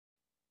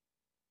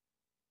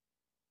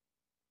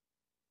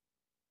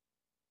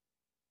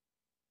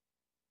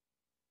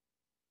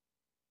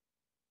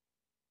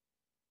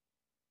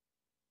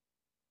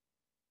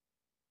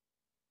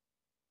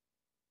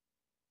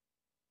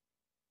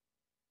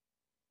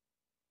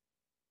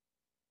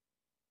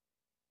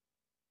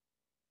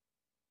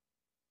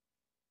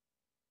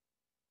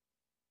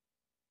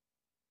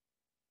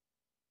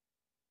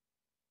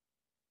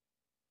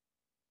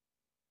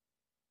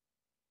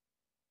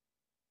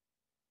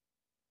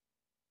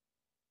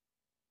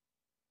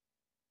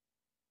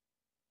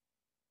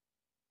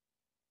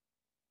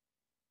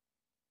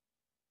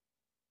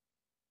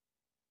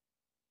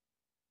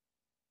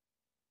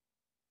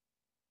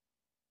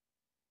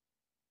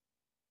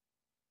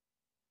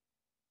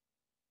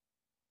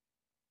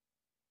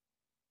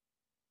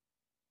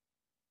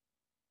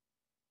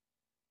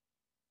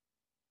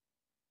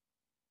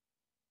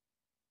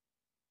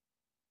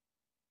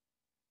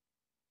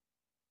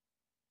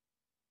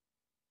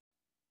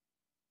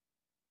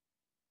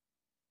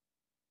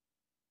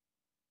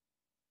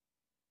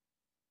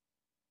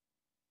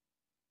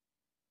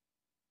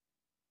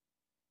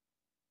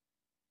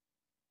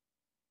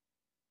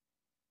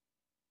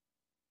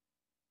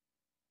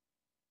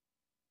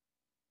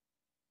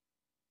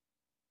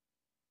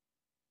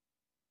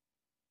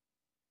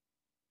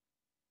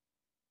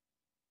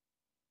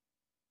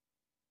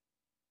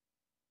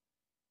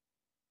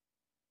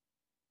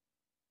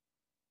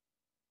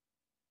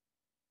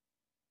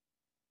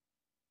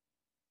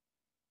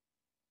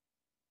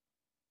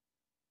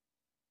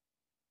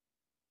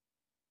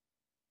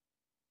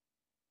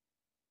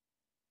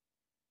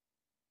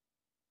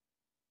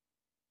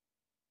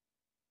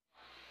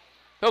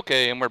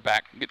Okay, and we're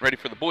back. Getting ready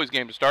for the boys'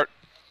 game to start.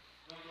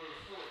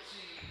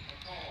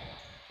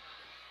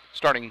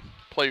 Starting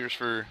players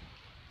for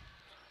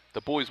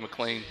the boys'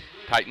 McLain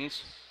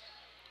Titans.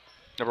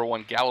 Number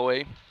 1,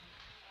 Galloway.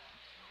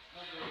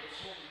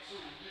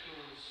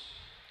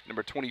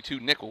 Number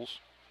 22, Nichols.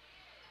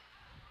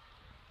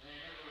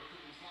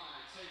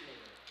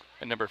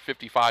 And number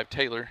 55,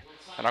 Taylor.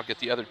 And I'll get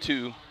the other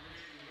two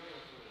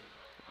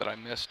that I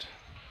missed.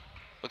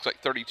 Looks like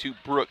 32,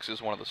 Brooks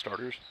is one of the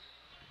starters.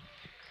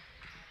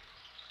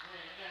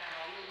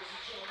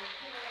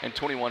 And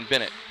 21,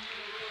 Bennett.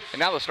 And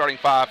now the starting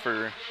 5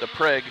 for the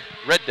Prague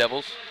Red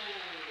Devils.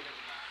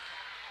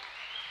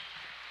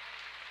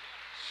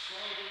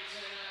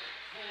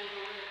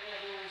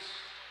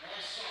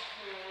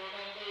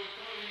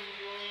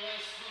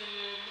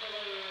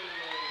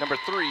 Number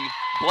 3,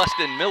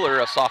 Bleston Miller,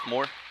 a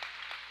sophomore.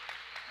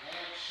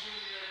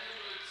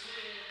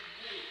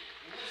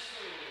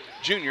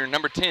 Junior,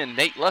 number 10,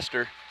 Nate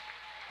Lester.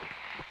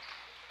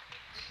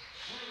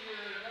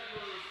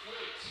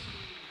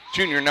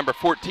 Junior, number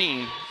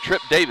 14,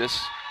 Trip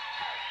Davis.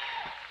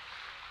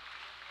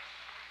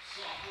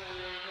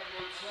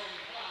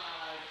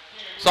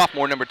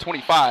 Sophomore, number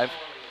 25,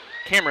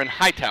 Cameron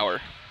Hightower.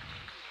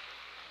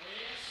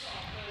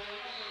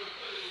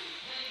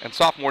 And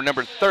sophomore,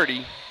 number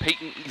 30,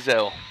 Peyton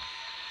Ezel.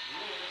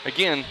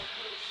 Again,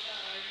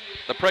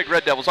 the Prague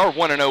Red Devils are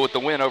 1-0 with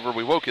the win over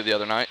Wewoka the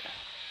other night.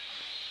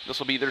 This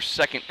will be their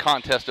second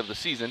contest of the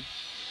season.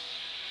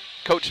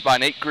 Coached by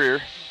Nate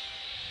Greer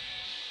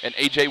and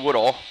A.J.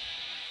 Woodall.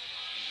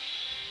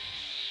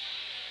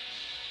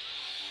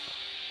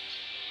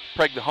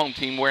 Prague, the home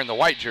team, wearing the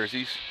white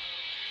jerseys.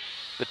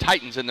 The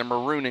Titans in the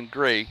maroon and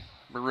gray,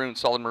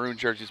 solid maroon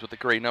jerseys with the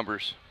gray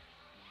numbers.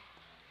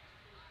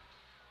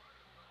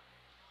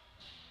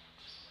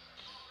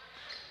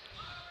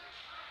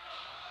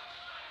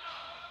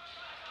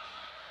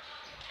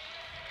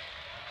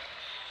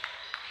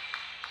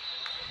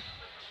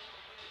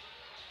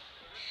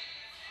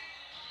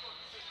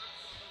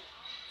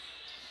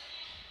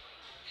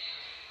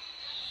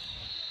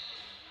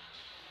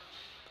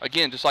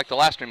 Again, just like the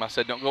last stream I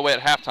said, don't go away at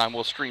halftime.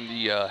 We'll stream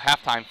the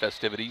halftime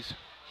festivities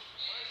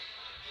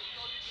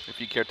if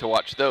you care to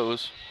watch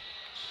those.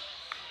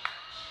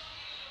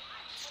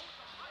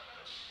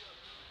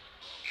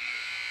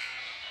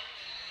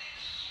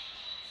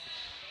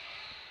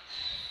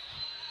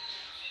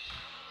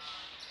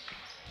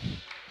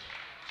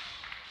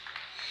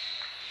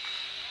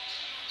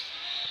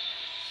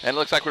 And it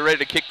looks like we're ready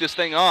to kick this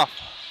thing off.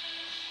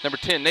 Number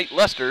 10, Nate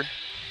Lester,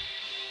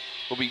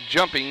 will be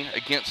jumping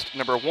against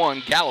number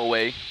 1,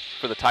 Galloway,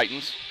 for the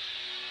Titans.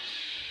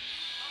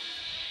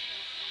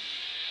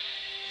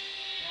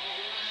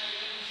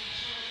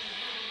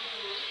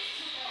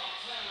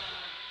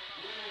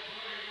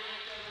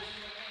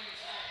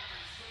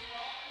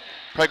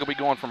 Prague will be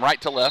going from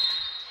right to left.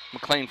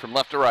 McLain from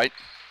left to right.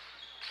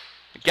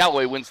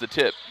 Galloway wins the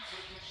tip.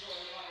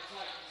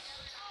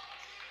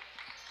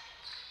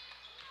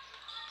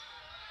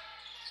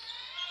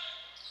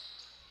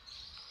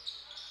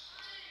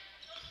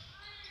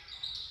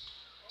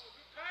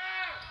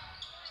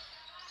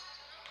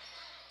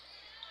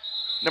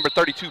 Number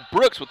 32,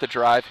 Brooks with the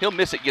drive. He'll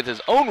miss it, gets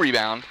his own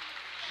rebound.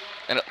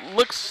 And it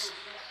looks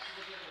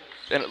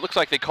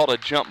like they called a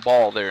jump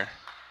ball there.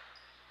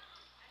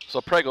 So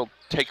Prague will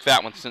take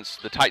that one since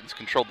the Titans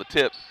controlled the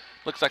tip.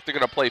 Looks like they're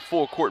going to play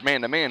full court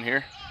man-to-man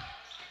here.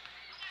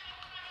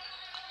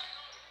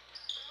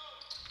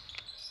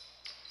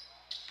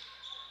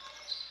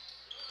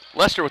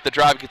 Lester with the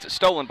drive gets it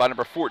stolen by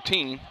number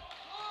 14,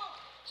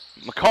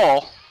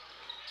 McCall,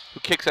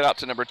 who kicks it out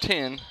to number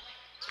 10.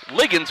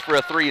 Liggins for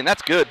a 3, and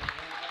that's good.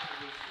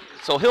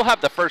 So he'll have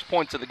the first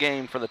points of the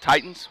game for the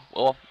Titans,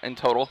 well, in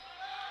total.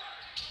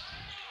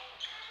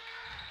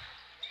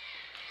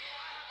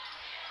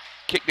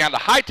 Kick down to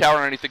Hightower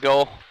underneath the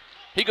goal.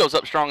 He goes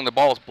up strong and the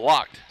ball is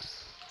blocked.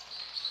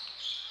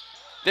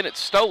 Then it's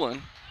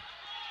stolen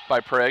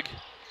by Prague.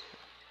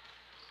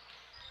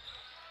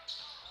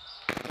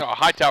 Oh,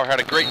 Hightower had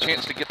a great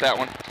chance to get that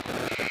one.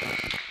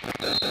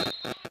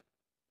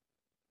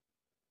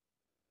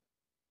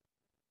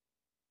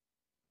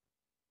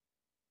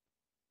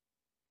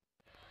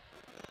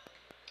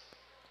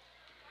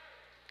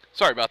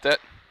 Sorry about that.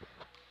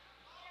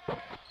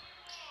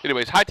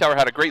 Anyways, Hightower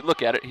had a great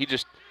look at it. He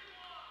just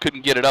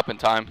couldn't get it up in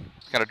time.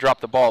 Kind of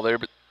dropped the ball there.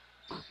 But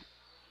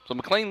so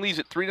McLain leads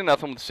it 3-0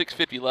 with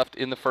 6:50 left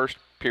in the first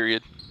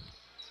period.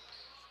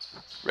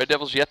 Red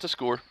Devils yet to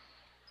score.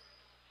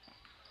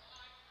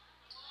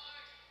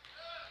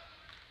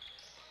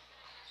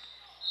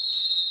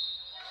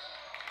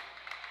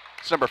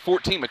 It's number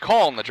 14,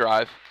 McCall, on the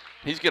drive.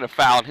 He's going to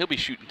foul, and he'll be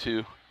shooting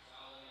 2.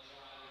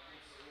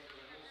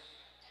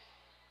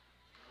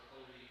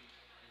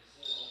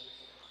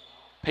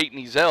 Peyton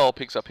Ezel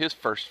picks up his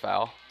first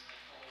foul.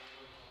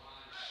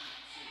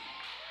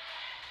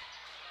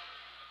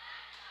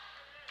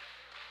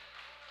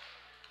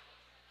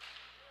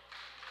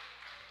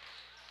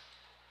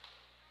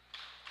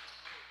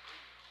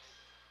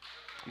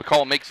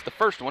 McCall makes the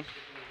first one.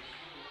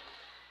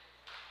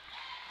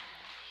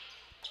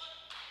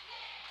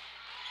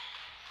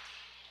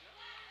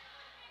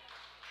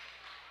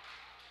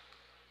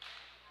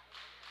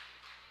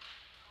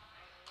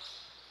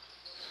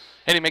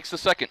 And he makes the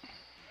second.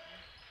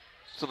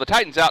 So the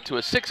Titans out to a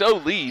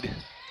 6-0 lead.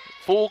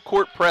 Full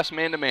court press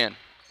man-to-man.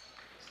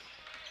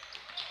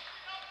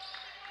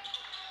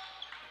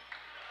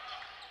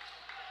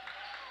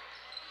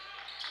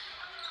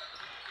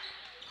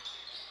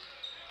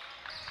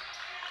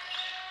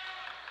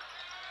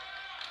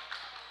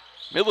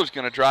 Miller's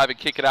going to drive and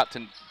kick it out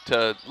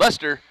to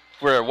Lester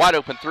for a wide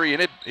open three,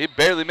 and it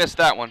barely missed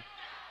that one.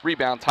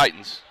 Rebound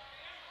Titans.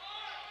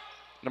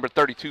 Number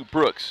 32,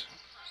 Brooks.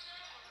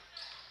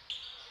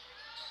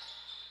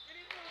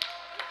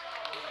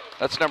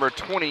 That's number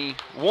 21.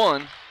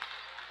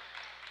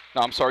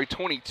 No, I'm sorry,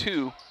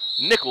 22,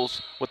 Nichols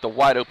with the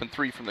wide open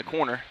three from the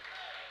corner.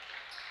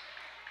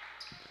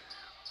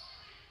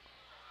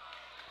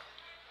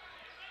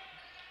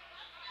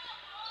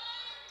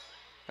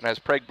 And as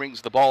Prague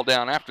brings the ball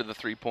down after the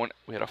three-point,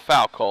 we had a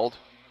foul called.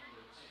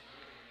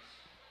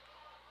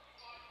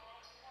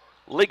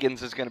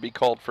 Liggins is going to be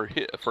called for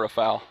a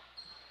foul.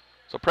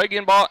 So Prague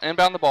inbound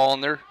the ball,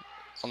 and they're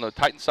on the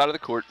Titans side of the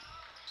court.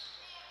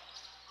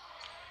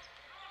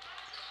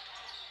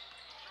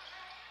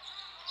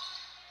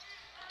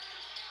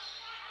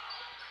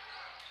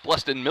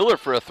 Bleston Miller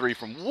for a three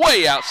from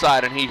way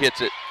outside, and he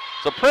hits it.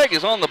 So Prague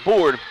is on the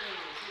board.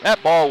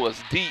 That ball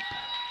was deep.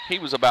 He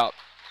was about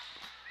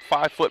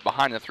 5 foot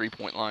behind the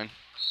three-point line.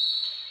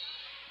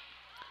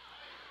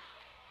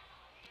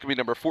 It's going to be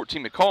number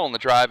 14, McCall, on the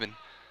drive, and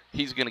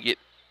he's going to get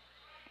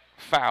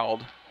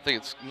fouled. I think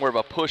it's more of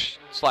a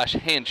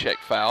push/hand check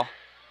foul.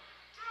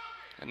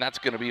 And that's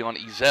going to be on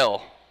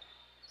Ezel.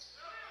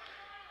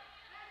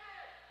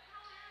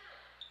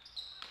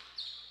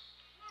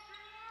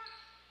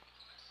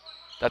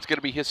 That's going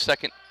to be his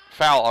second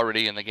foul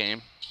already in the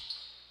game.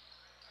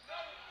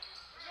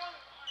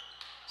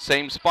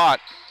 Same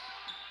spot.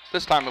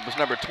 This time it was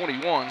number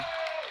 21,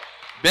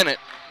 Bennett.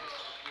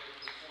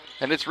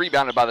 And it's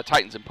rebounded by the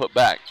Titans and put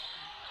back.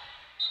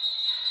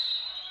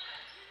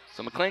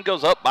 So McLain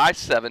goes up by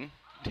 7,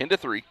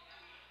 10-3.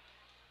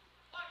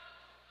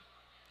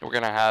 We're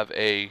going to have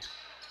a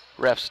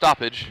ref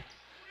stoppage.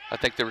 I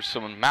think there was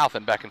some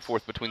mouthing back and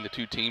forth between the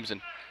two teams,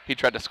 and he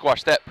tried to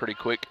squash that pretty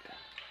quick.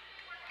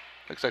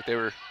 Looks like they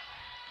were.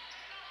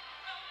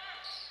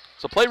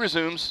 So play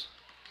resumes.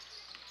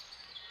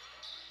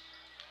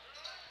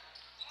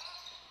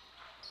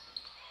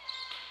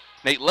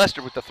 Nate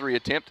Lester with the three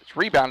attempt. It's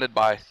rebounded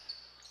by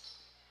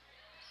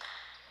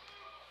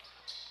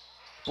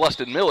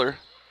Bleston Miller.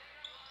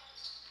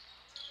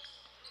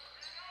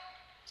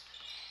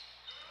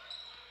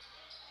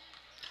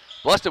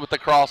 Bleston with the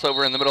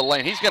crossover in the middle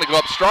lane. He's going to go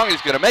up strong.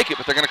 He's going to make it,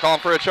 but they're going to call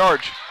him for a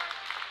charge.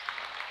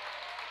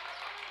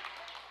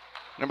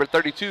 Number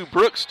 32,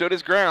 Brooks, stood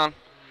his ground,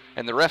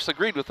 and the refs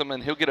agreed with him,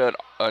 and he'll get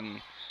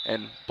and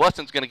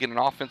Bleston's going to get an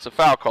offensive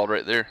foul called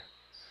right there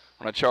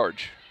on a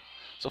charge.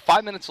 So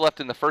 5 minutes left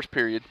in the first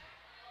period.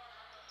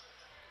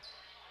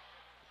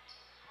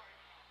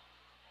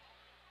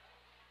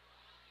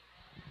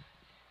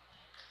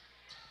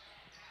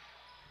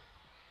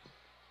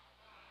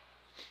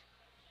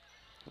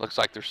 Looks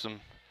like there's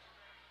some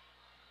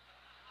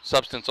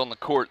substance on the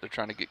court they're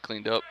trying to get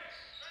cleaned up.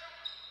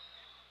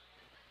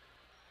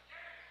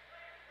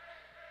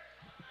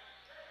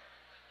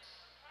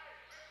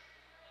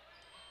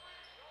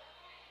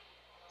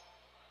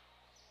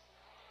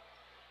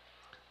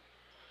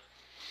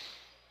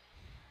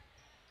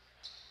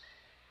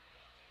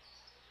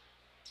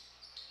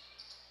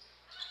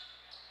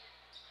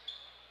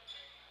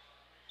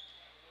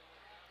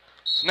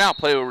 So now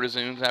play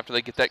resumes after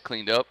they get that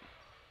cleaned up.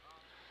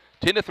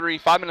 10-3,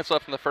 5 minutes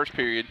left in the first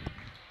period.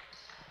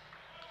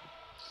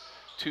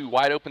 2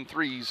 wide open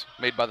threes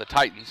made by the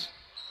Titans.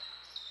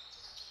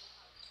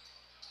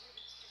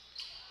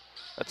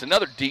 That's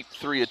another deep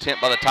three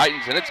attempt by the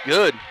Titans, and it's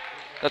good.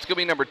 That's going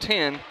to be number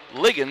 10,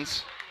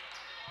 Liggins.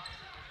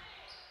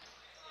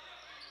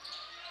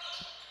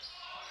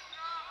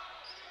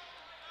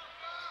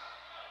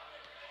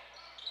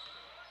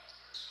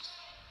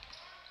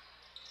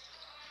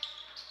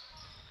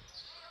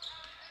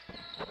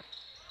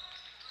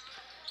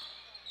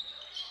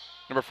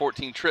 Number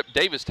 14, Trip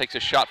Davis takes a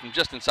shot from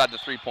just inside the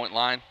three-point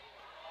line.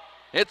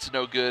 It's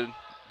no good.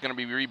 Going to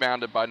be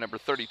rebounded by number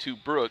 32,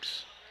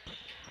 Brooks.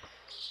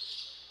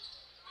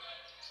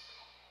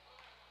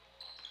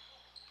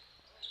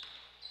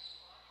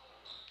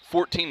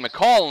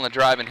 McCall on the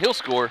drive, and he'll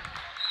score.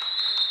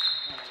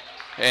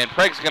 And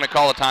Prague's going to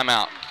call a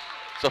timeout.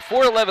 So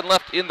 4:11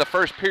 left in the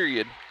first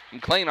period.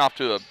 McLain off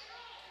to a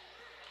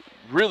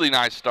really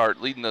nice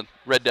start, leading the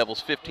Red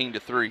Devils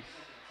 15-3.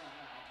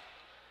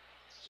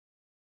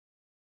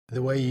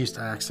 The way you used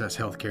to access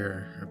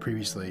healthcare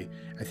previously,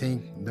 I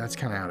think that's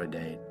kind of out of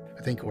date.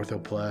 I think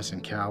Ortho Plus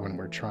and Calvin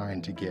were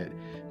trying to get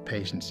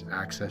patients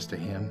access to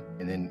him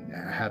and then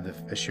have the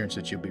assurance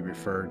that you'll be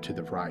referred to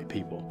the right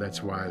people.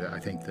 That's why I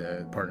think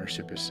the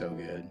partnership is so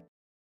good.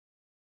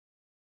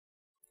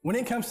 When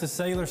it comes to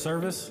cellular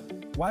service,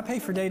 why pay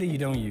for data you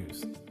don't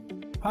use?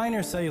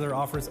 Pioneer Cellular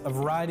offers a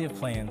variety of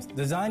plans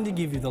designed to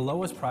give you the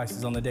lowest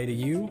prices on the data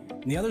you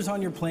and the others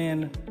on your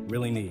plan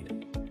really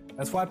need.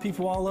 That's why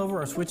people all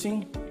over are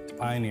switching to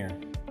Pioneer.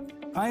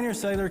 Pioneer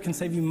Cellular can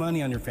save you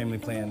money on your family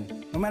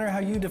plan, no matter how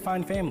you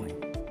define family.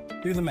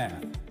 Do the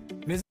math.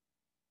 Visit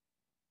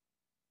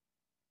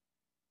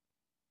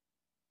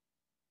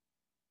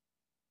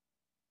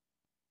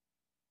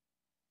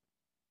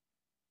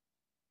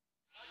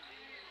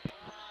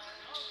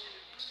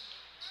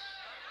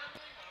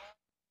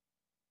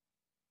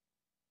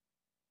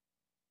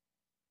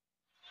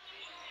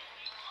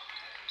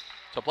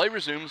So play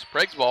resumes.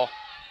 Prague's ball.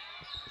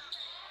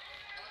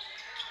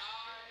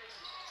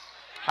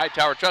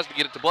 Hightower tries to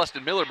get it to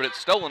Bleston Miller, but it's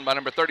stolen by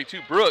number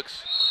 32,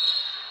 Brooks.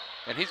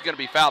 And he's going to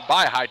be fouled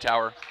by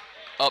Hightower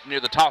up near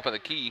the top of the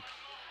key.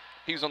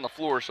 He's on the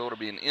floor, so it'll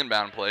be an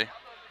inbound play,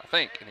 I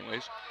think,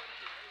 anyways.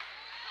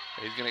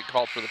 He's going to get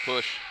called for the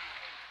push.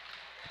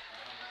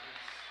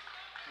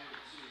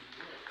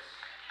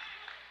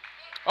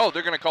 Oh,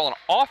 they're going to call an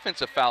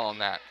offensive foul on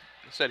that.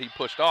 They said he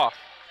pushed off.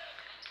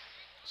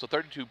 So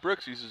 32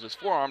 Brooks uses his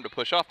forearm to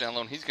push off down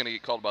low, and he's going to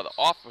get called by the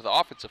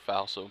offensive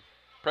foul. So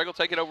Prague will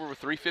take it over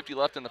with 3:50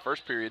 left in the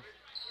first period.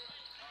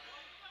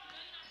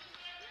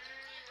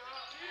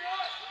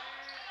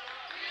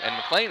 And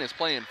McLain is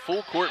playing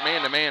full court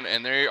man-to-man,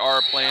 and they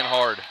are playing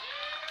hard.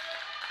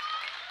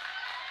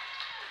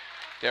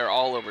 They're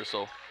all over.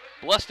 So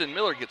Bleston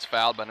Miller gets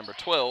fouled by number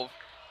 12,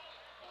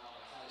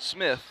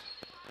 Smith.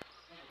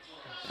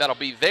 That'll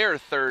be their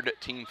third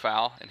team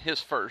foul and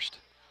his first.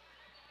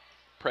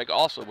 Prague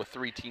also with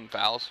 3 team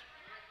fouls.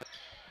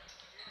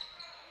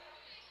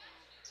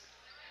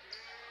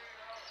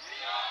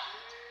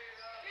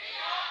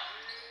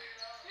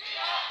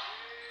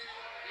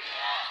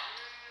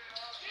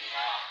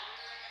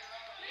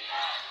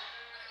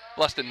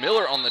 Bleston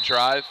Miller on the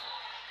drive,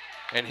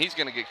 and he's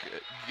gonna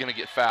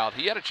get fouled.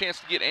 He had a chance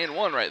to get and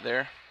one right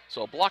there.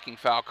 So a blocking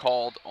foul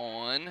called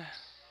on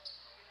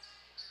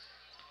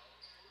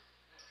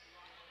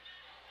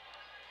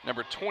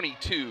number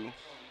 22,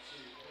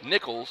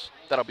 Nichols.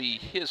 That'll be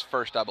his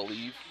first, I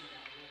believe.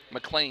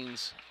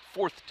 McLain's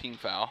 4th team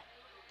foul.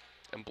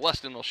 And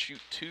Bleston will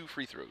shoot 2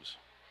 free throws.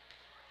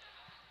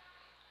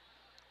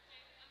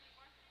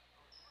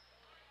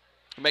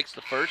 He makes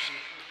the first.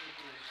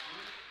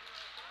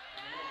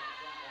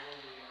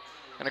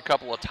 And a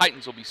couple of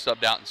Titans will be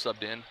subbed out and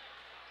subbed in.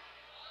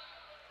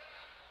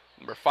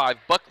 Number 5,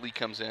 Buckley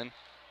comes in.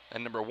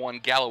 And number 1,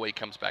 Galloway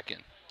comes back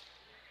in.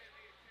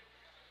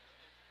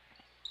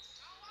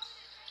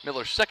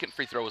 Miller's second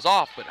free throw is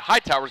off, but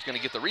Hightower's going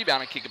to get the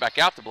rebound and kick it back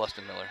out to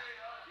Bleston Miller.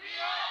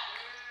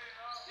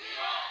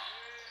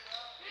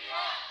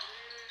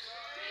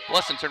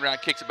 Bleston turned around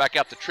and kicks it back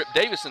out to Trip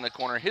Davis in the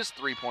corner. His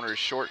three-pointer is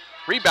short.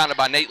 Rebounded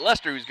by Nate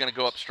Lester, who's going to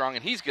go up strong,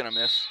 and he's going to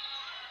miss.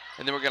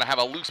 And then we're going to have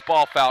a loose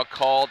ball foul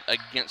called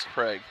against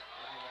Prague.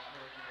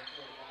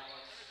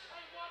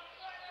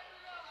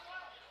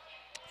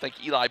 I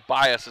think Eli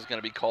Bias is going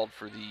to be called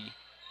for the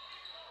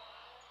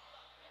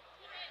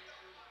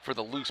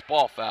loose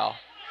ball foul.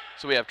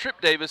 So we have Trip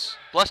Davis,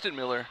 Bleston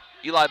Miller,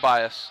 Eli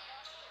Bias,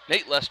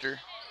 Nate Lester,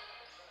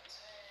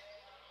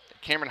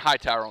 and Cameron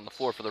Hightower on the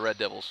floor for the Red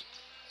Devils.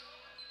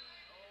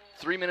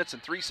 3 minutes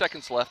and 3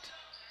 seconds left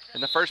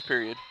in the first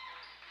period.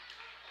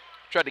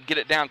 Tried to get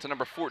it down to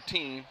number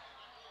 14,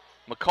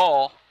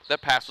 McCall.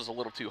 That pass was a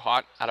little too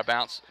hot, out of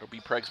bounds. It'll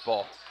be Prague's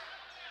ball.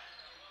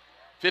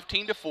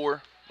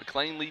 15-4,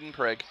 McLain leading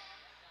Prague.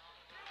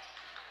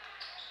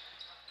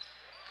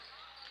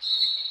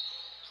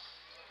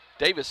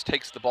 Davis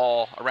takes the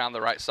ball around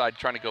the right side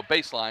trying to go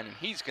baseline, and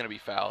he's going to be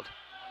fouled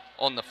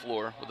on the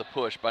floor with a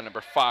push by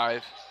number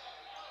 5,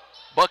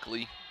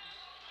 Buckley.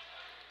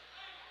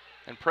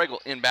 And Prague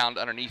will inbound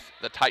underneath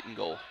the Titan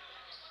goal.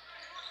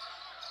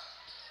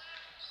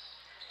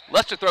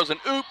 Lester throws an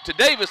oop to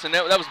Davis, and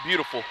that was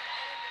beautiful.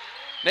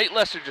 Nate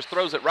Lester just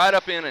throws it right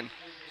up in, and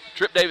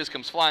Trip Davis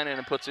comes flying in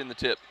and puts in the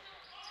tip.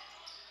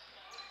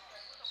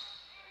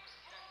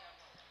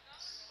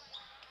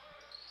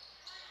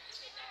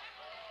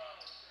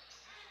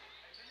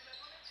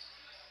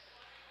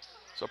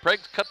 So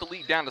Prague's cut the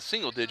lead down to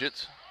single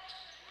digits.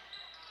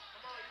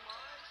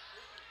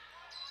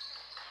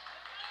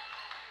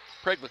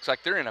 Prague looks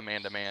like they're in a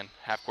man-to-man,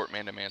 half-court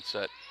man-to-man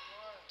set.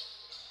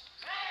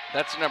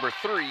 That's number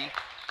 3.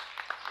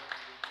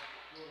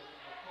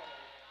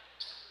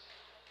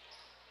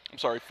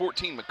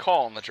 14,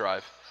 McCall on the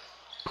drive.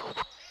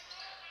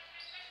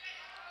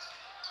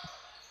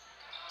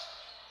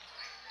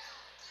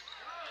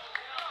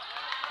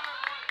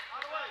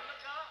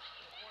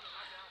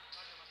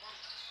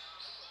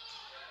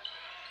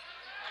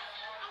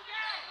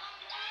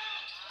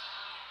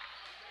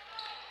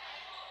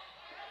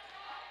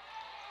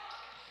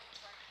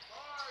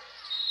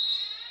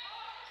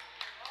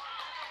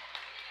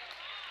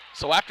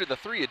 So after the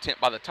 3 attempt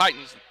by the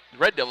Titans, the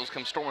Red Devils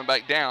come storming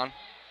back down,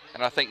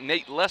 and I think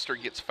Nate Lester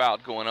gets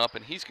fouled going up,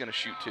 and he's going to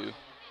shoot 2.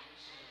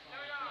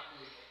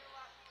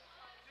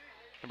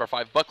 Number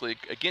 5, Buckley,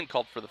 again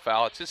called for the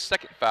foul. It's his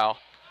second foul.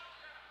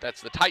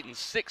 That's the Titans'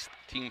 6th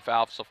team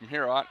foul, so from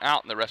here on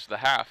out in the rest of the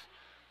half,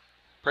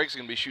 Prague's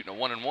going to be shooting a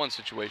 1-on-1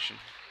 situation.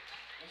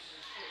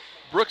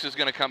 Brooks is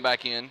going to come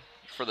back in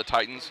for the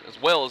Titans,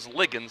 as well as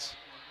Liggins.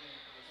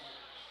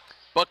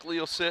 Buckley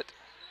will sit.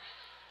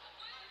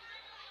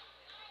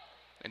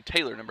 And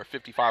Taylor, number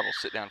 55, will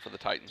sit down for the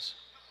Titans.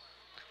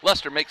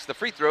 Lester makes the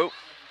free throw.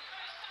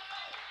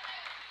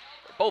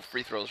 Both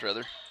free throws,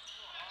 rather.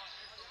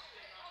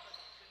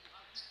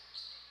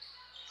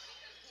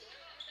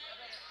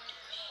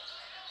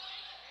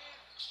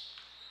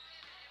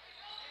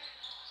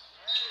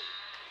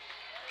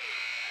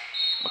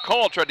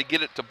 McCall tried to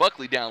get it to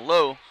Buckley down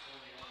low.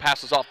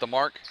 Passes off the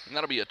mark, and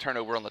that'll be a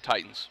turnover on the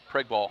Titans.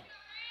 Prague ball.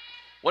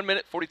 1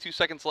 minute, 42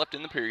 seconds left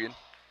in the period.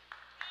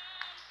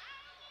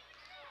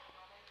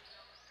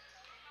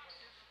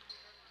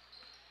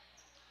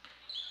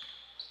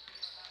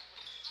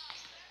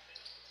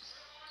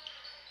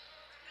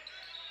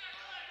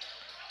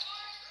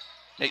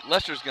 Nate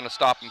Lester's going to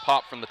stop and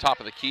pop from the top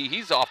of the key.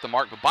 He's off the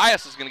mark, but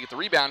Bias is going to get the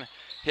rebound.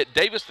 Hit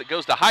Davis that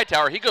goes to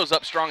Hightower. He goes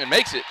up strong and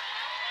makes it.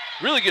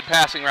 Really good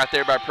passing right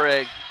there by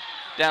Prague.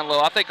 Down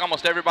low. I think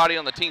almost everybody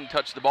on the team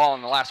touched the ball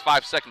in the last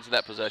 5 seconds of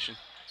that possession,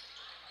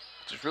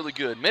 which is really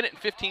good. Minute and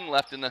 15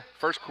 left in the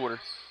first quarter.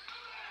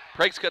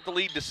 Prague's cut the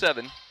lead to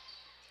 7,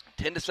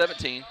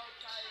 10-17.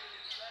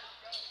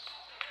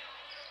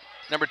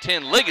 Number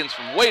 10, Liggins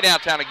from way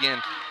downtown again,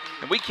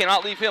 and we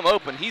cannot leave him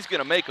open. He's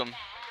going to make them.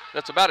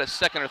 That's about his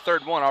second or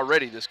third one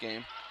already this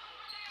game.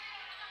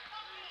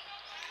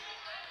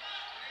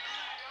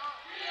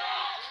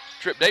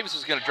 Trip Davis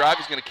is going to drive.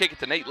 He's going to kick it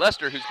to Nate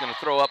Lester, who's going to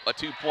throw up a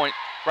 2-point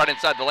right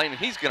inside the lane, and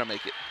he's going to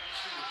make it.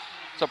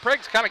 So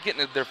Prague's kind of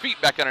getting their feet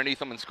back underneath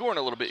them and scoring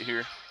a little bit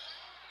here.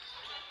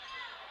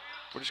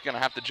 We're just going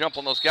to have to jump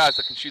on those guys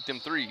that can shoot them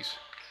threes.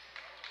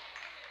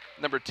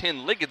 Number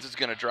 10, Liggins is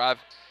going to drive.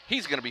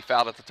 He's going to be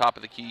fouled at the top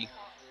of the key.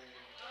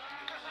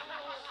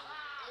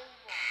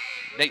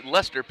 Nate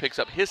Lester picks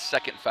up his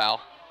second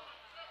foul.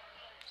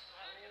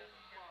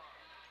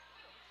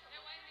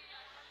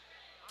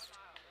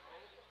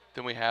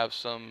 Then we have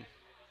some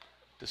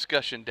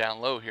discussion down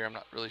low here. I'm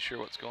not really sure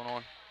what's going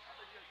on.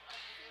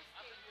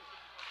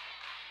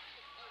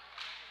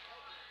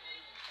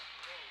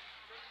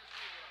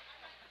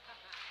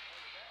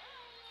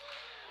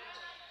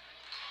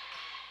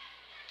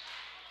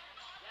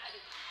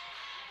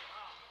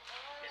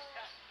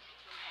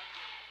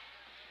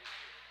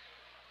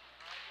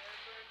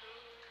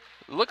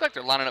 It looked like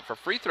they're lining up for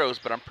free throws,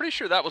 but I'm pretty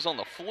sure that was on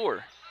the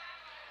floor.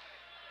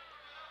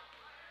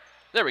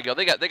 There we go.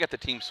 They got the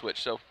team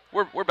switch. So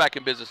we're back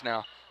in business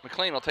now.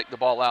 McLain will take the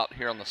ball out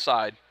here on the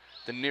side,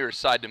 the nearest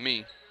side to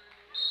me.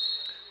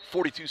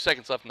 42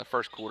 seconds left in the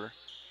first quarter.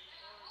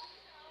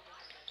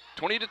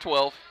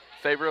 20-12,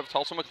 favor of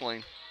Tulsa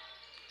McLain.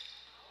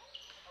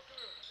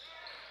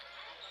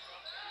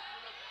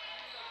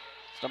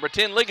 It's number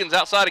 10, Liggins,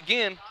 outside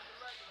again.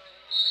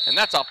 And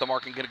that's off the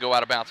mark and going to go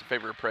out of bounds in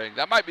favor of Prague.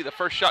 That might be the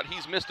first shot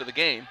he's missed of the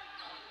game.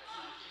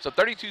 So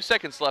 32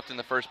 seconds left in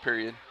the first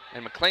period,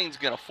 and McLain's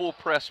going to full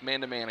press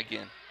man-to-man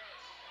again.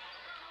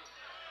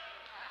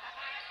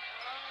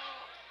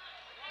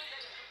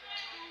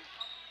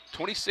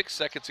 .26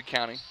 seconds and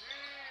counting.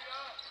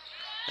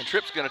 And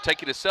Tripp's going to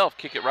take it himself,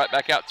 kick it right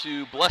back out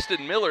to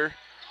Bleston Miller,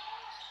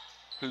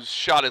 whose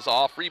shot is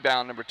off.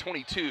 Rebound number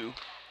 22,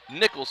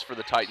 Nichols for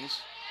the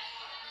Titans.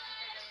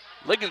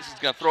 Liggins is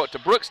going to throw it to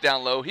Brooks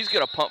down low. He's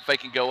going to pump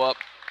fake and go up.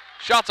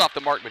 Shot's off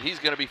the mark, but he's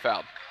going to be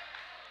fouled.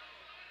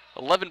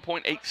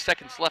 11.8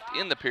 seconds left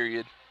in the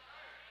period.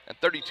 And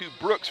 32,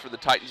 Brooks for the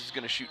Titans is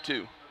going to shoot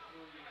 2.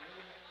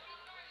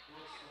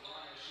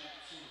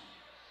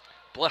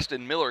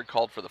 Bleston Miller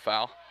called for the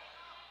foul.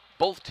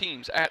 Both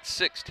teams at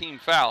 6 team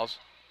fouls.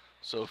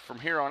 So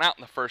from here on out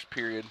in the first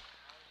period,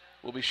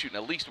 we'll be shooting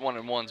at least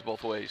 1-and-1s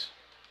both ways.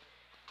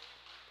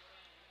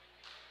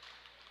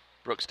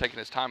 Brooks taking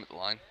his time at the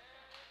line.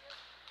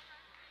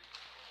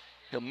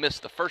 He'll miss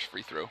the first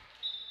free throw.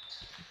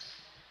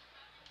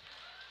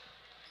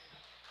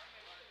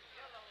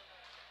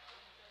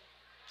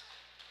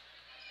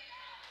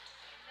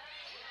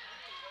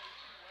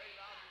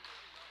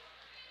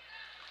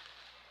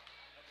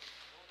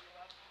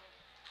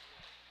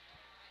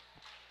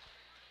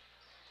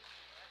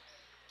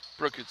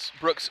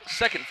 Brooks'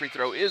 second free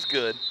throw is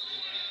good.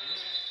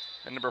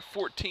 And number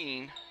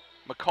 14,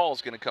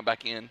 McCall's going to come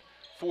back in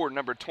for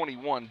number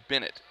 21,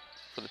 Bennett,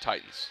 for the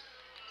Titans.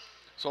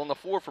 So on the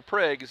floor for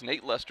Prague is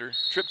Nate Lester,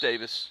 Trip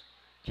Davis,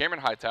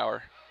 Cameron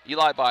Hightower,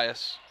 Eli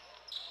Bias,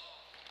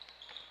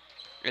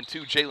 and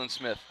 2, Jalen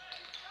Smith.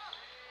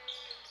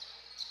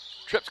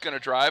 Tripp's going to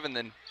drive and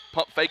then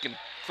pump fake and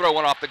throw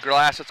one off the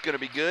glass. That's going to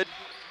be good.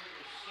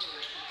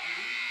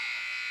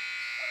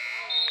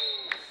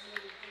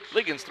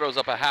 Liggins throws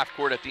up a half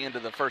court at the end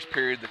of the first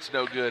period that's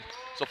no good.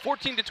 So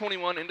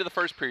 14-21 into the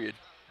first period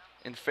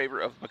in favor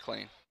of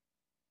McLain.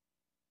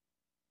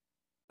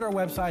 Our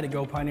website at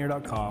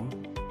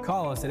gopioneer.com,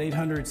 call us at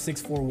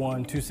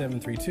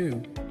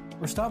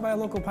 800-641-2732, or stop by a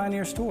local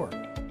Pioneer store.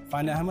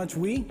 Find out how much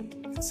we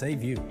can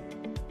save you.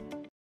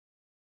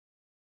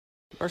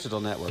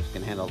 Versatile Networks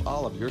can handle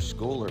all of your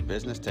school or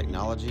business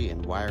technology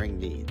and wiring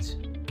needs.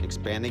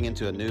 Expanding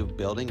into a new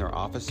building or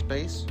office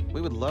space?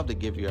 We would love to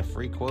give you a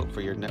free quote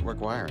for your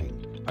network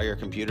wiring. Are your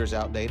computers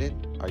outdated?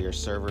 Are your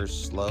servers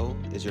slow?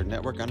 Is your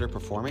network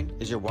underperforming?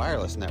 Is your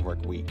wireless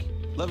network weak?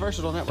 Let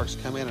Versatile Networks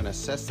come in and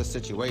assess the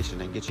situation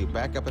and get you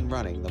back up and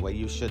running the way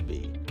you should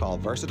be. Call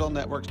Versatile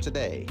Networks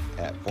today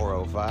at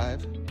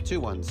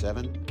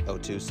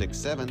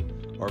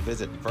 405-217-0267 or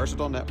visit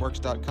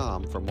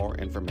versatilenetworks.com for more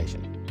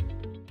information.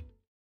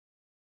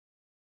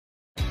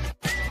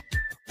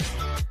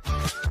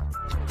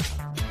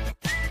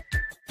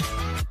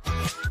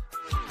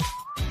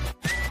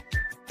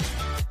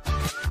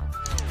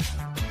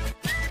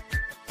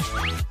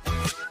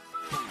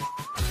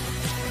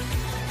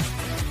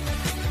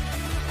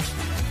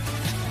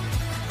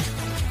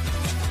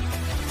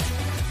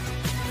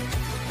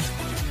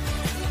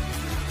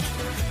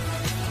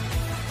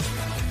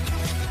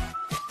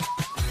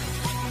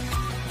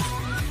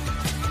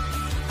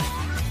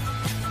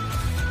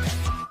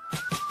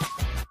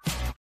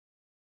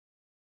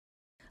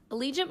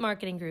 Allegiant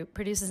Marketing Group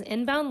produces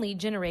inbound lead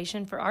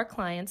generation for our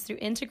clients through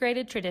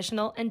integrated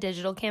traditional and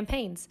digital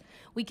campaigns.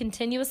 We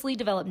continuously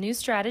develop new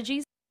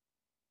strategies.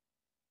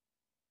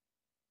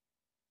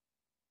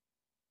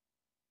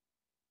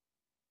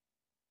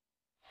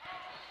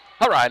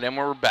 All right, and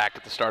we're back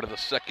at the start of the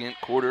second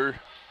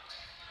quarter.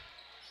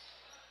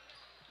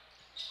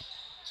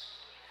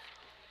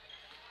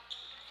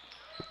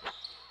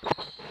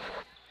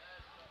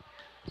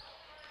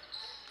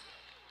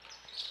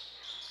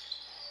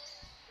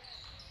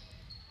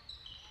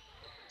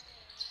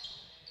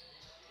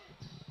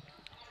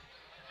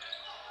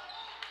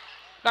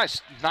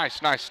 Nice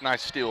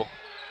steal.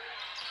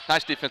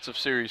 Nice defensive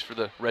series for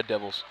the Red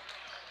Devils.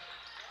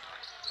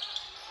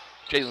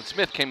 Jalen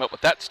Smith came up with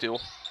that steal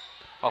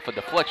off a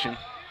deflection.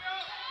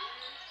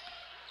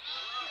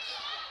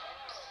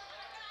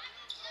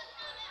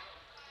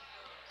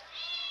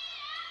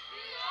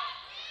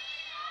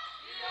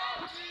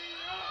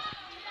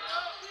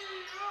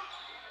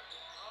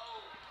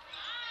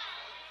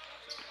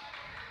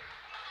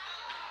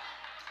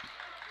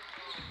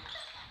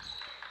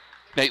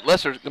 Nate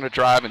Lesser's going to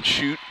drive and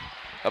shoot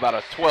about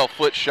a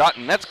 12-foot shot,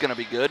 and that's going to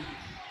be good.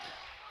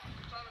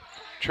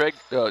 Prague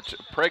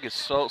is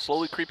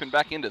slowly creeping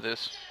back into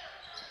this.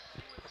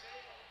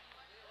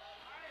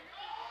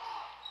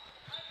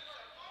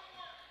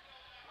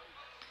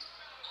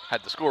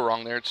 Had the score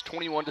wrong there. It's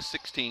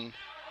 21-16.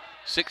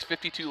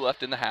 6:52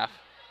 left in the half.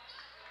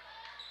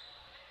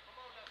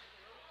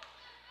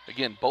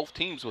 Again, both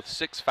teams with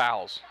 6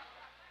 fouls.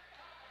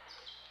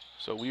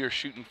 So we are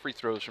shooting free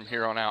throws from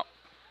here on out.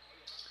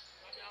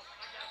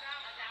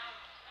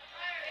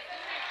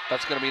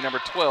 That's going to be number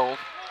 12,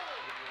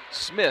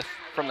 Smith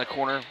from the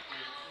corner.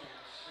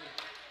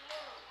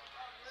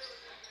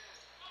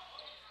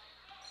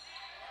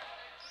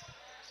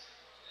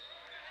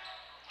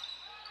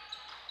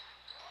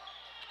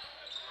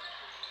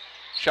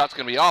 Shot's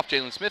going to be off.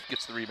 Jalen Smith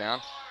gets the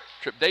rebound.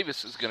 Trip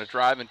Davis is going to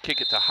drive and kick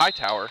it to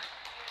Hightower,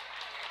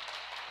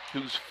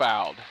 who's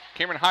fouled.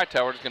 Cameron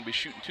Hightower is going to be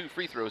shooting 2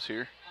 free throws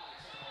here.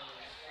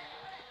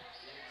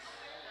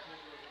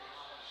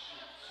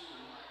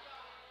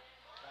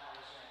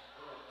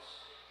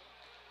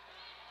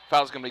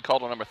 Foul is going to be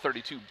called on number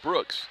 32,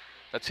 Brooks.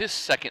 That's his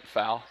second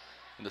foul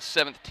and the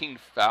 7th team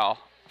foul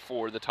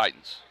for the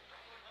Titans.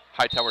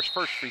 Hightower's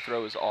first free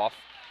throw is off.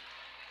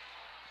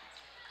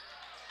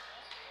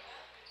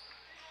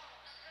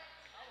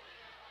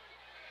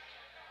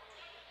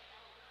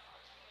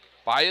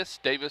 Bias,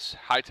 Davis,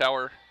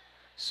 Hightower,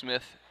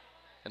 Smith,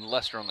 and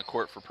Lester on the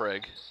court for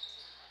Prague.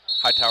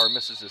 Hightower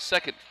misses his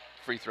second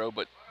free throw,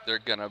 but they're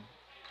going to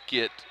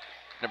get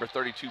number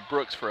 32,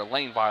 Brooks, for a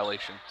lane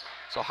violation.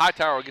 So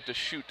Hightower will get to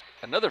shoot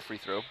another free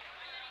throw.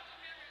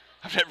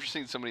 I've never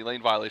seen so many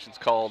lane violations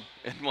called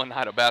in one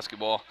night of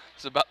basketball.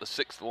 This is about the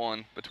 6th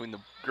one between the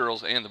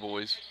girls and the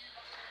boys.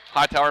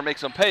 Hightower makes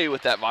them pay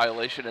with that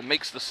violation and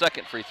makes the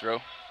second free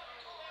throw.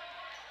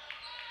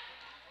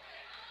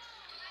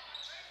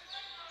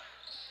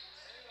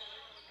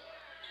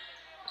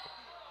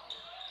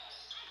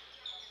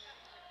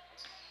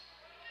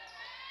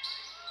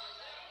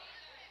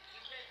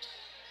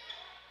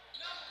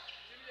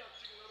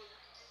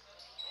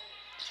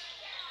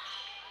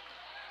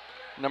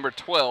 Number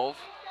 12,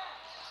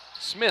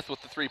 Smith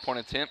with the three-point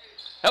attempt.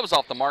 That was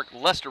off the mark.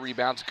 Lester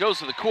rebounds, goes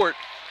to the court.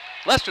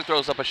 Lester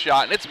throws up a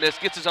shot, and it's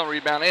missed. Gets his own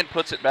rebound and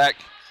puts it back.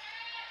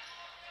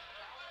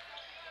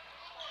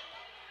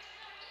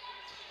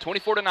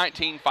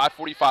 24-19,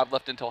 5:45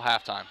 left until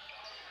halftime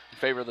in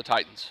favor of the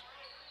Titans.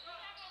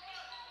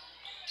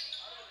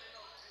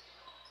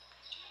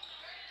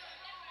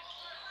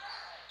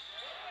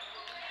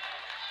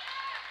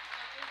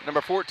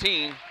 Number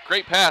 14,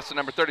 great pass to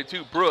number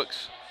 32,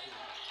 Brooks.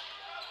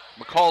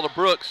 McCall to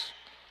Brooks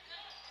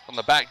on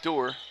the back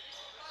door.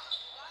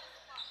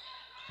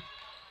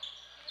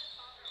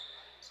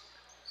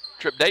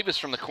 Trip Davis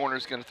from the corner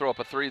is going to throw up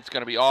a three. It's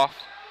going to be off.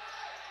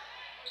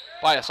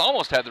 Bias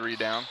almost had the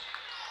rebound,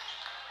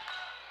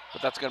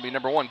 but that's going to be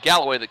number 1,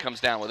 Galloway, that comes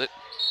down with it.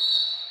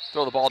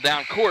 Throw the ball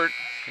down court,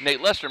 and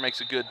Nate Lester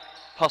makes a good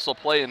hustle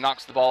play and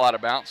knocks the ball out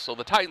of bounds. So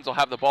the Titans will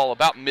have the ball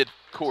about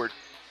mid-court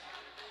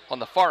on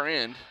the far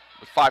end.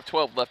 with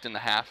 5:12 left in the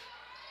half.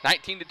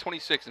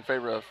 19-26 in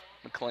favor of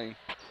McLain.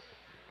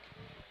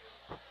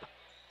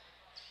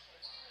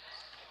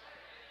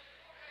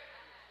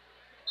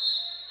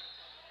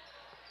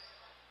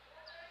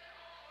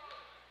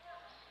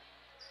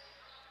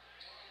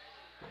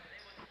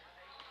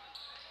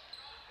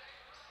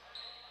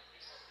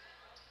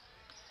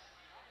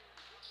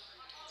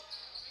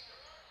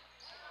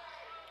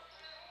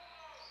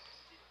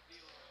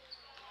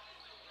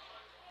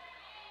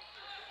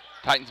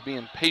 Titans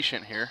being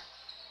patient here.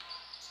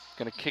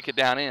 Going to kick it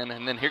down in,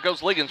 and then here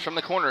goes Liggins from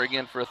the corner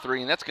again for a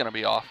three, and that's going to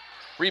be off.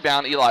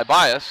 Rebound, Eli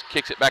Bias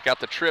kicks it back out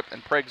the trip,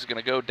 and Prague's going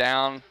to go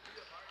down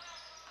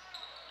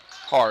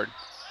hard.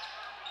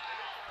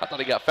 I thought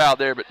he got fouled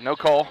there, but no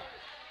call.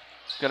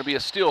 Going to be a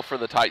steal for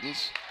the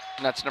Titans,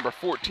 and that's number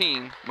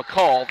 14,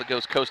 McCall, that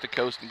goes coast to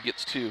coast and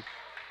gets two.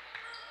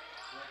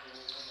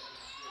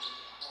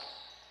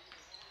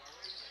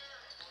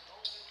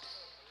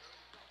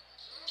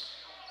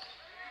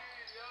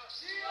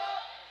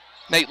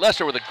 Nate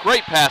Lester with a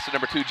great pass to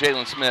number 2,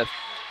 Jalen Smith.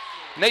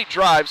 Nate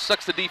drives,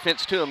 sucks the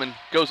defense to him, and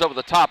goes over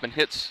the top and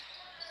hits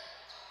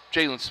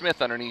Jalen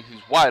Smith underneath.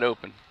 He's wide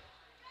open.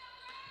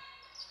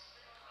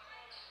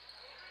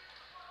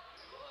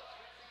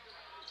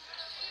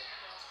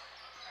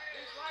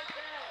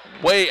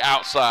 Way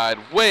outside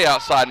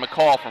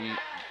McCall from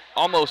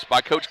almost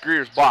by Coach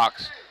Greer's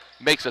box.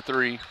 Makes a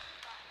three.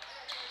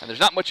 And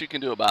there's not much you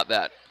can do about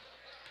that.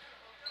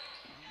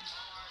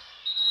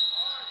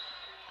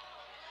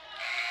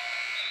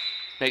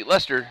 Nate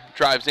Lester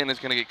drives in, is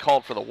going to get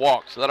called for the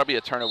walk, so that'll be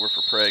a turnover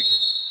for Prague.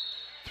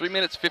 3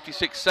 minutes,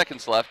 56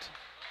 seconds left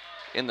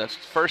in the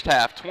first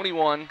half,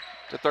 21-31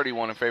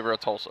 in favor of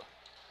Tulsa.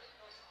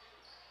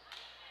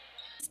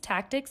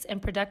 Tactics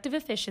and productive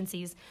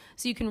efficiencies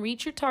so you can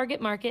reach your target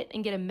market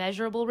and get a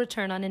measurable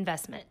return on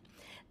investment.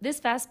 This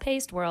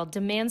fast-paced world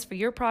demands for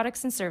your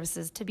products and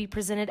services to be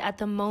presented at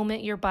the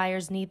moment your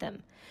buyers need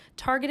them.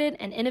 Targeted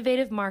and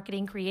innovative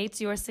marketing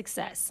creates your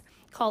success.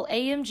 Call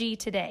AMG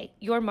today,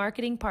 your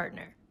marketing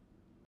partner.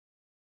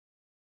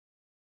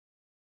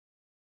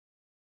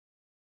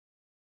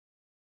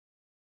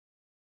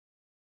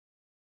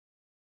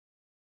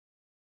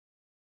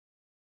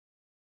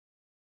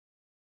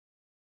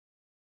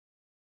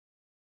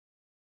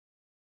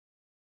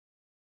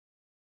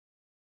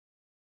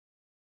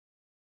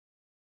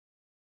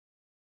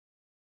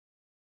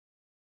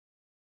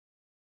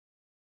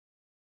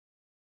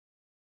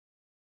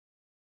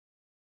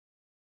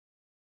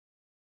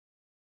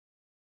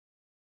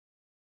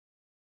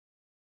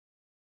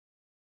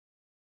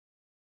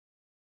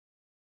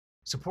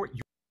 Support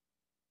your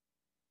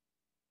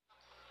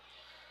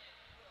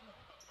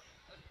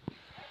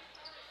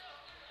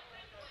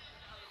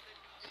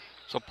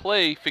So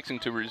play fixing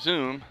to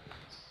resume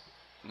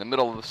in the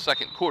middle of the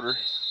second quarter.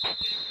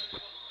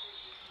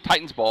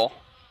 Titans ball.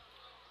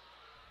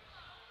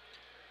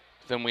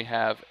 Then we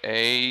have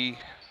a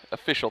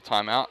official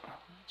timeout.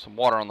 Some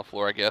water on the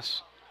floor, I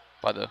guess,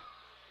 by the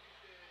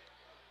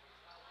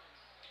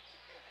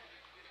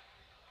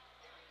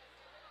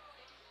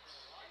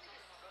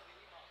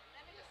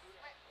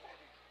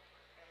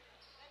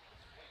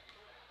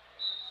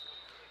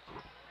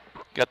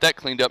got that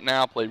cleaned up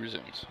now. Play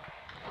resumes.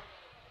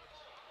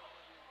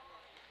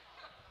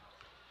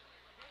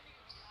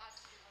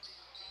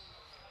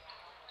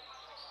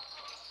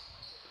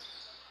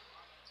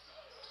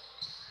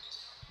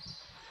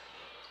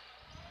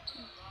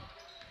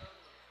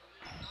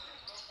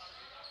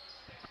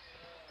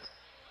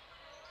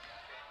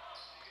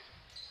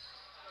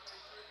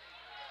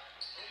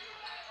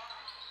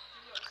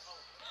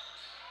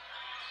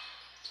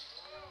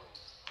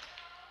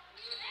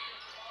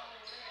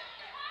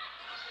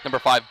 Number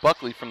 5,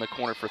 Buckley from the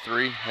corner for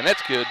three, and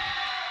that's good.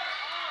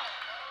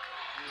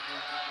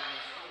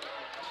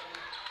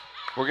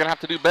 We're going to have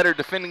to do better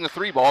defending the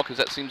three ball because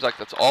that seems like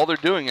that's all they're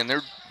doing, and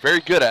they're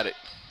very good at it.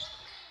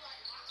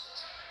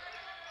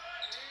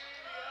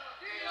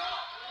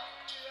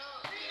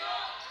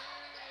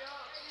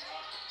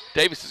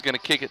 Davis is going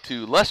to kick it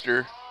to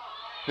Lester,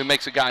 who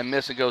makes a guy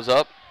miss and goes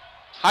up.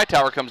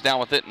 Hightower comes down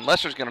with it, and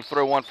Lester's going to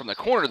throw one from the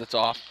corner that's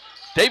off.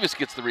 Davis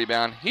gets the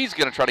rebound. He's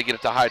going to try to get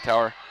it to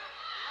Hightower,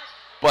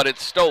 but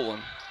it's stolen.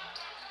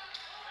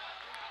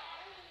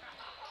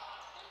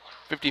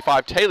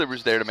 55 Taylor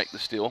was there to make the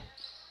steal.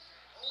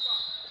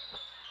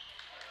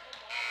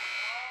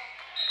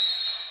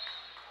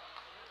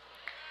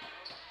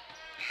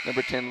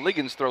 Number 10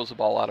 Liggins throws the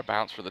ball out of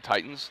bounds for the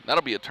Titans.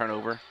 That'll be a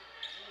turnover.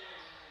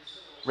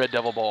 Red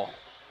Devil ball.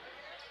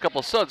 A couple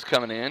of suds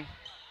coming in.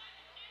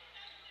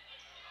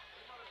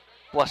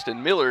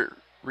 Bluston Miller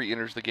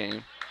re-enters the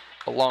game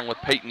along with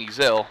Peyton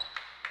Ezel.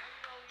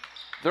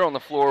 They're on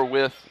the floor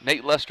with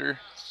Nate Lester,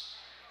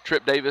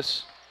 Trip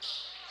Davis,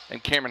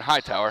 and Cameron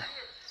Hightower.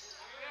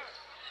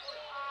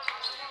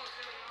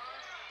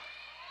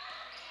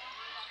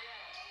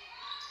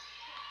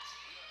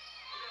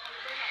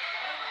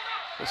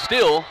 The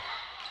steal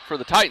for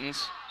the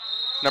Titans,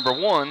 number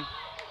 1,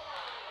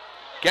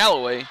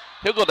 Galloway.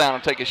 He'll go down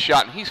and take a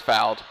shot, and he's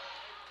fouled,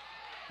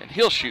 and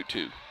he'll shoot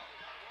two.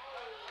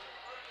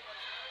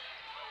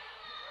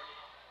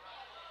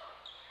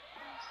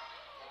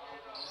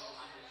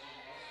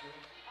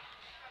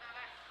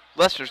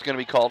 Lester's going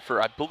to be called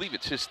for, I believe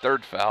it's his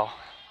 3rd foul.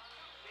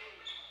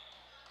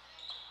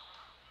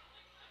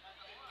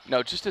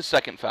 No, just his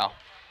 2nd foul.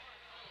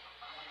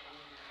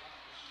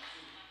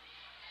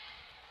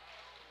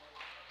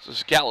 So this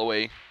is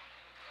Galloway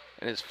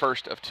and his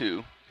 1st of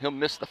 2. He'll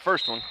miss the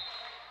 1st one.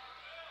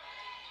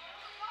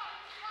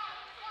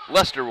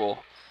 Lester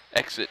will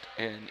exit,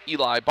 and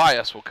Eli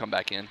Bias will come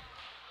back in.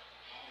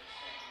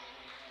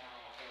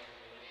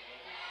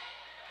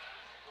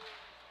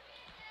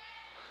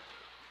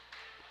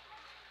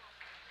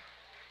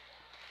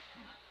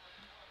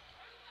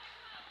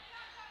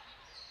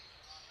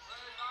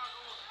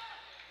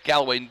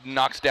 Galloway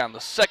knocks down the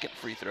 2nd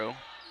free throw.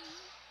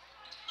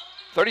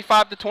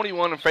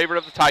 35-21 in favor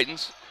of the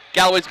Titans.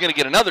 Galloway's going to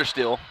get another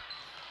steal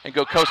and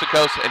go coast to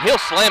coast, and he'll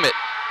slam it.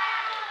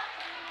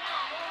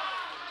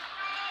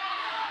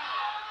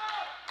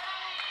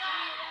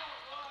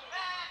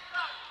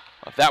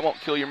 If that won't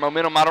kill your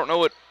momentum, I don't know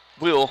what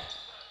will.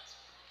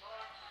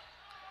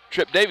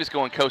 Trip Davis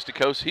going coast to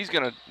coast. He's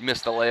going to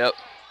miss the layup.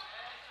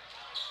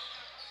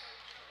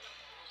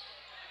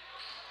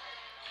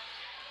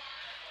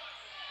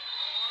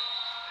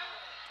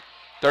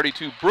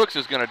 .32 Brooks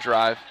is going to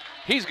drive.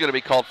 He's going to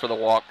be called for the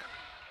walk.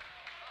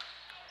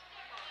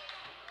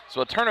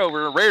 So a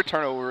turnover, a rare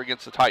turnover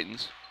against the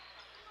Titans.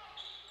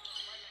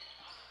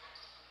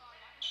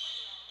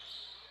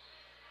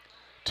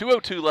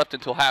 .202 left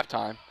until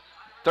halftime.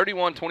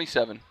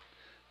 31-27 in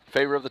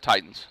favor of the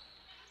Titans.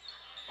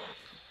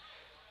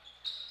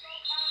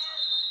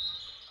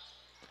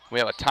 We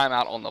have a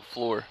timeout on the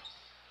floor.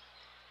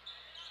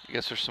 I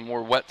guess there's some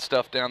more wet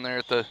stuff down there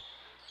at the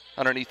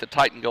underneath the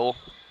Titan goal.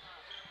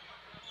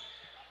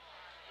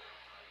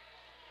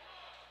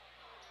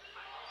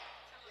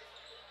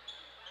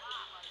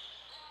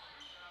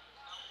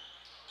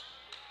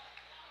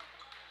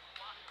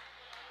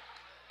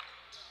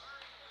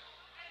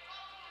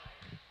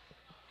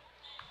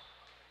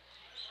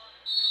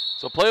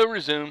 So play will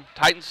resume.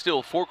 Titans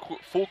still full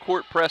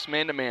court press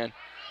man-to-man.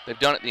 They've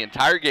done it the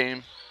entire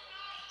game.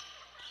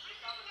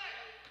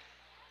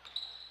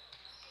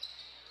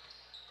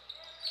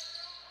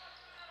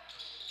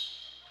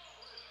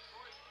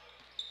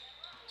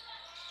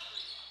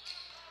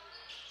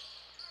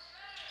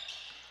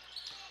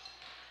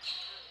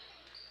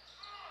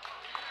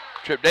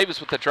 Trip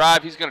Davis with the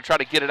drive. He's going to try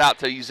to get it out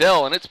to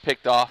Ezel, and it's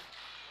picked off.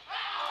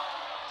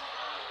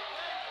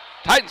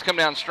 Titans come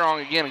down strong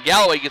again, and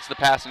Galloway gets the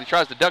pass, and he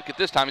tries to dunk it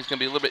this time. He's going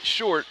to be a little bit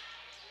short,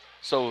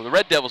 so the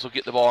Red Devils will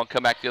get the ball and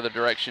come back the other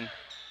direction.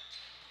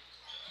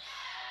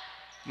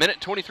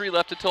 Minute 23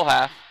 left until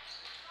half.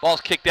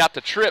 Ball's kicked out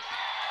to Trip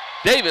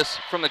Davis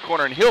from the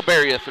corner, and he'll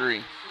bury a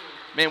 3.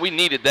 Man, we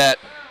needed that.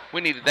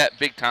 We needed that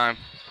big time.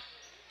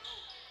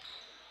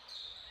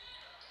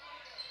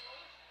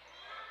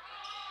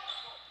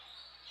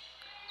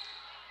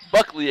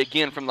 Buckley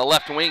again from the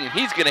left wing, and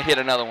he's going to hit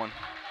another one.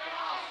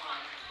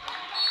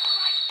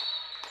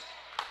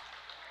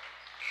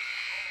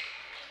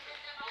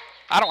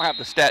 I don't have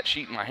the stat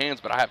sheet in my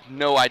hands, but I have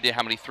no idea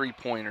how many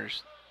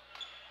 3-pointers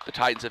the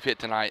Titans have hit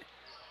tonight.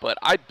 But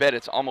I bet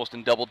it's almost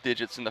in double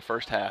digits in the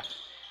first half.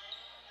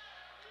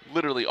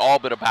 Literally all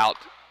but about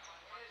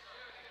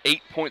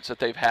 8 points that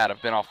they've had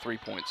have been off 3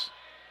 points.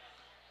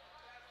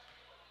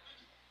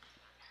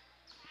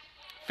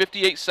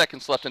 58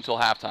 seconds left until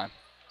halftime.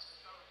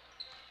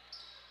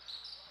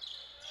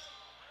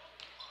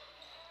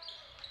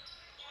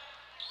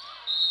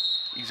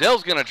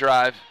 Ezel's going to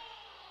drive.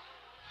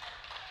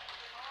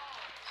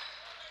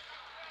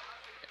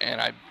 And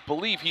I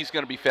believe he's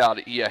going to be fouled.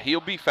 Yeah, he'll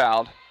be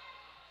fouled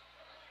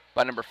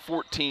by number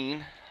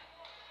 14,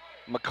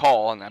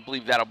 McCall, and I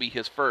believe that'll be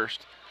his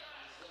first.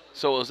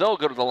 So Ezel will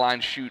go to the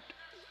line, shoot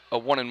a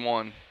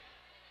 1-and-1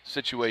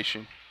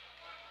 situation.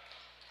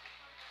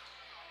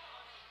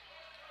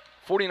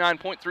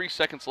 49.3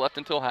 seconds left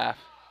until half.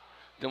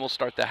 Then we'll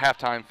start the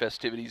halftime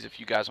festivities if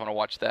you guys want to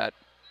watch that.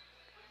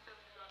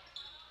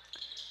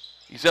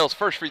 Ezel's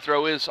first free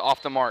throw is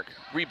off the mark.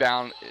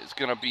 Rebound is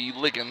going to be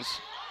Liggins,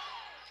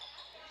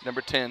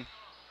 number 10.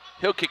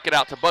 He'll kick it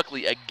out to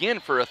Buckley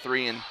again for a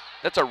 3, and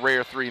that's a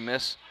rare 3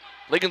 miss.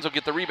 Liggins will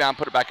get the rebound,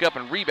 put it back up,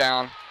 and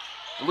rebound.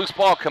 The loose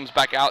ball comes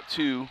back out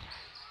to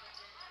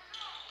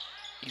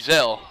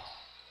Ezel.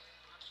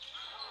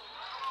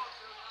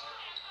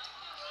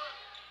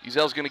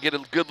 Ezel's going to get a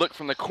good look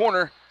from the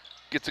corner.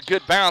 Gets a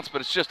good bounce,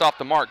 but it's just off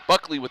the mark.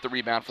 Buckley with the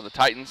rebound for the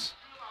Titans.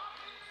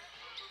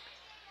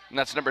 And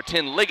that's number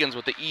 10, Liggins,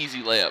 with the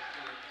easy layup.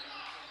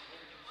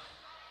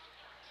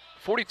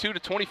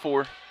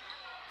 42-24.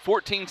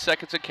 14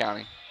 seconds and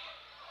counting.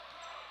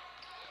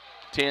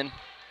 10.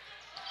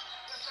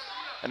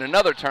 And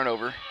another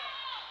turnover.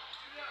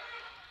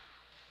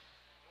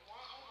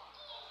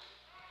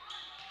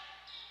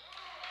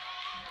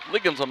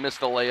 Liggins will miss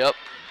the layup.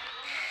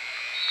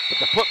 But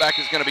the putback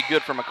is going to be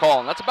good for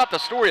McCall. And that's about the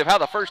story of how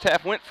the first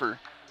half went for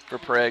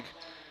Prague.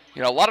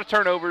 You know, a lot of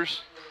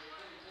turnovers.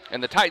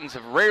 And the Titans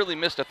have rarely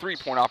missed a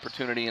 3-point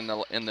opportunity on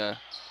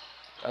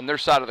their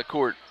side of the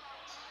court.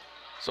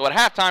 So at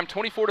halftime,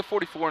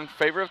 24-44 in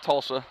favor of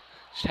Tulsa.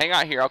 Just hang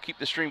out here. I'll keep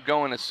the stream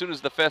going. As soon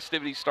as the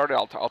festivities start,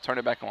 I'll turn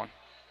it back on.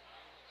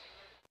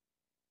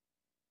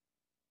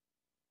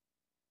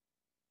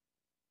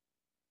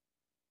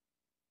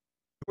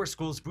 Your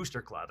school's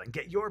booster club and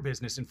get your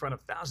business in front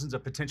of thousands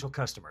of potential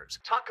customers.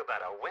 Talk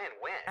about a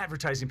win-win.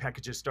 Advertising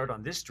packages start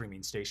on this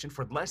streaming station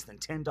for less than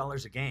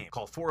 $10 a game.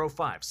 Call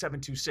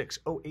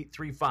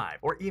 405-726-0835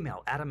 or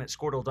email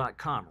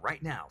adam@squirtle.com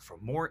right now for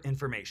more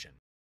information.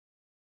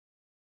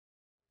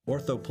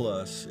 Ortho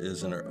Plus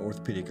is an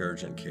orthopedic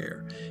urgent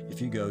care.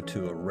 If you go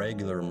to a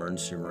regular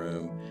emergency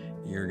room,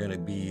 you're going to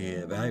be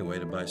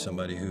evaluated by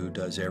somebody who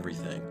does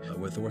everything.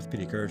 With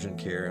orthopedic urgent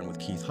care and with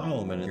Keith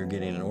Holloman, you're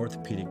getting an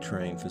orthopedic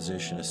trained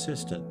physician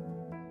assistant.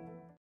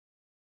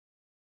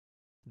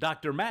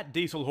 Dr. Matt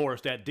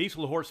Dieselhorst at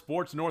Dieselhorst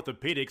Sports and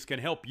Orthopedics can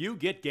help you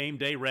get game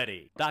day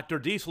ready. Dr.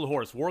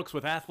 Dieselhorst works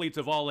with athletes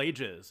of all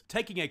ages,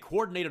 taking a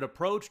coordinated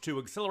approach to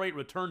accelerate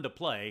return to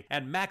play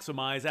and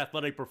maximize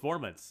athletic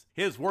performance.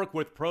 His work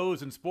with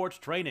pros in sports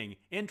training,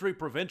 injury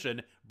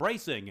prevention,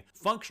 bracing,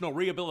 functional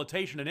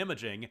rehabilitation, and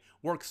imaging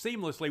works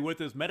seamlessly with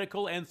his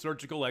medical and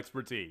surgical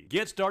expertise.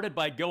 Get started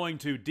by going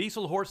to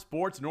Dieselhorst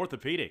Sports and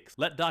Orthopedics.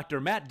 Let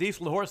Dr. Matt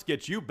Dieselhorst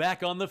get you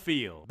back on the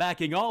field,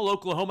 backing all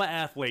Oklahoma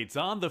athletes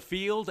on the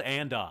field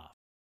and off.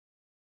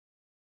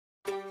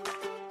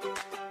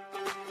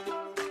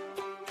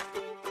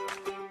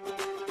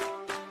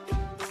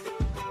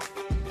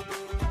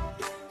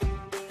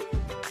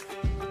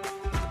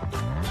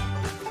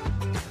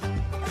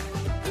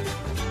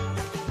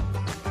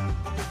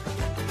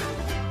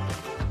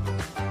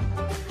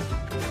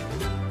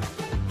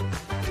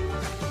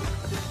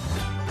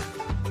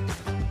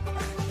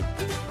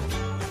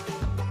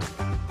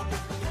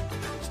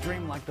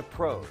 Stream like the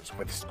pros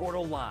with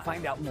Squirtle Live.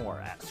 Find out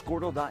more at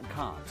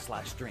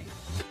squirtle.com/stream.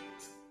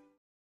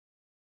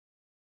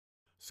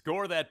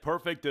 Score that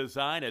perfect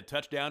design at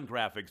Touchdown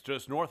Graphics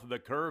just north of the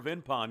curve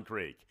in Pond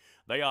Creek.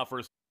 They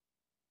offer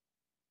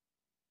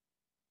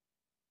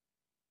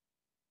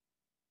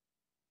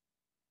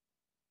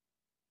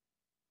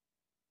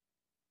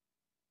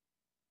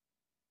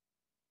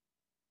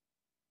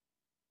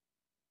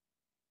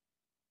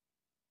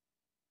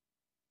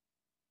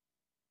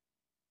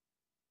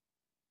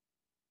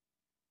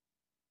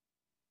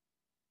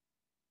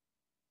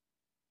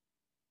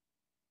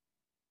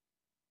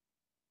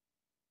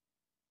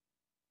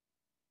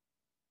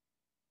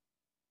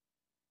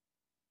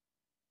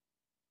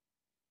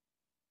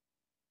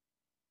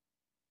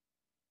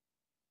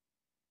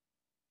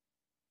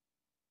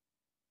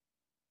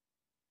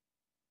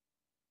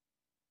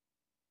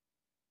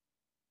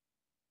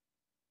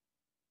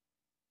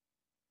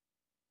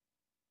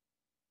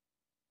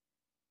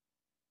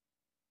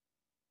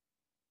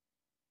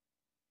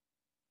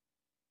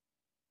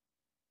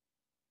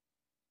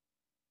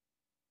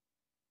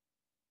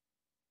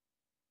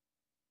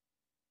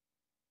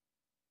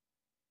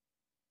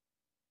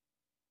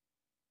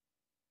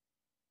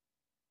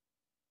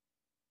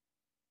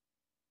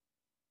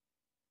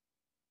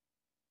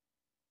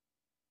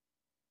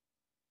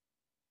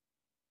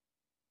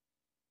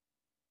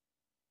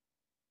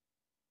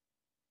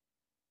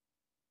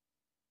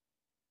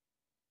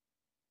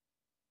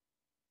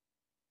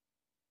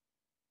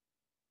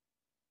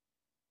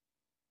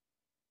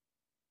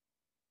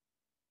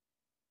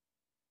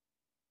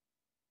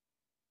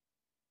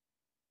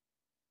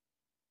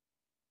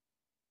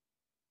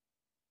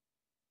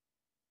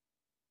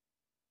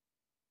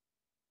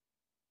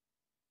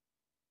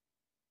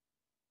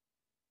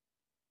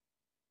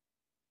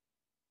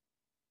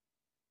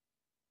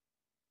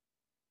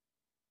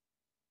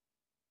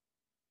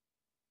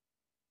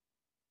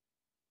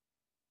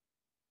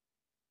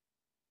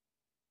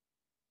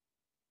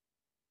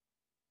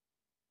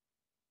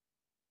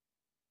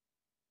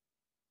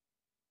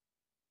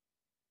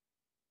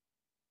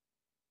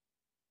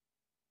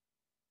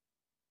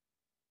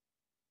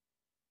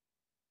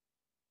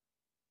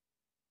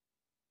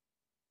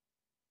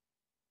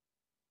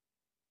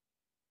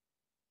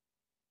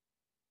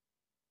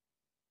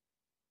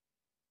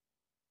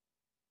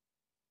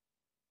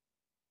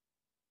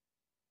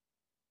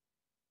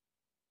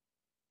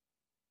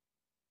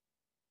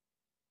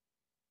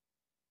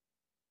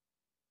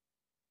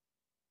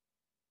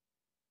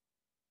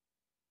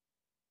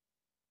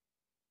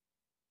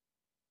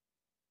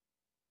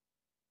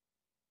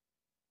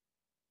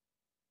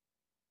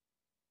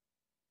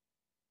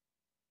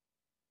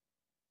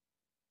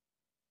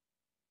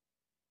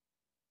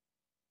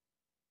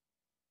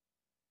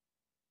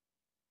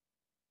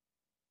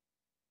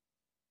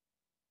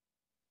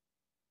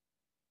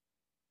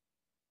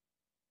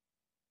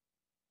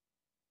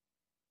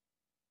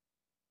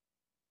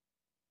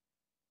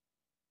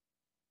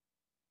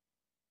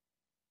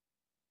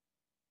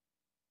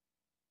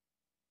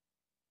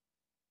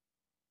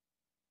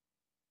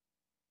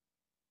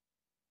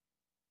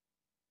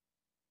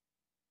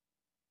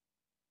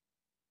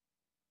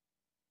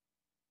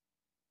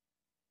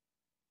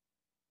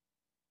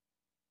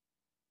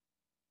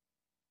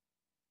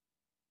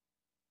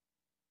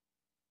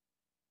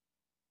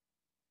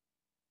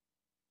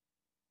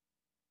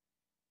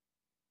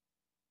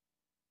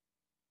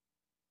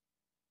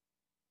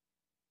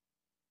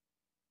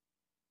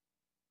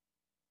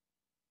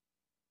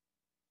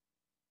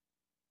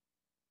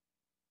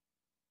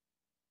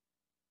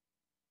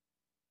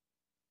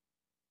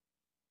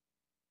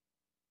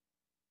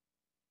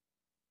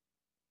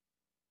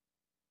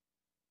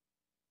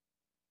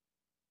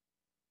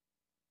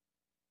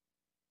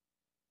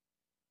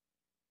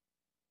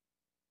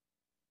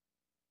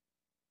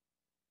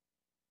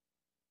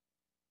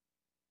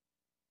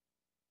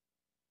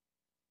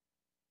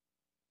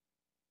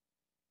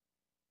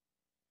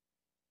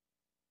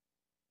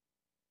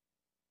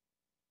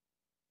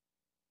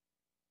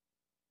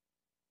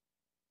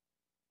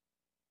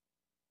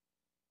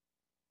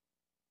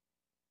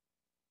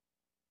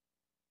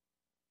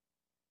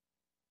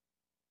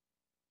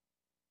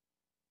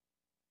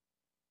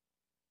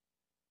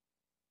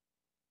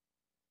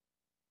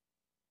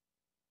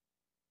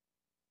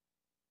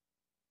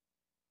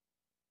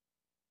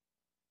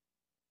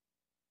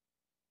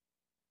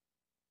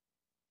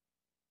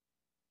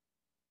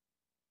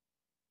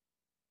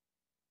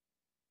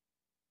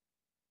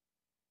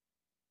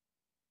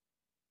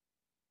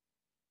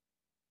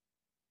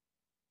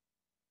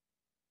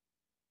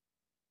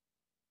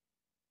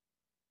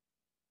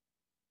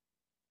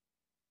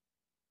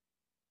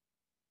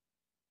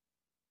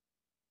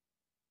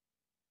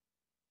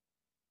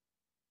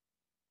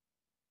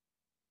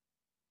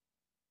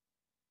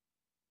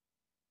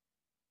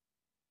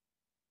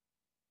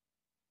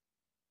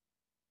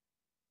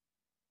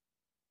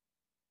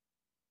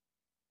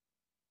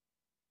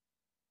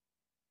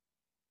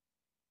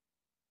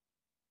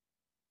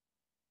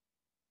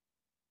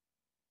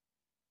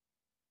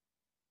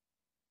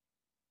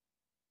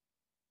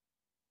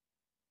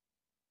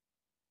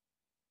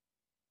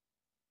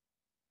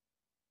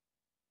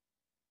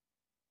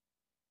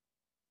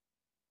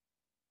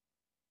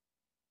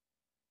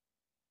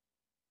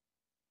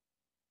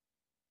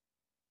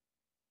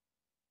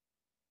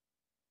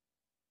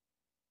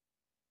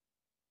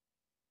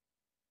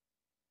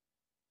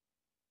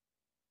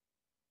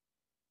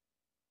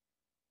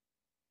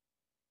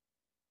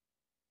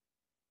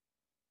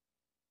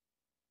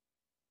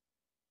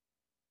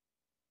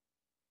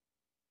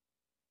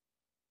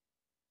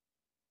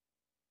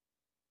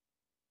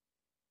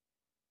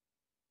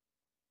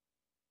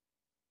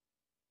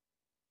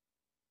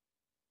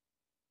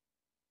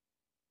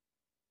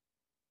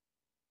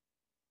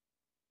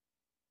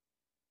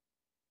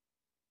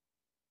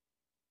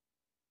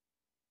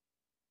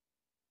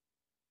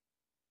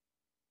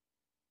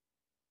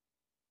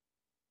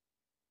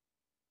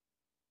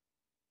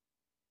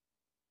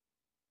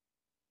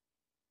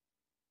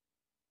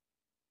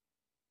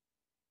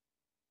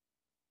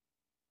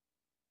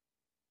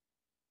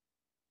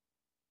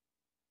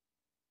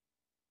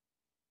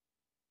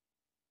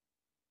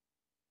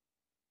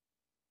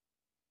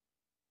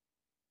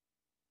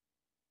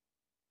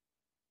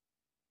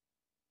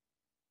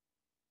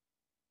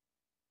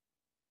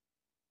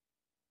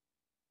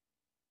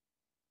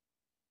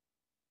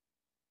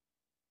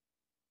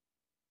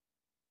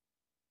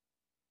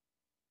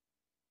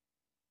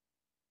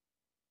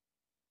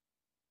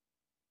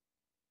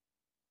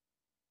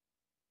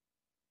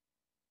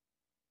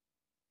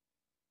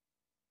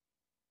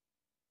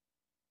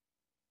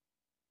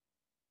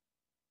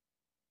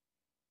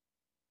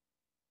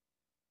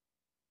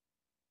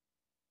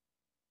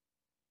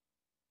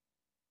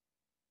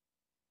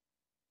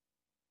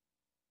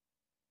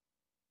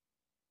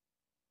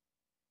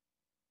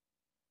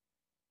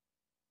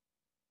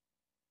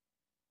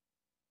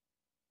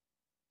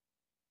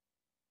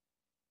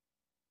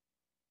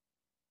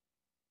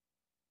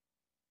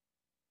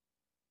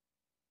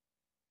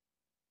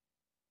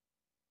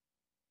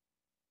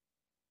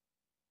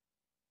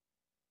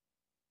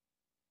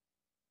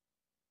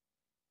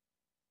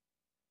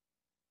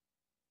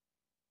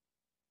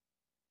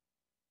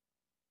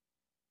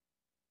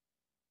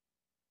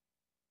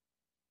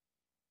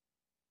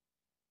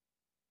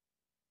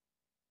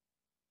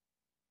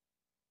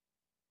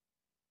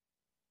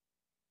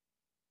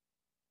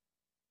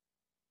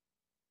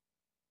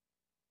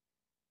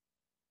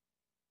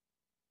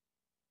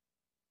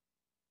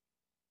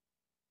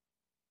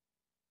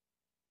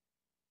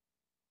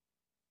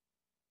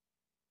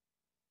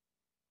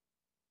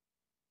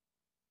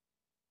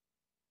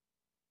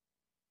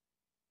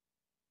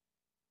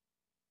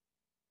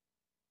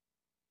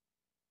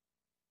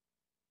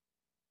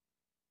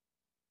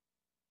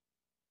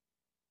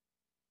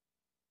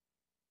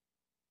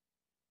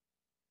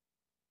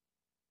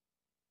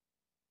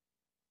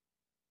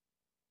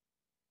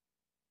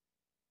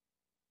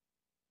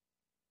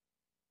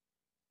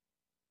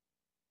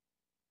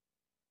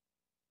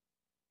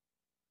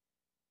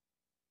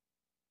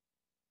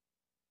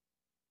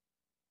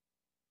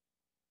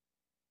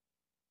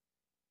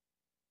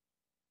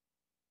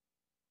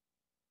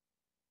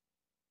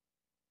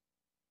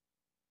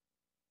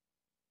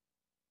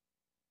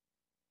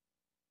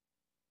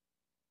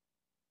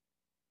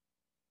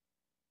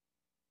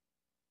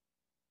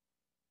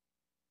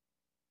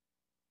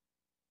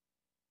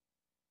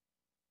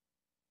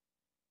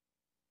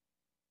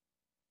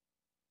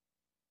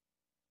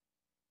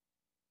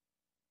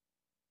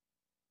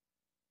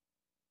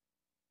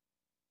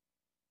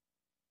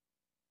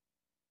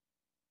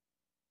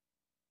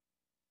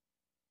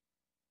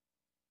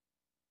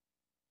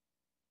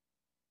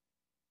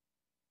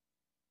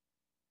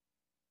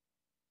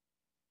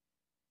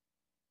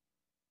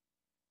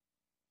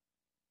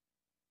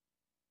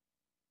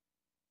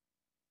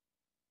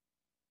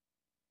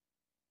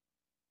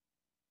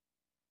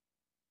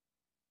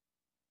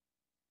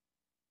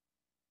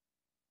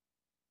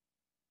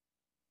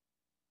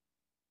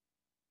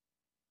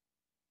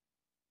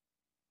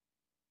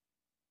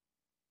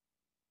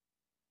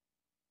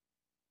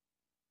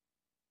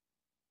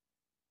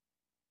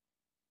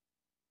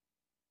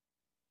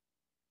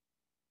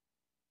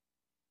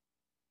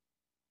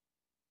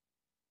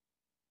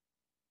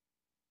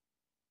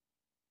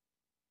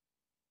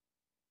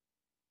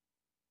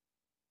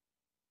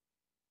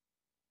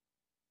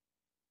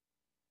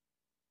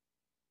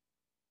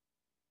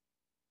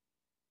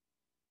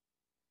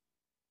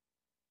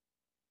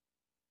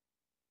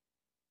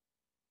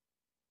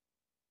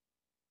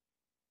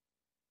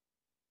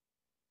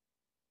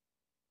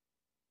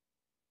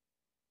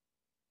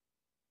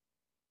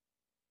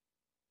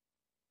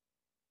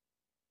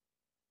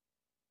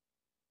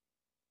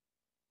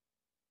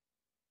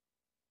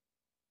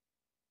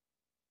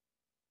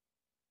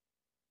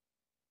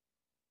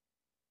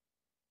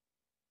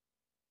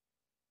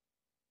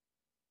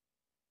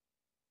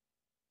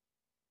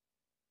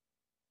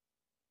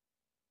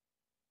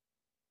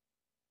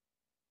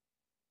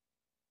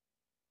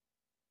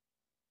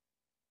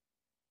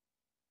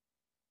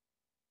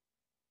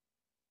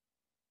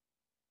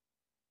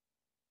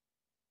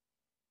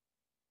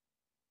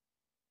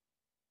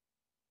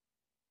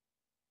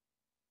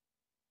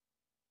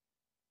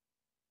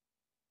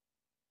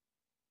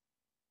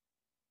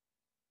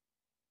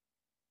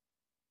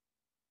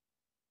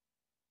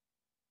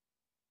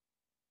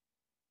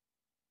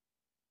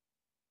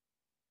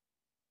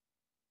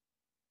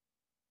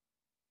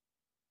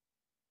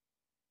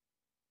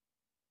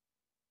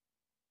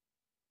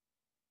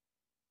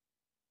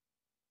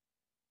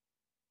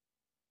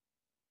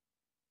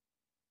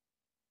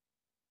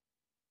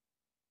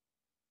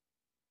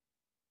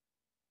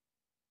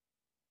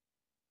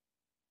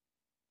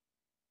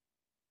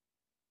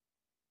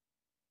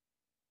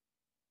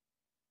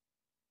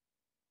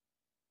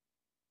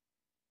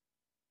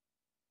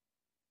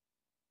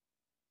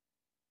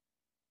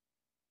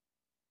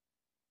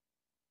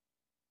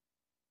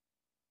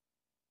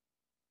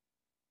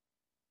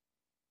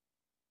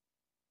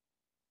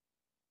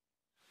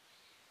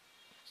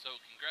So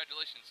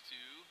congratulations to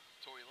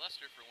Tori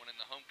Lester for winning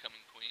the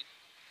homecoming queen,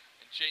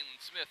 and Jalen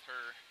Smith,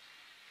 her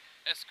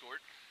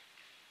escort.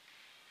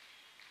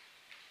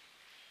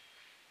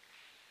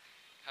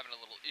 Having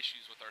a little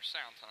issues with our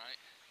sound tonight.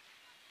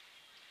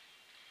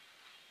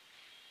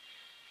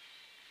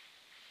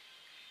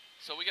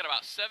 So we got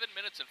about 7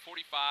 minutes and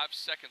 45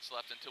 seconds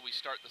left until we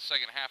start the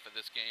second half of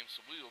this game,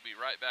 so we will be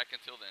right back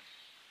until then.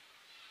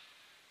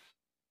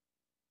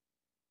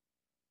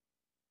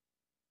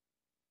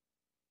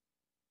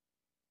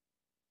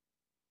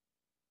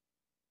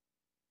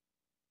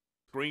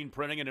 Screen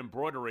printing and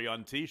embroidery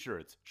on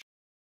t-shirts.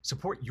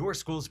 Support your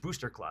school's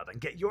booster club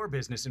and get your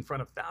business in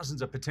front of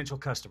thousands of potential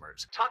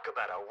customers. Talk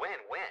about a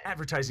win-win.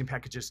 Advertising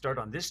packages start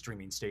on this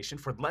streaming station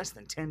for less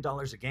than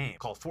 $10 a game.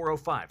 Call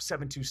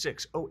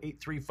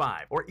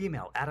 405-726-0835 or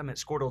email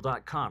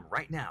adam@squirtle.com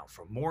right now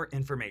for more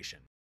information.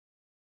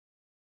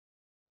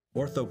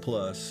 Ortho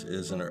Plus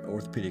is an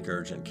orthopedic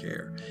urgent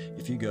care.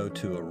 If you go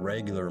to a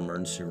regular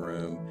emergency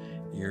room,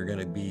 you're going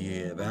to be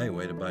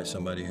evaluated by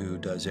somebody who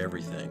does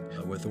everything.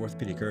 With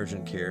orthopedic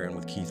urgent care and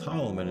with Keith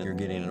Holloman, you're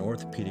getting an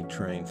orthopedic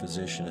trained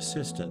physician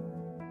assistant.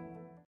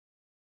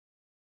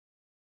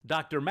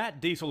 Dr.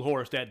 Matt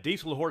Dieselhorst at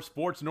Dieselhorst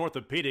Sports and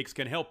Orthopedics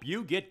can help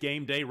you get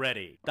game day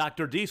ready.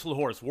 Dr.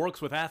 Dieselhorst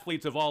works with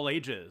athletes of all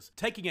ages,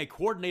 taking a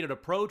coordinated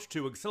approach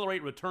to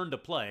accelerate return to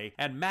play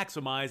and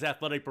maximize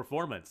athletic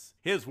performance.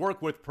 His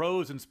work with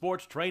pros in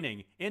sports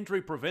training,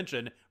 injury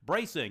prevention,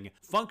 bracing,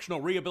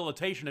 functional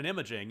rehabilitation, and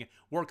imaging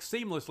works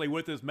seamlessly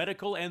with his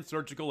medical and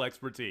surgical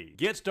expertise.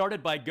 Get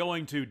started by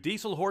going to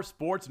Dieselhorst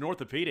Sports and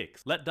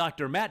Orthopedics. Let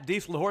Dr. Matt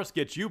Dieselhorst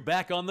get you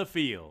back on the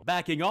field,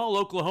 backing all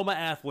Oklahoma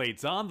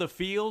athletes on the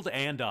field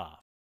and off.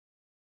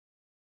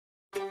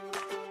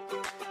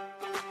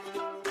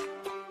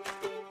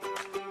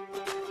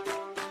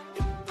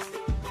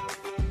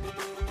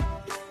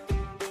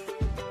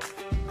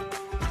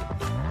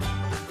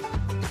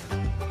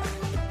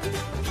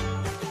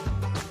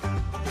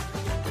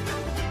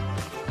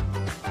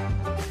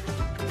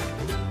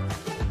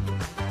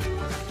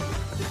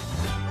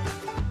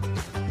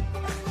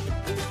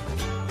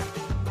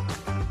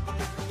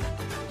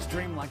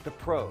 Stream like the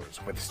pros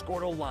with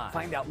Squirtle Live.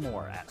 Find out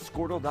more at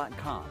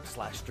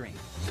squirtle.com/stream.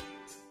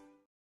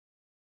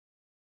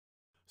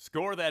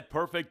 Score that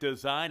perfect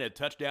design at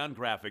Touchdown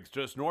Graphics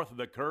just north of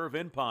the curve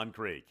in Pond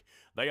Creek.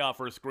 They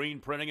offer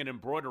screen printing and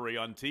embroidery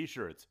on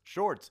t-shirts,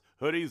 shorts,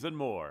 hoodies, and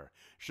more.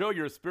 Show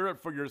your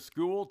spirit for your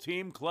school,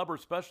 team, club, or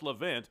special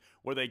event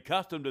with a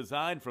custom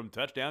design from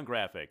Touchdown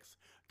Graphics.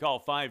 Call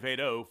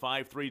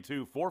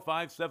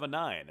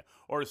 580-532-4579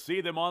 or see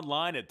them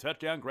online at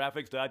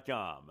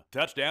touchdowngraphics.com.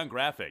 Touchdown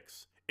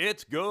Graphics.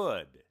 It's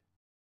good.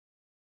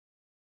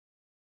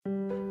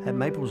 At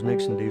Maples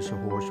Nixon Diesel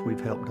Horse,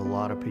 we've helped a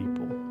lot of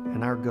people,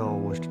 and our goal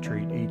was to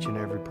treat each and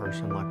every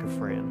person like a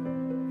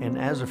friend. And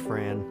as a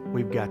friend,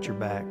 we've got your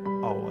back,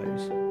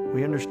 always.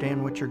 We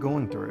understand what you're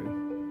going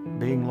through.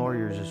 Being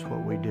lawyers is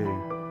what we do,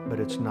 but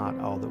it's not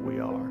all that we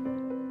are.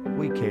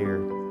 We care.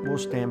 We'll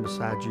stand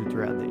beside you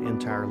throughout the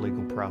entire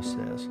legal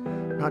process,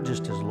 not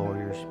just as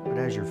lawyers, but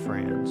as your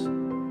friends.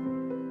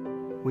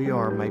 We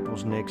are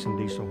Maples Nixon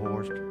Diesel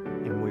Horse,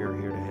 and we are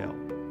here to help.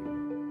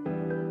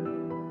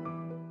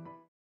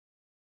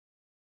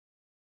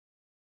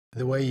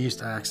 The way you used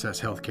to access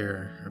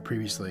healthcare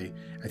previously,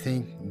 I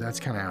think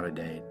that's kind of out of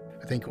date.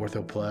 I think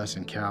Ortho Plus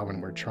and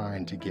Calvin were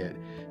trying to get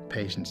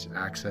patients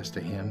access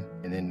to him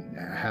and then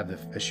have the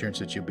assurance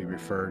that you'll be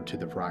referred to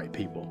the right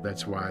people.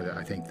 That's why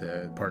I think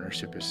the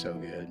partnership is so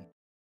good.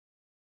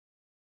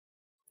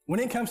 When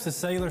it comes to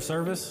cellular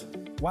service,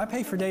 why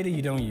pay for data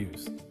you don't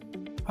use?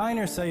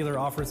 Pioneer Cellular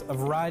offers a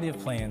variety of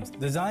plans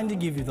designed to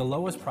give you the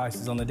lowest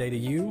prices on the data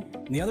you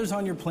and the others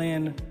on your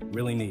plan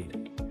really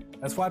need.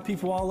 That's why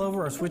people all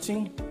over are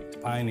switching to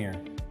Pioneer.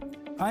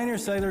 Pioneer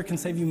Cellular can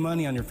save you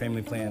money on your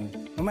family plan,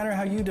 no matter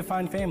how you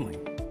define family.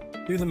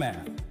 Do the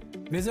math.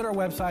 Visit our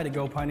website at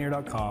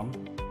gopioneer.com,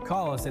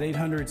 call us at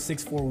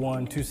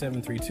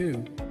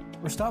 800-641-2732,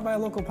 or stop by a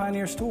local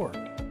Pioneer store.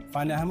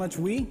 Find out how much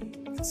we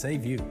can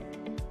save you.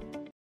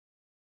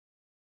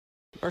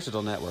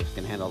 Versatile Networks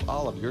can handle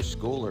all of your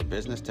school or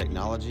business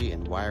technology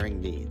and wiring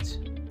needs.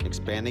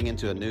 Expanding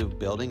into a new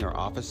building or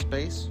office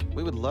space?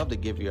 We would love to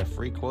give you a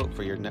free quote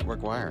for your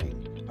network wiring.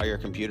 Are your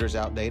computers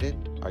outdated?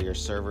 Are your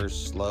servers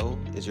slow?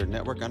 Is your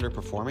network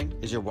underperforming?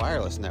 Is your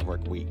wireless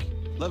network weak?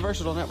 Let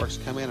Versatile Networks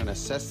come in and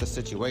assess the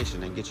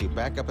situation and get you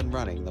back up and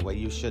running the way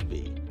you should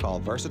be. Call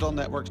Versatile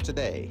Networks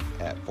today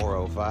at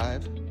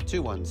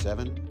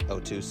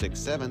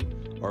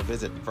 405-217-0267 or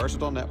visit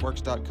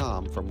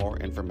versatilenetworks.com for more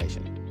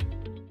information.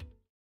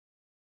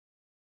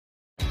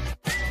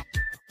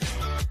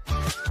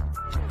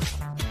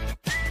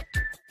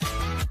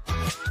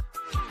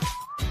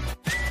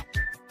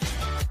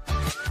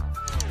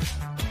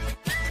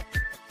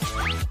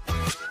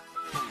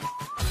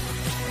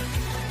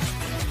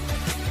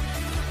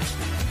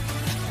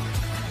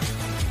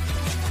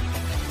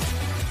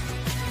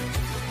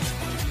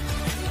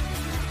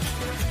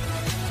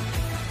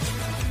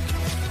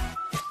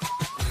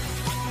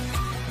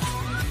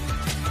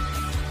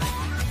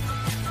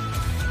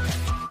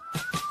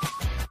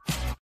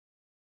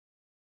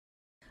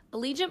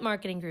 Allegiant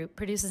Marketing Group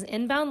produces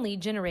inbound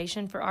lead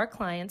generation for our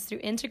clients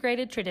through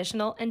integrated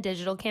traditional and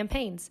digital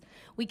campaigns.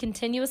 We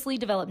continuously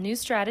develop new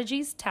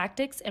strategies,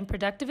 tactics, and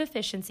productive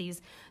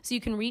efficiencies so you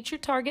can reach your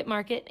target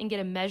market and get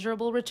a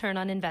measurable return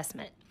on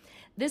investment.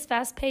 This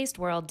fast-paced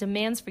world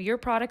demands for your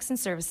products and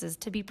services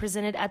to be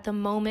presented at the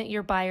moment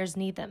your buyers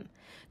need them.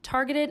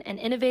 Targeted and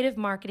innovative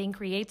marketing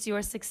creates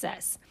your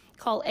success.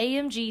 Call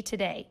AMG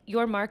today,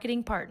 your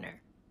marketing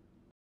partner.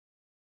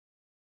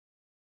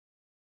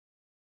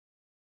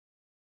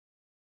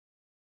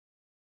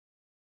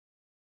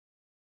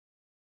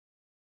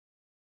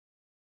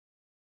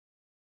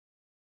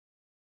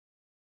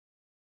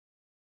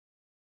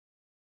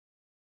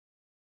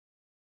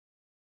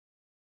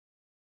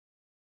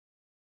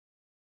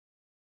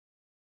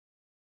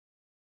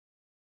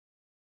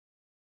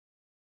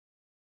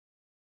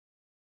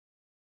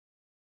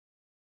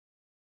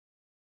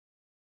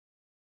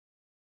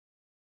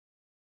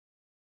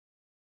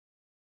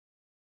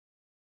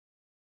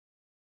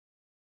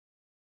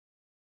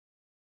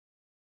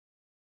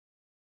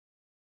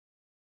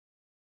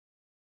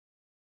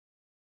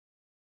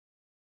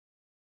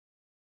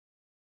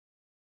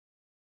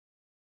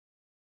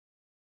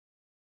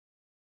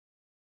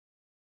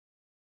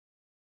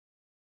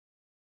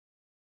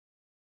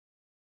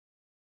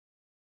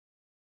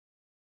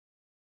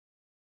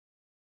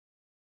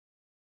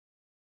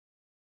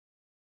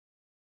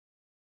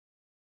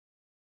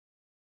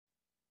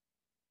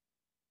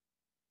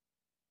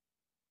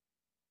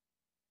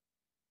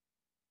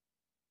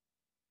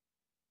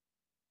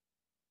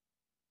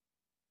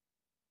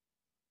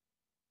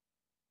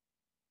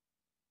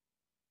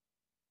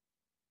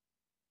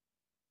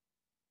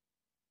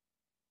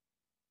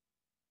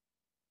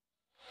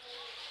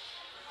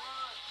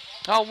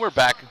 Oh, we're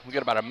back. We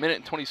got about a minute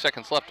and 20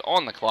 seconds left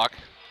on the clock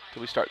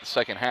till we start the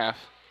second half.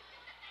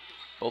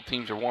 Both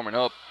teams are warming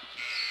up.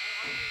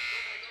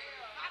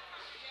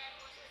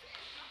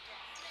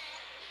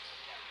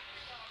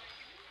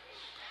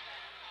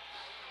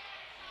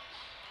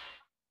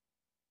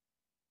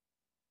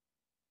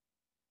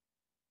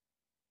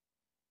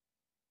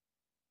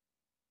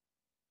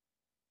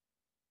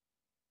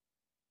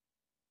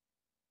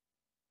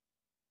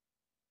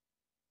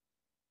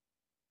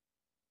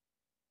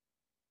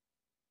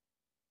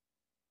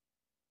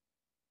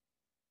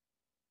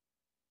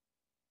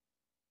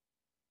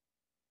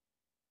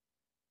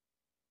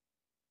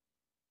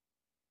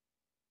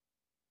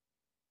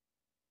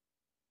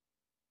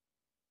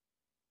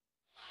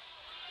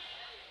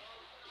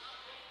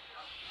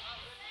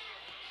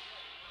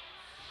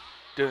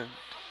 Dun.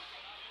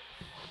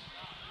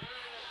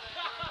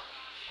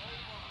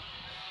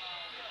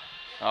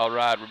 All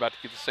right, we're about to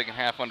get the second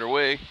half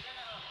underway.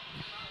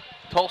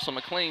 Tulsa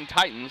McLain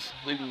Titans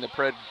leading the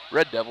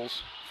Red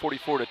Devils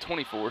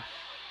 44-24.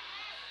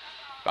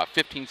 About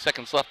 15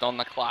 seconds left on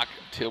the clock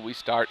until we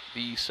start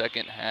the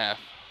second half.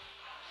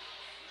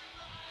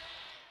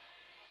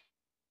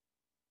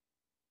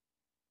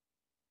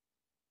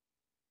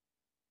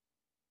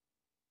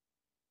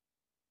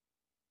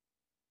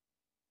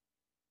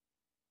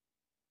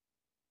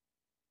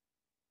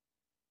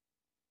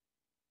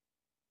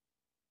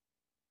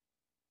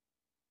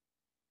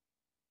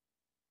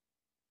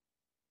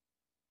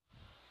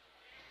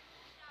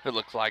 It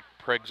looks like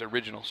Prague's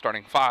original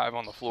starting five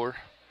on the floor.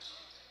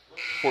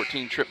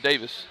 14, Trip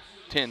Davis.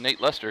 10, Nate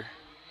Lester.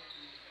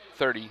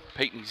 30,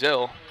 Peyton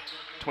Zell.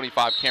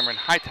 25, Cameron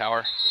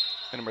Hightower.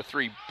 And number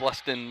 3,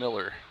 Bleston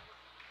Miller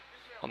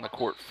on the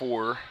court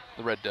for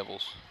the Red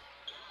Devils.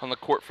 On the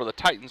court for the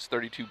Titans,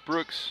 32,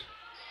 Brooks.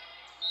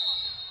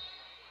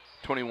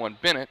 21,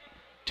 Bennett.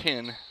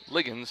 10,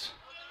 Liggins.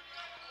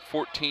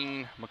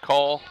 14,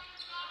 McCall.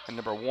 And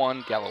number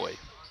 1, Galloway.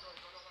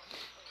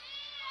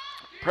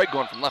 Prague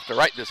going from left to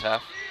right this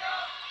half.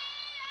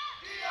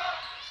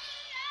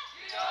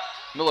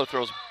 Miller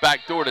throws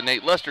back door to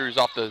Nate Lester, who's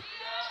off the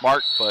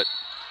mark, but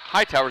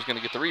Hightower's going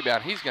to get the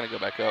rebound. He's going to go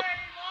back up.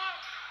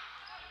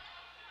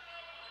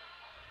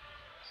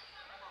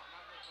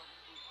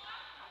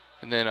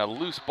 And then a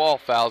loose ball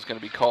foul is going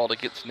to be called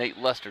against Nate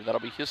Lester. That'll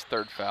be his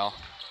third foul.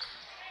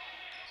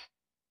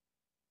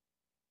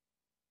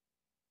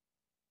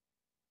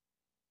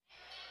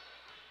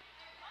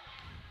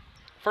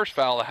 First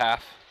foul of the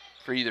half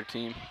for either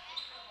team.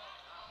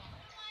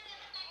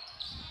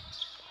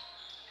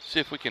 See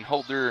if we can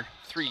hold their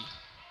 3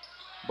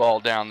 ball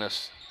down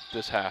this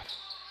half.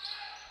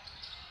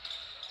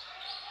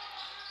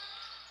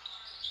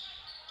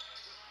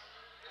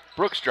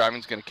 Brooks driving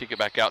is going to kick it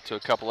back out to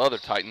a couple other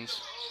Titans.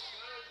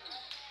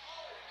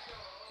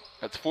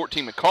 That's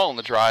 14, McCall on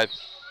the drive.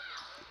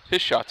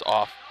 His shot's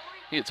off.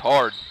 He hits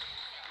hard.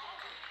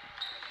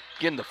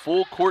 Getting the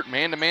full court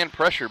man-to-man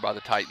pressure by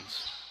the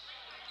Titans.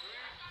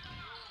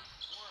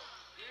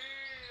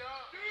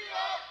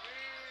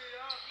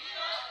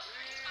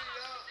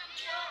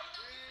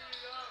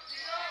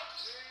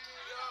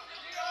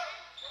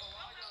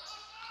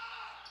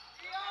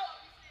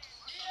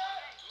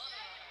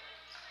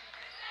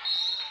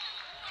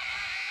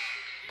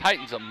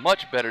 Titans a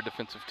much better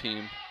defensive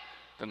team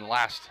than the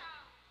last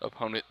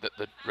opponent that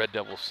the Red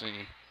Devils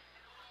seen.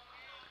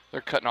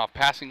 They're cutting off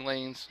passing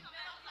lanes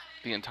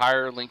the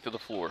entire length of the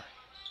floor,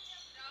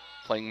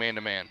 playing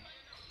man-to-man.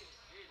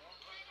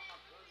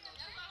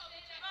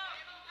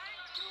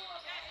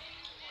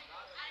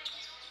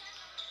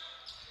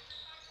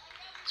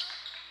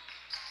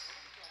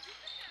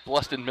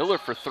 Bluston Miller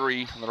for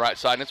 3 on the right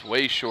side, and it's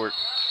way short.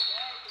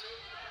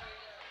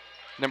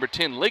 Number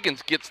 10,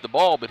 Liggins gets the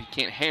ball, but he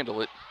can't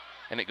handle it,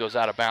 and it goes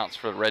out of bounds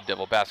for the Red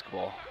Devil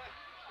basketball.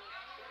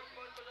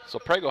 So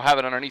Prague will have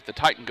it underneath the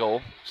Titan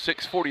goal.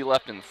 6:40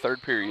 left in the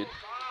third period.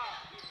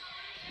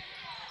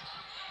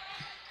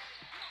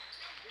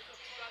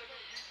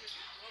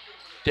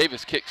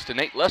 Davis kicks to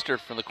Nate Lester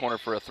from the corner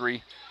for a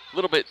 3. A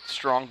little bit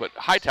strong, but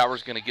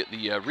Hightower's going to get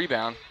the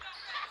rebound.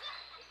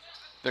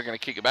 They're going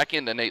to kick it back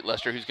into Nate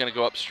Lester, who's going to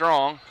go up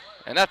strong,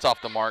 and that's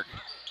off the mark.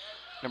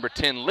 Number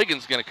 10,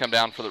 Liggins, going to come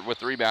down with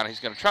the rebound. He's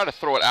going to try to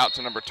throw it out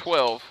to number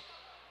 12,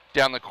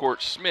 down the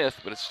court,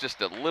 Smith, but it's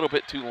just a little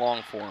bit too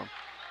long for him.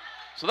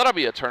 So that'll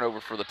be a turnover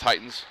for the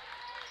Titans.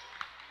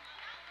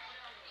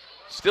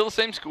 Still the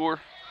same score,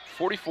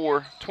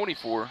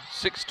 44-24,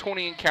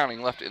 6:20 and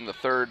counting left in the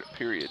third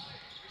period.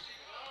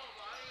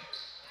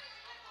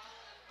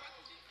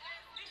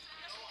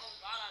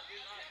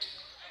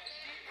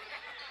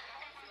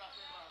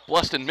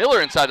 Bluston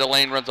Miller inside the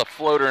lane runs a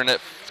floater, and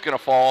it's going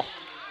to fall.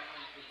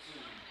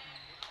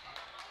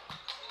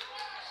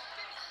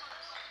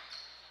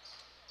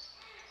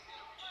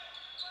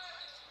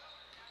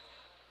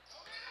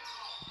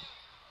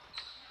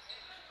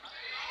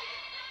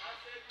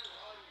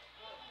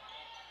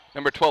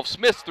 Number 12,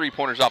 Smith's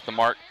three-pointer's off the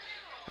mark.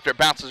 After it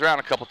bounces around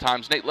a couple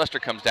times, Nate Lester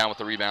comes down with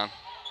the rebound.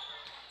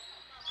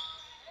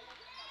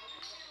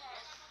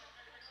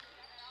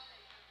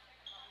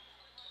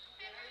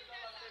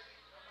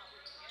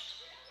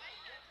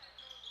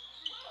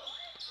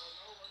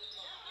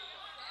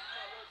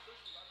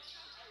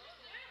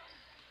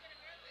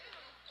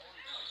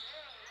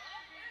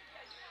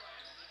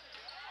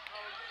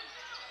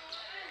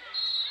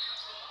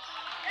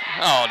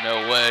 Oh,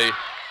 no way.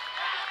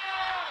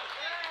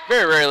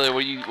 Very rarely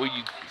will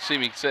you see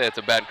me say it's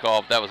a bad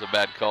call, but that was a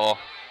bad call.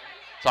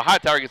 So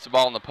Hightower gets the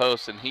ball in the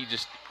post, and he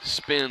just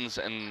spins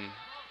and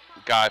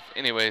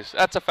anyways,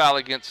 that's a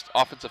foul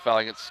offensive foul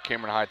against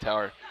Cameron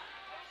Hightower.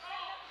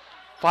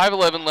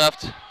 5:11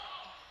 left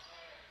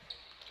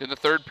in the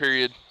third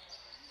period.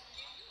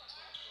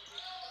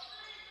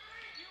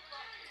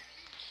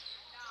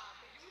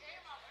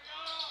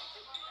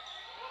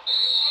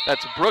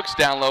 That's Brooks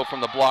down low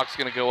from the block's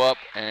going to go up,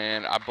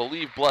 and I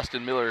believe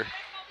Bluston Miller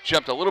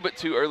jumped a little bit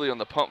too early on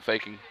the pump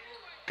fake and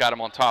got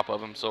him on top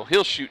of him, so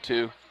he'll shoot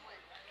 2.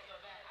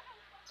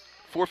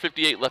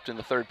 4:58 left in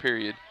the third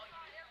period.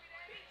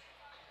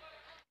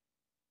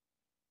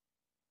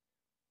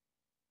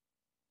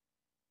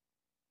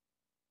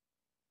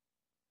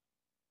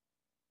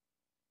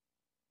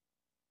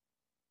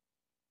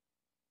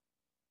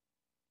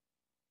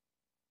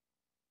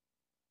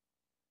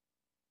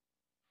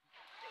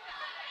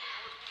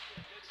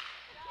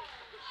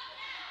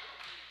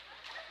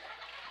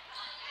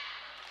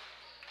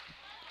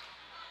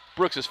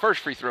 Brooks' first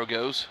free throw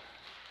goes,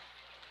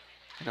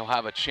 and he'll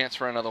have a chance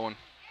for another one.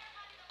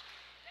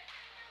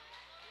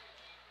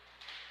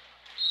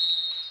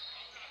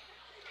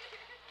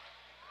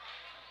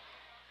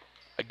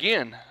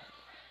 Again,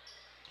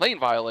 lane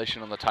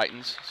violation on the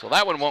Titans, so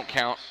that one won't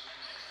count.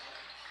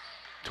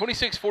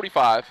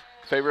 26-45,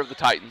 in favor of the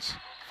Titans.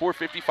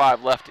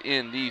 4:55 left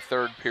in the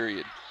third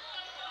period.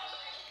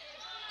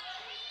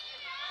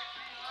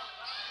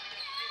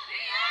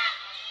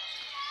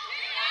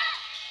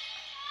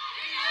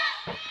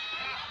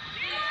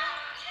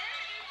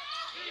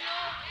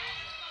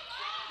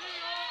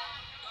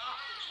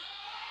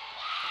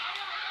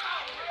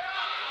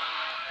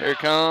 Here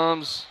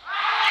comes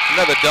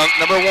another dunk,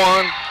 number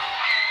 1,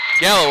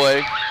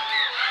 Galloway.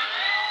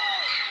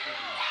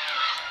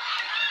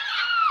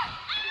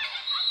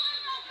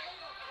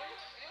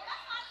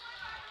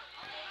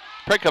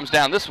 Prague comes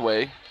down this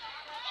way.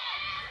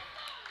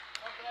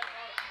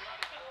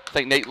 I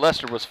think Nate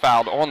Lester was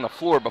fouled on the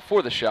floor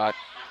before the shot.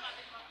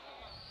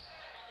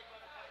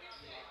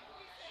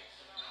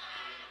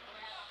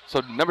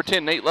 So number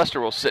 10, Nate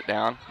Lester will sit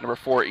down. Number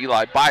 4,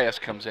 Eli Bias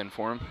comes in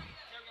for him.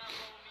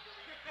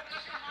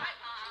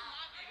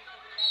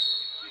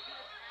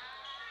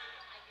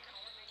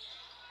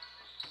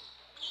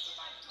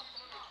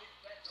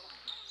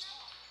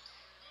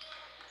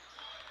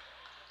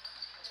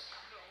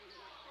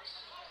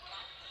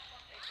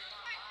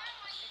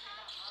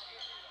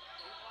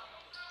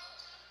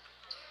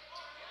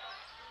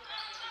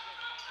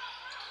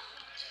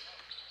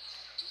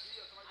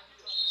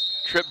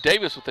 Trip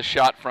Davis with a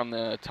shot from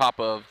the top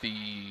of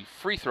the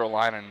free throw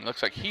line, and it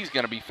looks like he's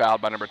going to be fouled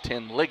by number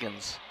 10,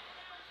 Liggins.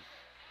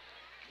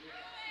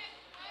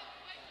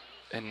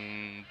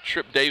 And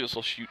Trip Davis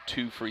will shoot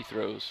 2 free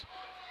throws.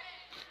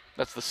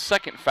 That's the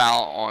second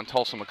foul on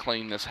Tulsa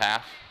McLain this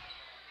half.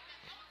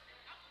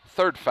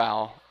 Third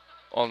foul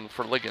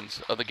for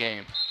Liggins of the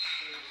game.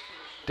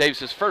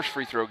 Davis's first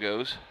free throw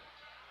goes.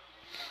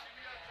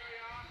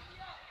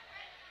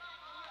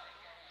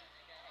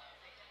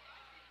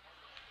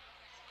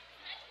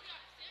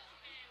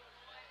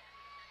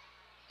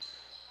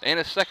 And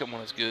his second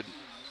one is good.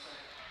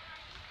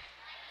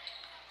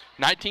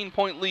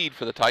 19-point lead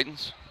for the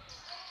Titans.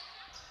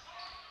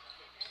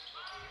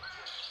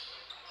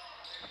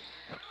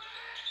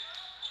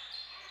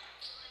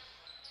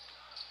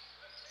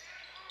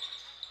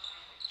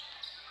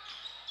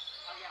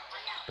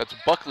 That's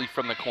Buckley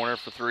from the corner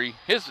for three.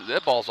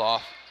 That ball's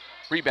off.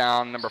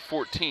 Rebound, number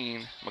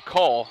 14,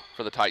 McCall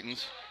for the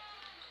Titans.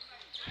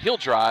 He'll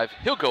drive.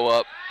 He'll go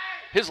up.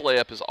 His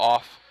layup is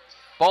off.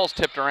 Ball's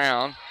tipped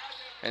around,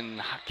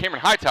 and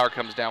Cameron Hightower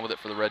comes down with it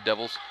for the Red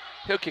Devils.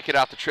 He'll kick it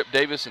out to Trip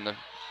Davis, and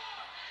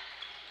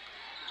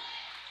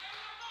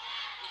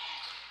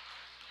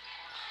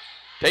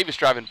Davis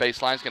driving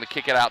baseline is going to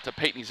kick it out to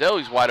Peyton Ezell.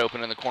 He's wide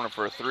open in the corner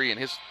for a three, and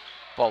his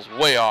ball's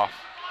way off.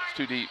 It's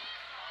too deep.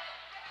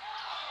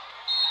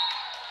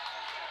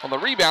 On the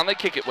rebound, they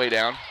kick it way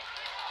down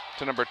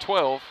to number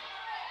 12,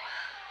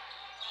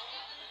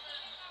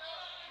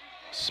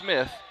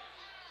 Smith.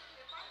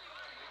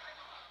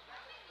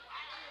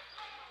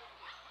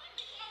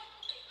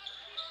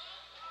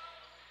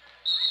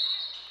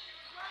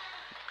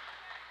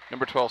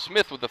 Number 12,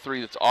 Smith with the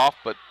three that's off,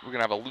 but we're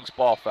going to have a loose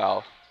ball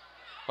foul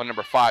on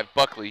number 5,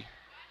 Buckley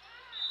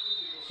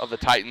of the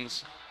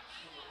Titans.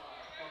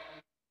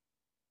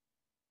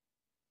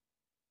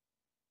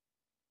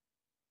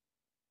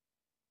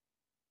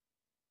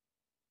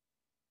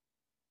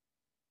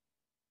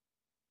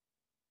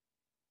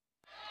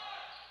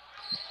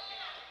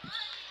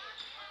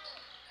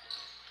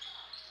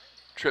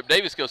 Trip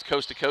Davis goes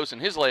coast to coast,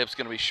 and his layup's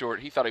going to be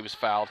short. He thought he was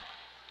fouled.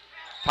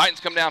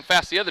 Titans come down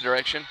fast the other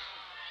direction,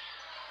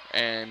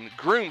 and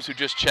Grooms, who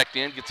just checked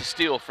in, gets a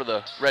steal for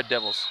the Red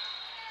Devils.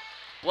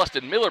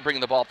 Blusted Miller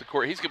bringing the ball up the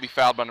court. He's going to be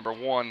fouled by number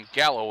 1,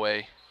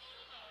 Galloway.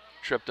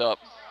 Tripped up.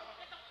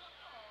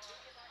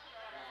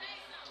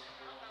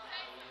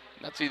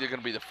 And that's either going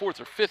to be the 4th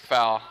or 5th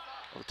foul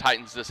of the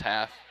Titans this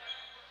half.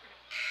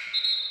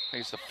 I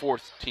think it's the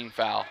 4th team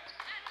foul.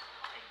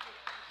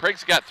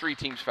 Prague's got 3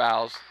 teams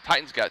fouls.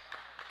 Titans got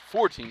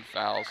 4 team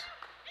fouls.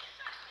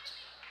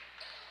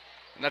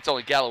 And that's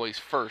only Galloway's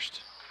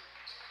first.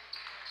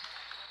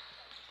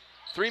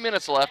 3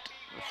 minutes left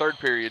in the third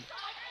period.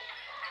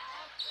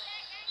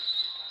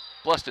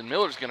 Bluston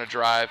Miller's going to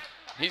drive.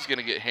 He's going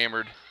to get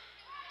hammered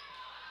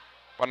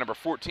by number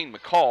 14,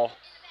 McCall.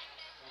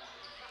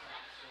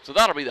 So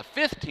that'll be the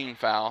 5th team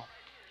foul,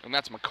 and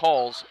that's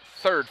McCall's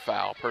 3rd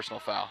foul,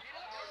 personal foul.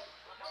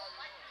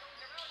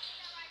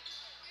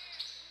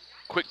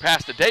 Quick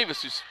pass to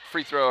Davis, whose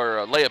free throw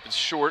or layup is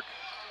short.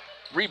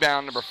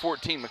 Rebound, number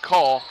 14,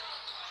 McCall.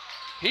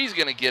 He's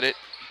going to get it.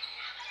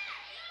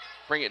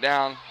 Bring it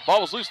down.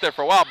 Ball was loose there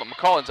for a while, but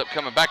McCall ends up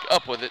coming back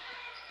up with it.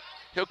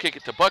 He'll kick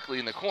it to Buckley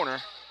in the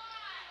corner.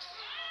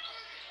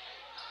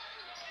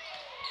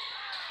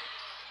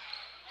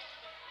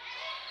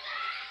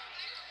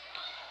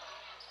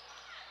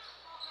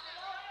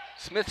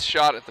 Smith's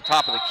shot at the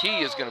top of the key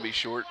is going to be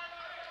short.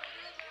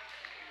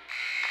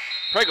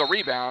 Prague will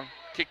rebound.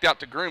 Kicked out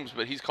to Grooms,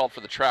 but he's called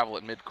for the travel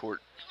at midcourt.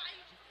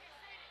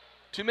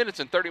 2 minutes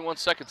and 31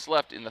 seconds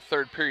left in the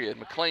third period.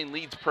 McLain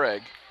leads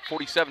Prague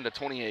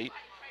 47-28.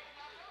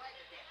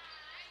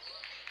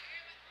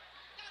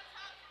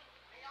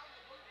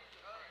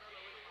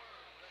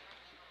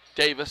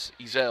 Davis,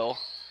 Ezell,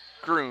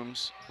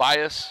 Grooms,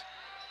 Bias,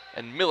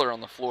 and Miller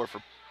on the floor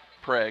for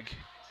Prague.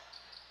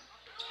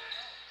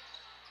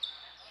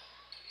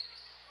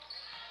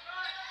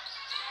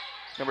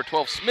 Number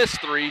 12, Smith's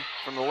three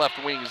from the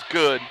left wing is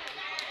good.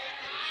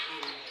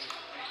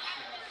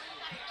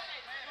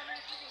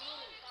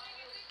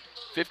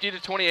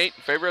 (50-28) in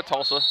favor of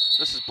Tulsa.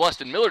 This is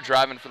Bluston Miller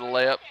driving for the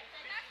layup.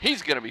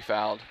 He's going to be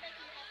fouled.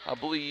 I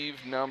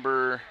believe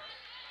number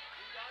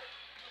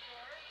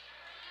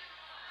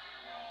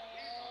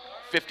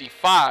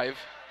 55,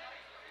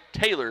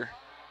 Taylor,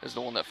 is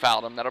the one that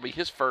fouled him. That'll be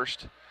his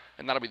first,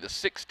 and that'll be the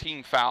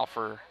 16th foul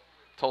for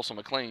Tulsa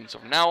McLain. So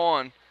from now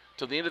on,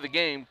 till the end of the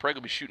game, Prague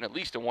will be shooting at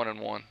least a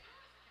 1-and-1.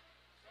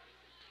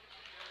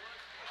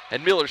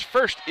 And Miller's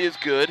first is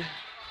good.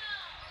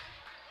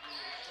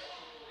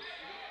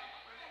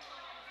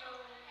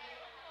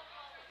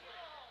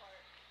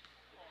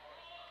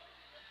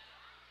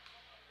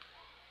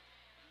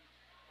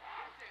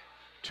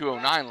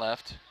 .209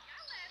 left.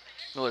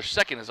 Miller's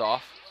second is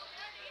off.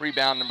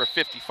 Rebound number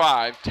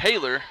 55,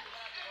 Taylor.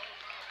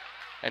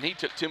 And he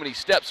took too many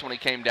steps when he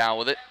came down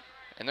with it.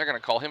 And they're going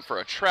to call him for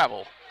a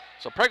travel.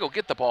 So Prague will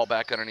get the ball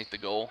back underneath the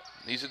goal.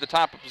 These are the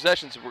type of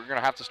possessions that we're going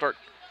to have to start,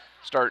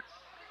 scoring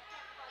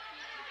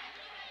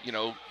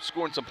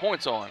some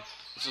points on.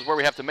 This is where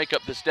we have to make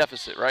up this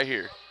deficit right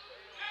here.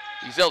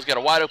 Ezell's got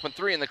a wide open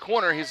three in the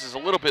corner. His is a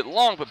little bit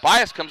long, but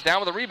Bias comes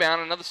down with a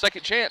rebound. Another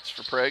second chance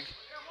for Prague.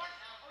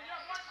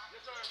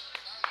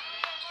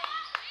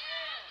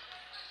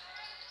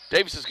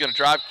 Davis is going to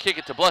drive, kick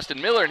it to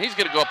Bluston Miller, and he's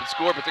going to go up and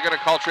score, but they're going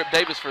to call Trip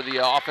Davis for the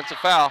offensive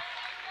foul.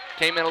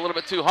 Came in a little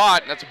bit too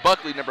hot, and that's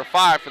Buckley, number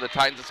 5, for the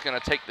Titans, that's going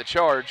to take the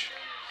charge.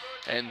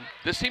 And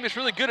this team is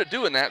really good at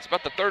doing that. It's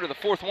about the 3rd or the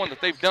 4th one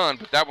that they've done,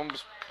 but that one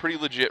was pretty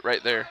legit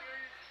right there.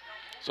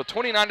 So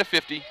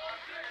 29-50,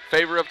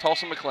 favor of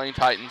Tulsa McLain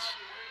Titans.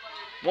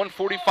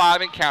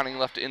 1:45 and counting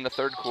left in the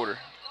third quarter.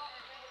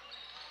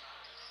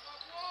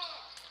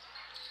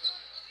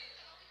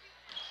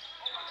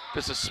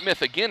 This is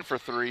Smith again for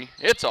three.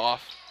 It's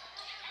off.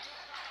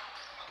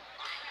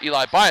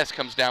 Eli Bias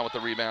comes down with the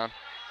rebound.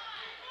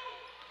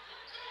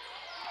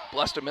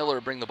 Blesta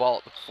Miller bring the ball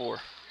at the floor.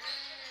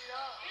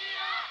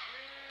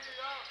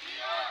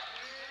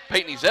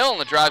 Peyton Ezell on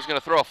the drive is going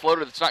to throw a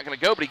floater that's not going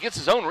to go, but he gets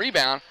his own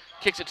rebound,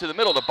 kicks it to the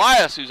middle to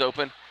Bias, who's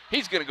open.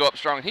 He's going to go up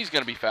strong, and he's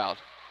going to be fouled.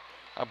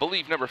 I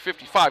believe number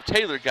 55,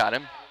 Taylor, got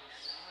him.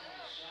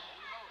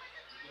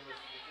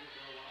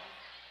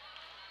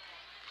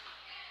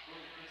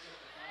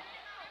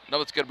 No,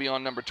 it's going to be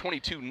on number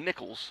 22,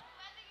 Nichols,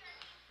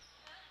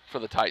 for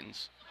the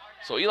Titans.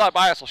 So Eli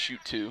Bias will shoot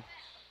two.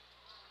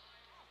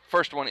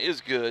 First one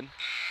is good.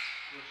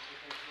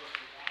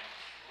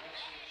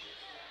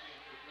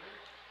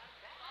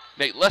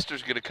 Nate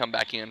Lester's going to come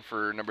back in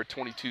for number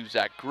 22,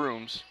 Zach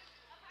Grooms.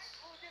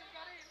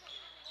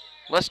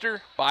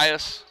 Lester,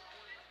 Bias,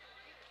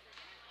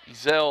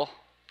 Ezell,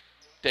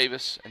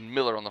 Davis, and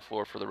Miller on the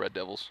floor for the Red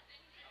Devils.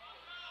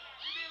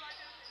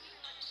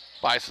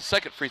 Bias'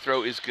 second free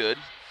throw is good.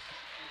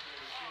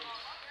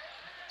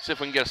 See if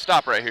we can get a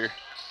stop right here.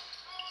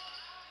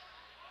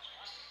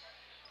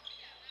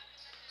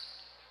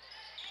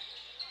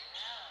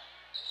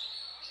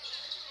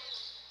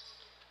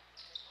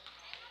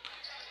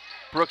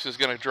 Brooks is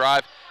going to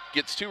drive,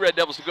 gets two Red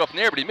Devils to go up in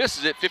the air, but he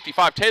misses it.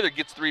 55, Taylor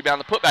gets the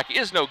rebound. The putback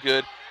is no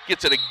good.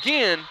 Gets it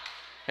again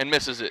and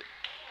misses it.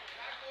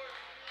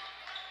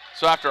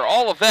 So after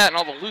all of that and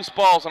all the loose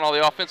balls and all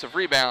the offensive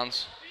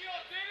rebounds,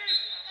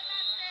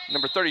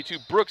 number 32,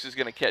 Brooks, is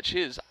going to catch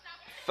his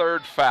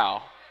third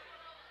foul.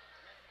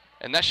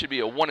 And that should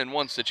be a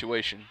 1-and-1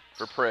 situation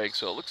for Prague.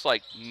 So it looks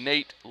like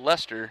Nate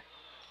Lester,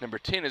 number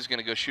 10, is going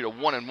to go shoot a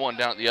 1-and-1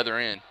 down at the other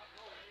end.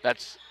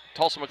 That's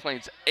Tulsa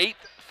McLain's 8th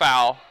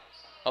foul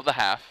of the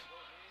half.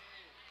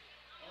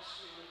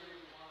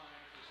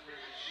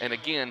 And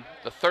again,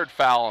 the third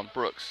foul on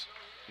Brooks,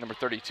 number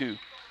 32.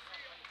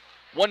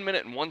 1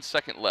 minute and 1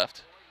 second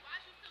left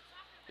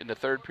in the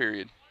third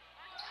period.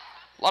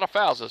 A lot of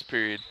fouls this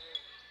period.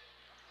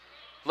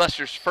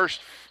 Lester's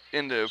first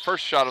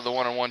shot of the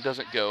 1-on-1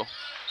 doesn't go.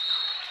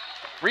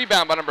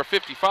 Rebound by number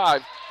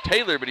 55,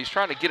 Taylor, but he's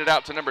trying to get it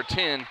out to number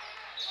 10,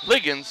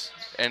 Liggins,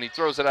 and he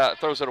throws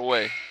it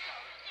away.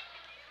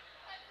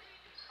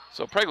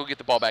 So Prague will get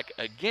the ball back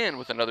again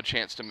with another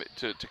chance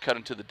to cut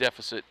into the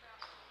deficit.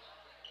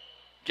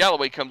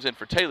 Galloway comes in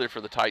for Taylor for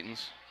the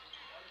Titans.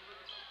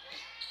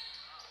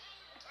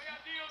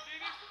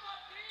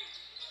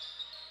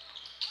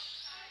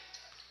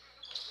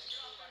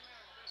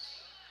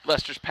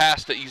 Lester's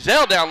pass to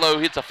Ezell down low,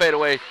 hits a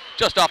fadeaway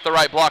just off the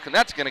right block, and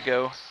that's going to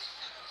go.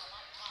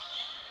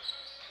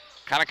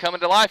 Kind of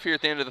coming to life here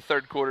at the end of the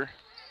third quarter.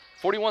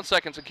 41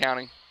 seconds and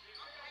counting.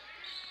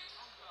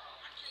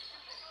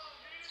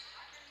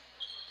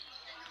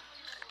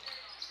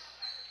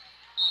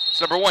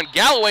 It's number 1,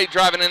 Galloway,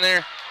 driving in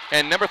there,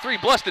 and number 3,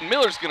 Bleston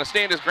Miller's going to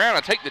stand his ground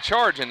and take the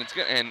charge,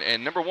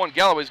 and number 1,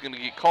 Galloway's going to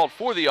get called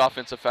for the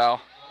offensive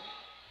foul.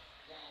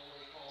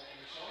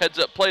 Heads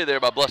up play there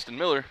by Bleston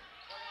Miller,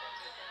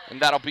 and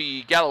that'll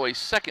be Galloway's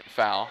second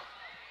foul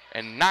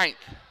and 9th.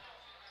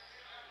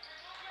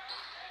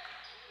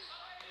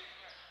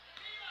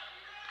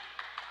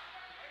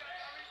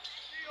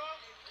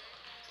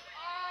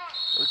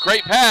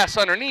 Great pass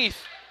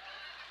underneath.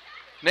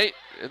 It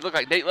looked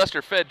like Nate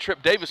Lester fed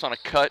Trip Davis on a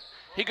cut.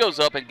 He goes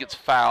up and gets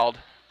fouled.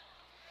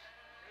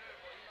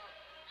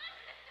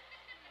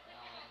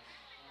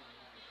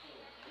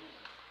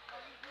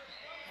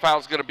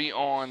 Foul's going to be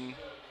on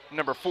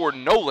number 4,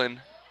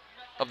 Nolan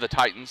of the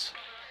Titans.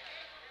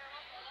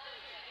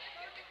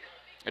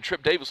 And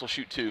Trip Davis will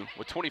shoot two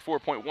with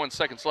 24.1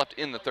 seconds left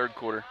in the third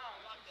quarter.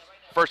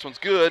 First one's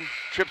good.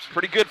 Trip's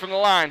pretty good from the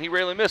line. He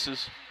rarely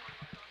misses.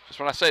 Just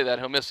when I say that,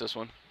 he'll miss this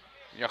one.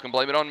 Y'all can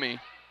blame it on me.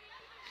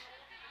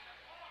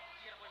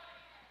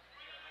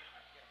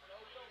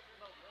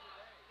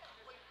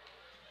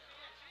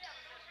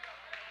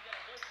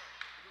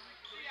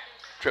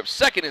 Tripp's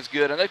second is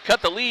good, and they've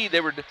cut the lead. They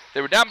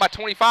were down by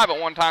 25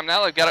 at one time.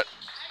 Now they've got it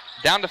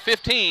down to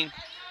 15,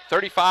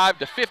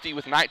 35-50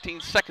 with 19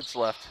 seconds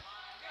left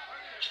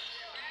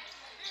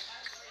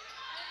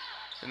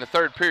in the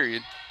third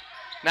period.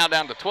 Now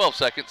down to 12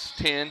 seconds,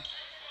 10,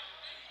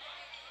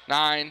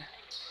 9,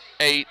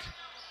 8.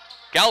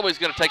 Galloway's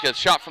going to take a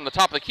shot from the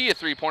top of the key, a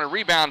three-pointer.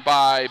 Rebound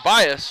by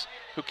Bias,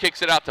 who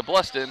kicks it out to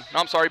Peyton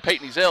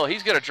Ezell.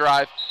 He's going to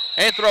drive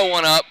and throw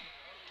one up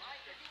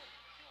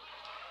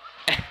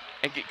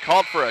and get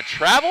called for a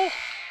travel?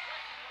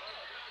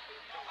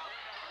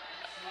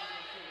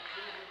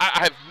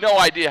 I have no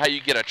idea how you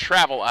get a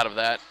travel out of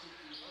that.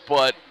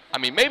 But, I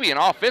mean, maybe an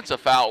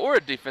offensive foul or a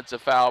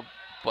defensive foul,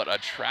 but a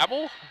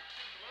travel?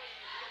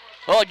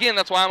 Well, again,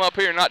 that's why I'm up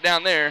here, not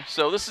down there.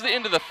 So this is the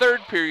end of the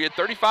third period,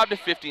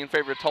 35-50 in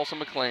favor of Tulsa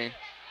McLain,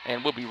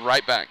 and we'll be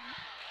right back.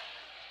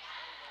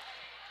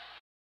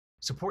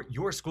 Support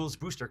your school's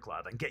booster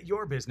club and get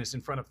your business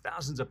in front of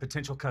thousands of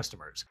potential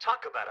customers.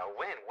 Talk about a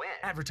win-win.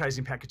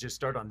 Advertising packages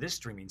start on this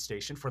streaming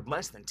station for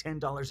less than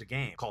 $10 a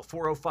game. Call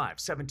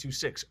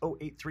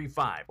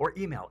 405-726-0835 or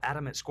email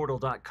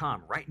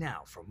adam@squirtle.com right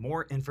now for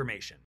more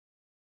information.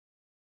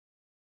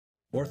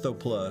 Ortho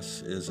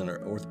Plus is an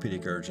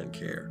orthopedic urgent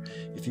care.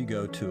 If you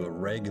go to a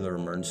regular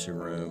emergency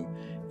room,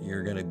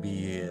 you're going to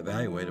be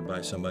evaluated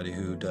by somebody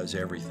who does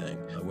everything.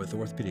 With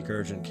orthopedic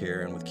urgent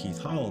care and with Keith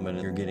Holloman,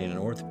 you're getting an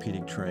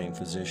orthopedic trained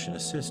physician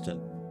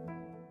assistant.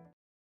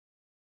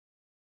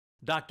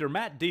 Dr.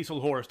 Matt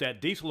Dieselhorst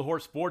at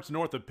Dieselhorst Sports and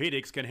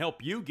Orthopedics can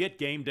help you get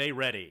game day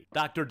ready.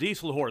 Dr.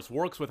 Dieselhorst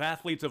works with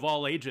athletes of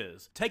all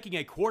ages, taking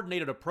a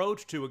coordinated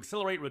approach to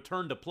accelerate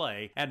return to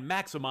play and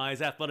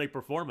maximize athletic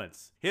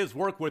performance. His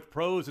work with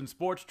pros in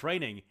sports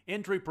training,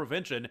 injury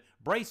prevention,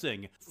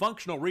 bracing,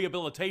 functional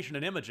rehabilitation,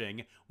 and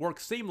imaging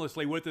works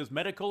seamlessly with his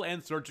medical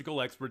and surgical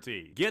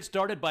expertise. Get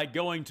started by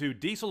going to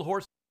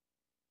Dieselhorst.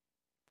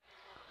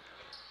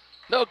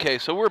 Okay,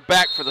 so we're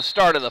back for the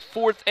start of the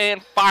fourth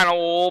and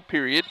final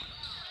period.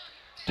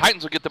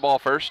 Titans will get the ball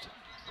first.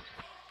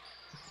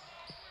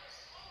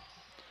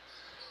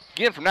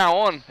 Again, from now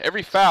on,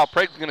 every foul,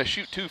 Prague's going to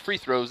shoot 2 free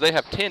throws. They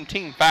have 10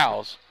 team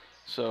fouls,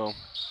 so.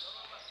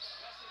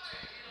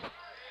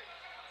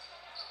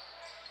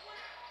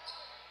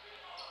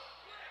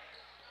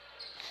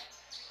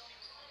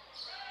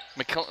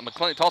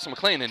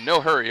 McLain in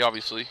no hurry,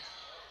 obviously.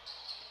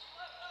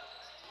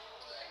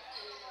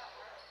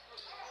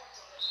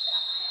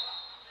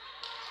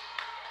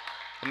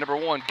 And number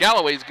 1,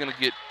 Galloway's going to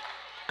get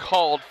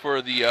called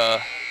for the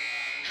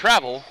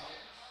travel.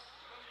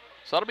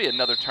 So that'll be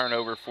another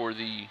turnover for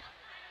the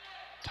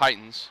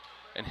Titans.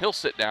 And he'll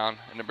sit down.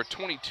 And number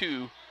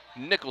 22,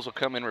 Nichols, will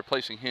come in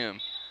replacing him.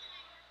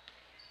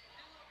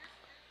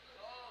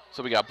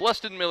 So we got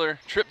Bluston Miller,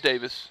 Trip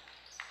Davis,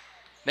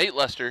 Nate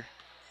Lester,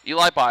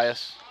 Eli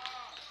Bias,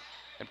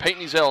 and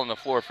Peyton Ezell on the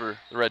floor for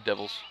the Red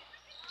Devils.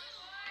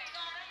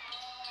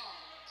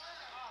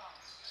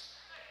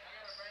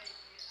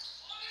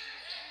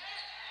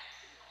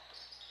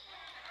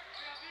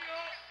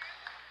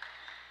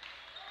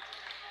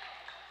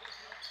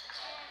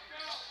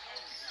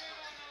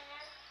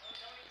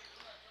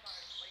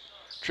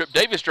 Trip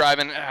Davis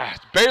driving,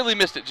 barely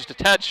missed it, just a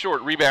tad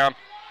short. Rebound.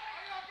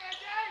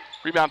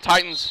 Rebound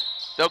Titans.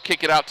 They'll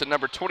kick it out to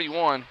number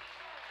 21,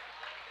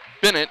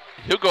 Bennett.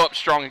 He'll go up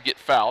strong and get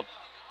fouled.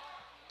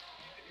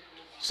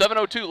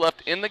 7:02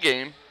 left in the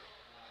game.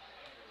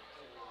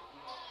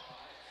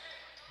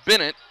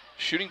 Bennett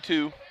shooting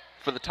 2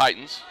 for the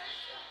Titans.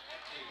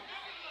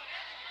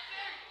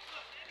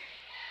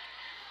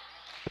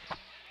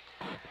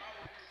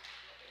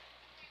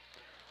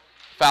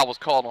 Foul was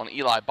called on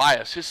Eli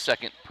Bias, his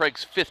second,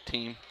 Prague's 5th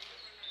team.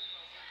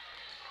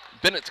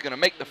 Bennett's going to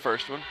make the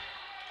first one.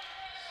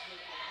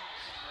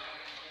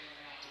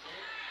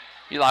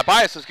 Eli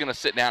Bias is going to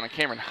sit down, and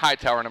Cameron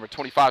Hightower, number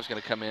 25, is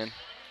going to come in.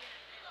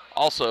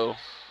 Also,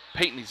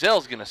 Peyton Ezell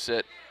is going to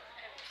sit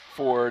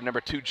for number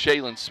 2,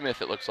 Jalen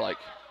Smith, it looks like.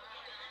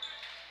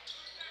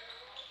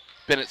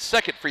 Bennett's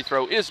second free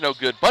throw is no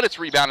good, but it's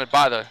rebounded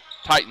by the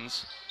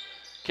Titans.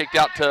 Kicked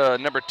out to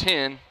number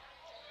 10,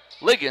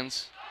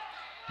 Liggins.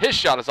 His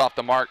shot is off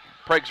the mark.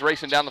 Prague's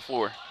racing down the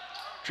floor.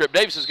 Trip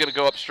Davis is going to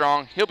go up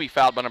strong. He'll be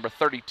fouled by number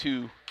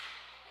 32,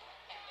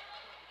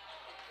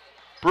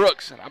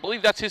 Brooks, and I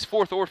believe that's his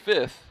 4th or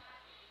 5th.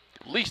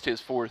 At least his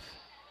 4th.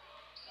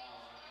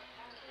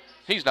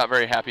 He's not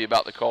very happy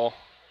about the call.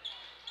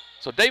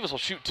 So Davis will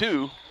shoot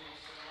 2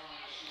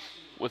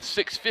 with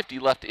 6:50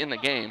 left in the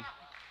game.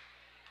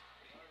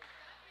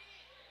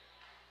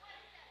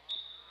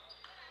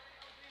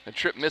 And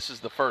Tripp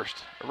misses the first.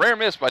 A rare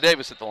miss by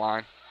Davis at the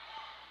line.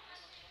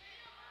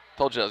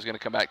 Told you that was going to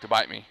come back to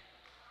bite me.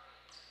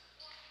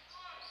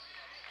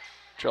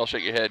 Trell,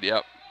 shake your head,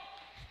 yep.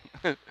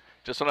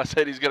 Just when I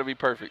said he's going to be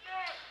perfect.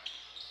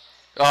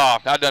 Oh,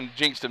 I done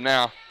jinxed him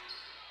now.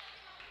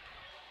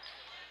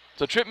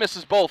 So Tripp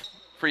misses both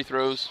free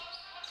throws.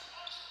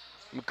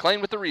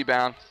 McLain with the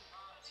rebound.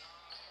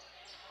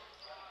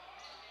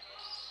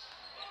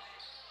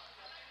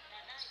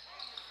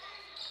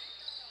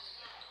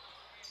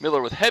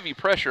 Miller with heavy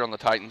pressure on the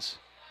Titans.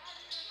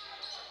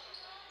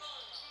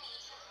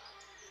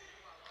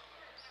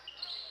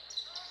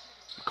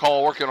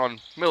 McCall working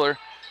on Miller.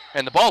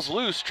 And the ball's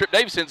loose. Trip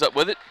Davis ends up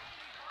with it.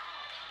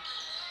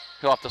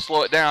 He'll have to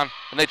slow it down.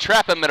 And they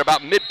trap him at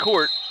about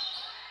mid-court.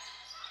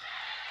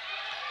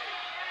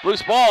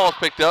 Loose ball is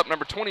picked up.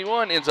 Number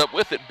 21 ends up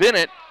with it,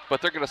 Bennett,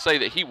 but they're going to say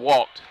that he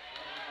walked.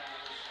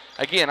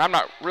 Again, I'm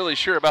not really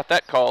sure about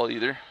that call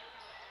either.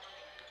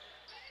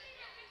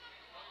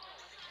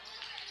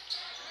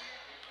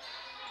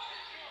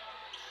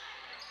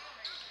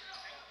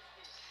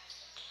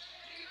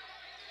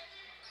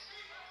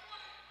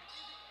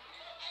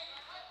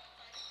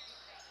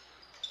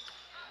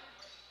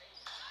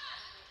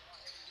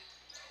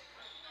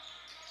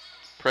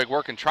 Prague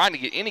working, trying to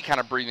get any kind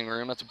of breathing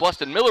room. That's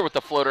Bluston Miller with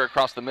the floater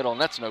across the middle, and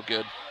that's no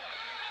good.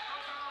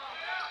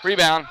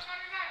 Rebound.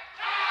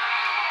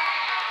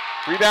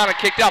 Rebound and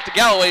kicked out to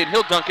Galloway, and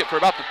he'll dunk it for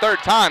about the third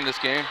time this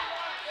game.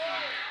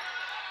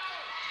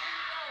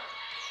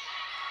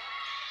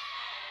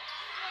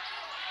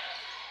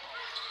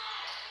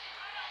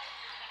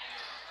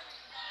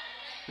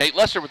 Nate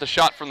Lester with a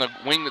shot from the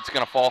wing that's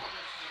going to fall.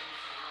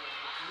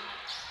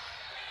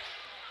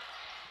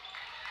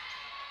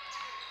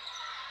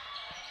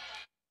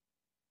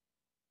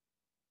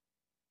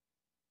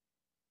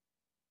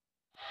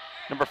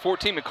 Number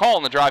 14, McCall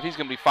on the drive. He's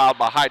going to be fouled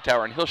by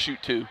Hightower, and he'll shoot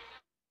 2.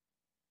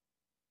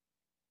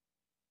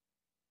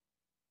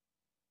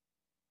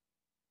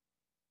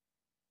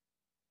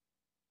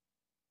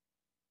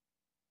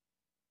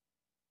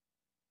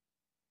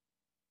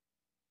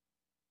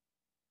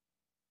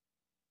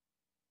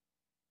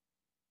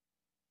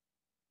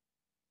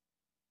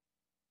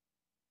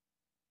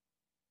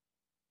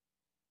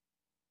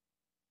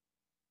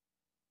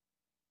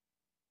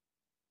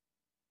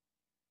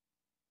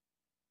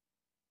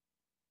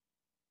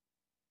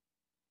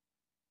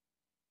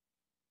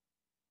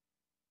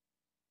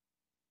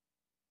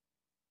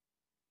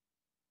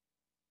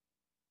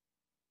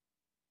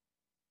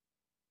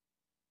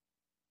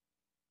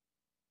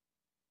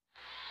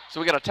 So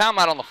we got a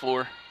timeout on the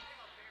floor.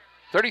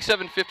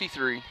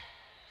 37-53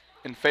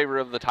 in favor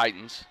of the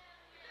Titans.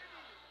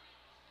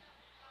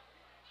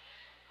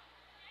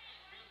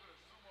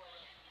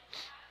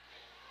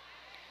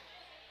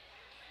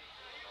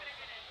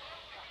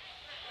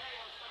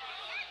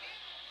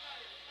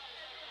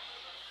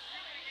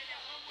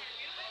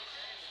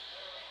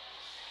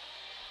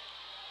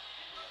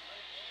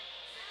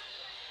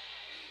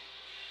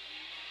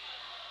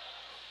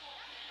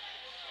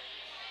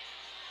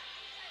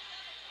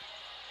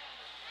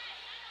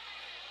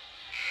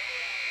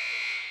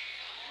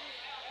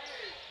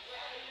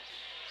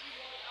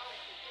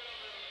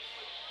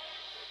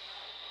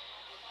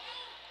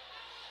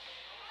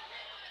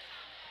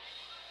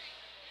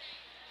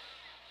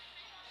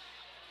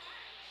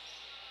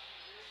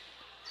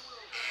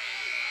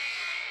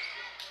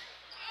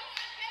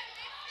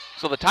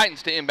 So the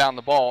Titans to inbound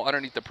the ball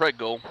underneath the Prague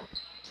goal.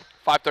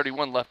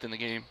 5:31 left in the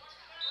game.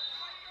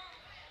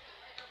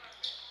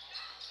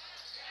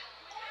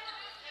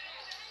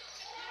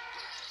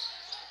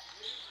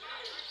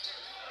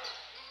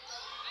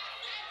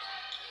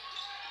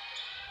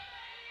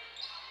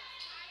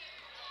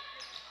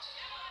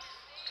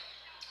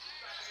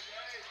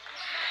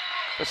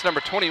 That's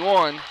number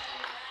 21,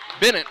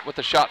 Bennett, with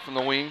a shot from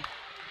the wing.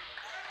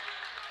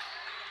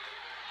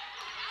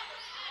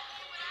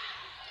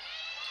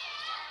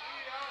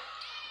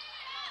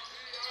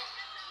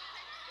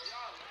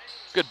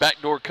 Good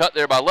backdoor cut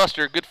there by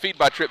Luster. Good feed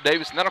by Trip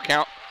Davis, and that'll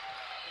count.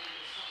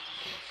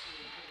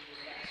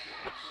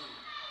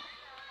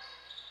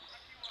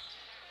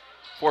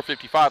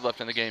 .455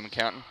 left in the game and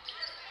counting.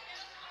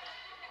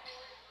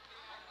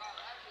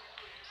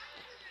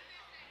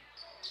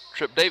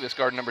 Trip Davis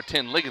guarding number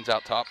 10, Liggins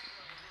out top.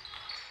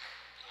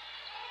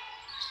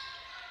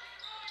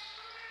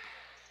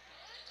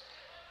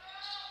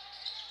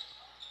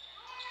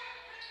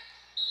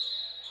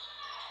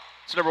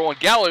 It's number 1,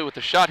 Galloway with the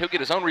shot. He'll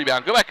get his own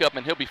rebound, go back up,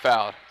 and he'll be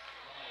fouled.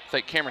 I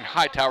think Cameron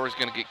Hightower is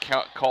going to get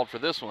called for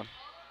this one.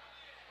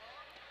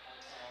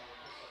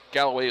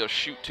 Galloway will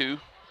shoot 2.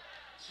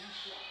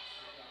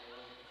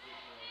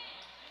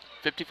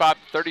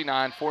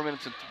 55-39, 4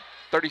 minutes and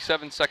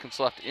 37 seconds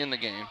left in the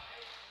game.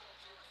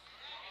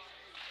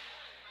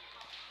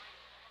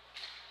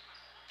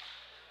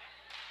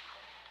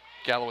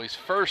 Galloway's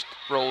first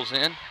rolls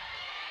in.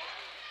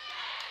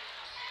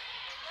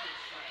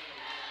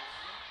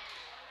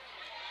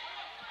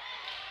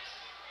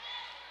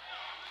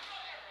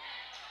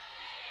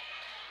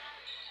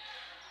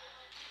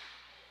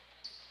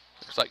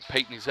 Looks like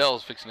Peyton Ezell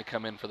is fixing to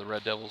come in for the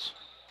Red Devils.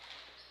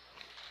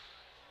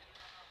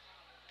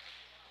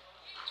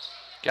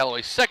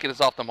 Galloway's second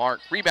is off the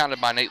mark, rebounded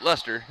by Nate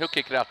Lester. He'll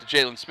kick it out to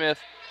Jalen Smith,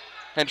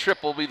 and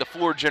Tripp will be the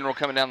floor general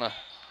coming down the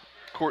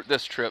court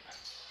this trip.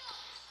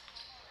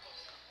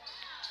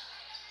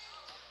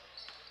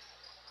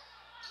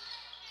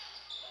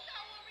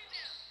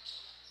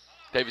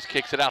 Davis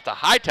kicks it out to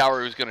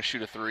Hightower, who's going to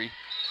shoot a 3.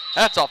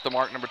 That's off the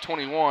mark, number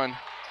 21.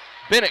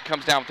 Bennett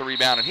comes down with the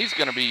rebound, and he's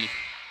going to be,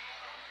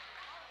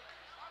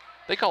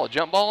 they call a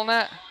jump ball on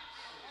that?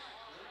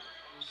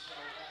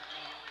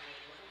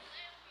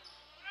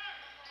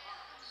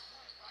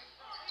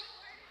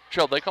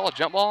 Trell, they call a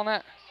jump ball on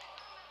that?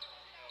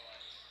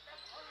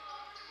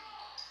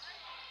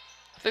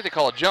 I think they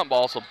call a jump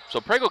ball, so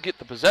Prague will get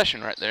the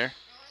possession right there.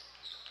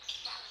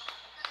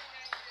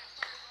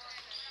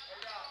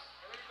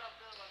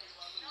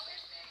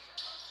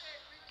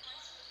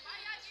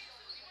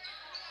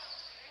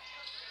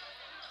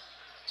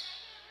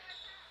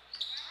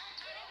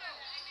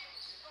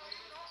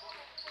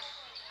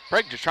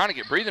 Prague just trying to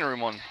get breathing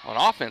room on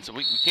offense, and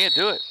we can't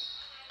do it.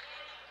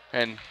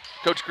 And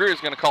Coach Greer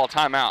is going to call a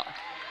timeout.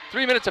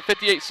 3 minutes and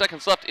 58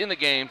 seconds left in the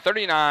game,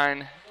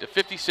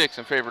 39-56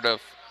 in favor of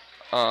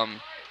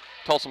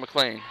Tulsa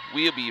McLain.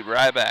 We'll be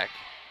right back.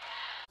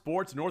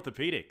 Sports and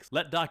Orthopedics.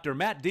 Let Dr.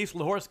 Matt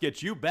Dieselhorst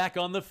get you back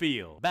on the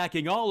field,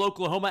 backing all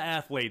Oklahoma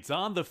athletes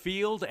on the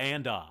field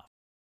and off.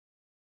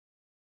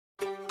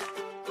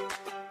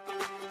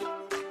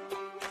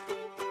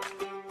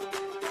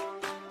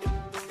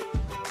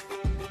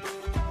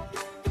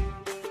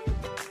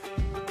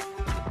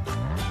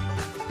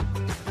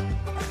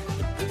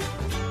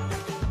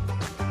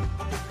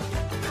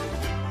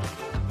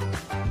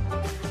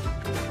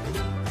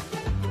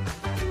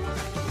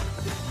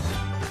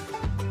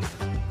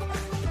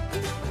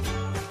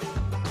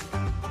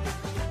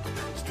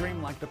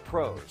 Stream like the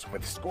pros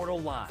with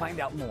Squirtle Live. Find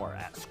out more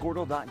at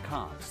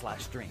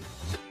squirtle.com/stream.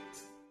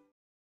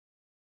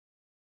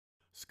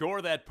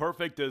 Score that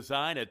perfect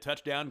design at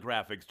Touchdown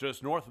Graphics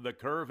just north of the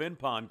curve in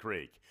Pond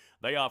Creek.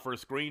 They offer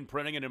screen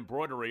printing and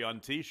embroidery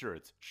on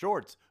t-shirts,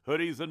 shorts,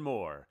 hoodies, and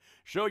more.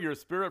 Show your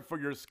spirit for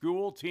your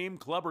school, team,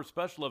 club, or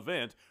special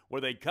event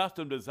with a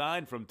custom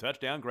design from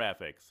Touchdown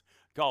Graphics.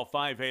 Call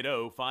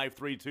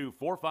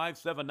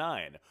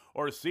 580-532-4579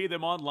 or see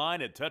them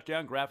online at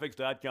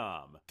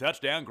touchdowngraphics.com.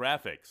 Touchdown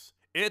Graphics.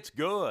 It's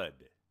good.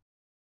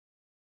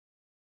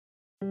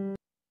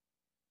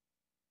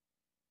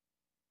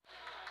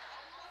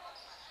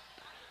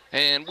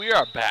 And we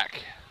are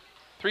back.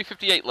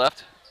 3:58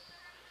 left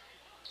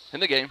in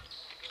the game.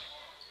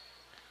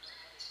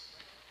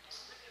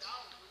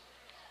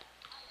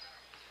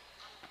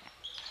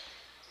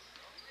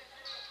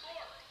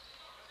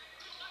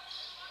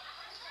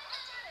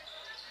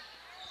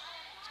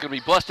 It's going to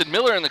be Blusted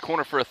Miller in the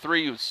corner for a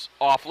three, who's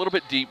off a little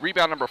bit deep.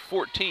 Rebound number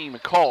 14,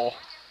 McCall.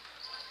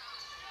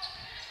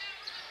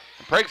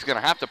 And Prague's going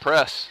to have to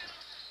press.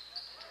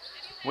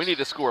 We need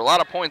to score a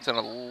lot of points in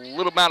a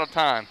little amount of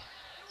time.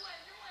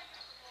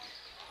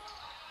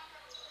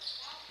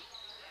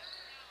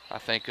 I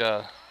think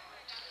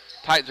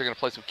Titans are going to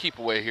play some keep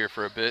away here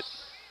for a bit.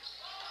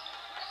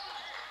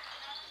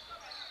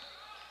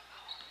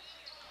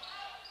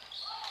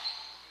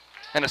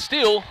 And a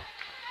steal.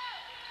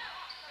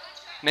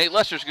 Nate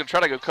Lester's going to try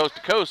to go coast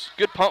to coast.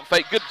 Good pump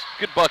fake, good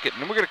bucket.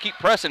 And then we're going to keep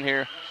pressing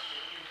here.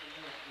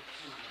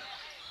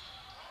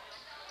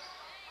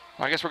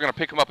 I guess we're going to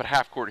pick him up at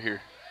half court here.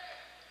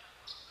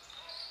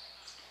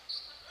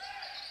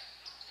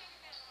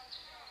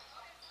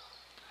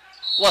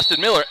 Blusted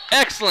Miller,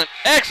 excellent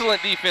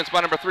defense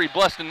by number 3,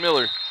 Blusted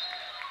Miller,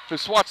 who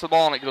swats the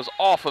ball and it goes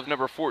off of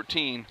number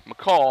 14,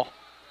 McCall,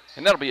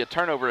 and that'll be a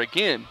turnover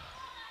again.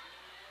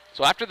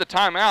 So after the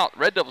timeout,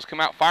 Red Devils come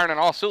out firing on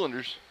all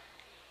cylinders.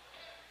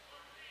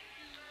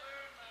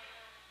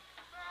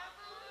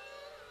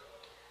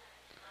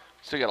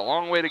 Still got a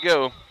long way to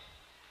go.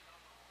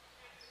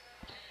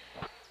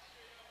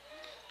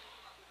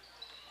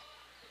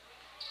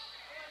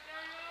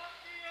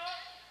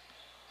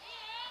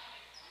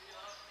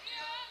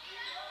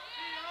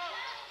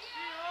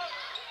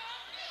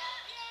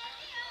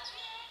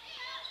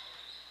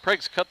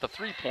 Prague's cut the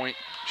three-point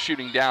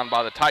shooting down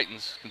by the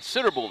Titans.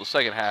 Considerable the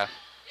second half.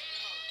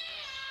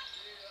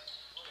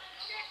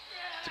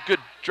 It's a good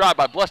drive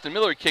by Bluston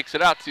Miller. He kicks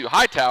it out to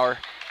Hightower.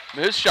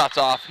 His shot's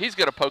off. He's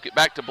going to poke it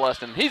back to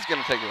Bluston. He's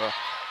going to take it off.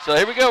 So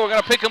here we go. We're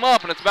going to pick him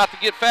up, and it's about to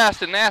get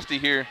fast and nasty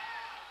here.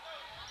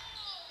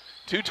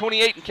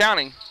 2:28 and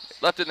counting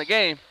left in the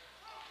game.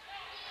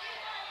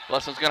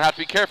 Bluston's going to have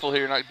to be careful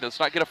here. Let's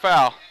not get a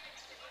foul.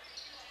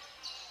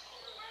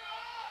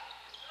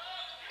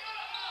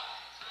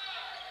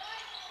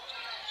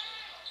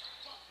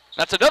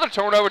 That's another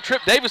turnover.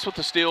 Trip Davis with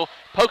the steal.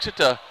 Pokes it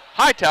to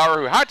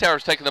Hightower, who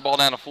Hightower's taking the ball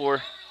down the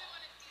floor.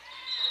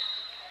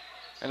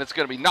 And it's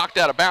going to be knocked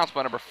out of bounds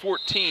by number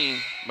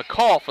 14,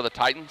 McCall, for the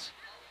Titans.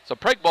 So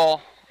Prague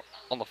ball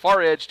on the far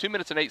edge. 2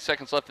 minutes and 8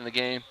 seconds left in the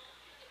game.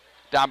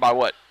 Down by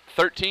what,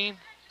 13?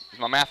 Is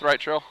my math right,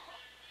 Trell?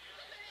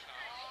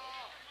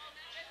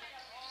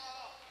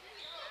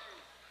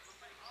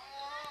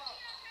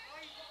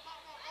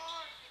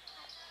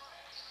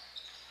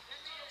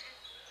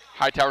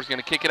 Hightower's going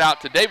to kick it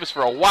out to Davis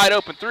for a wide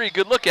open three.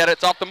 Good look at it.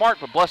 It's off the mark,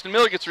 but Bluston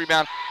Miller gets the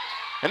rebound.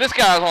 And this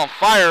guy's on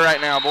fire right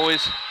now,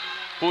 boys.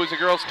 Boys and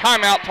girls.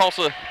 Timeout,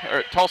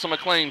 Tulsa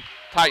McLain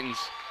Titans.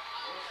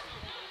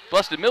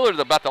 Bluston Miller,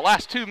 about the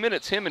last 2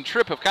 minutes, him and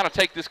Tripp have kind of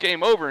taken this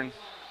game over and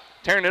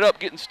tearing it up,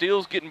 getting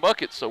steals, getting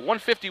buckets. So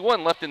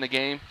 1:51 left in the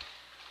game.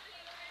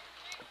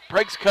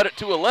 Prague's cut it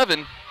to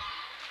 11.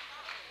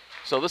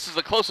 So this is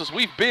the closest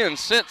we've been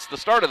since the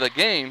start of the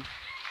game.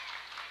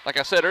 Like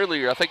I said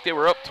earlier, I think they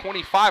were up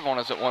 25 on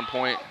us at one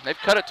point. They've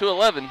cut it to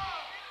 11.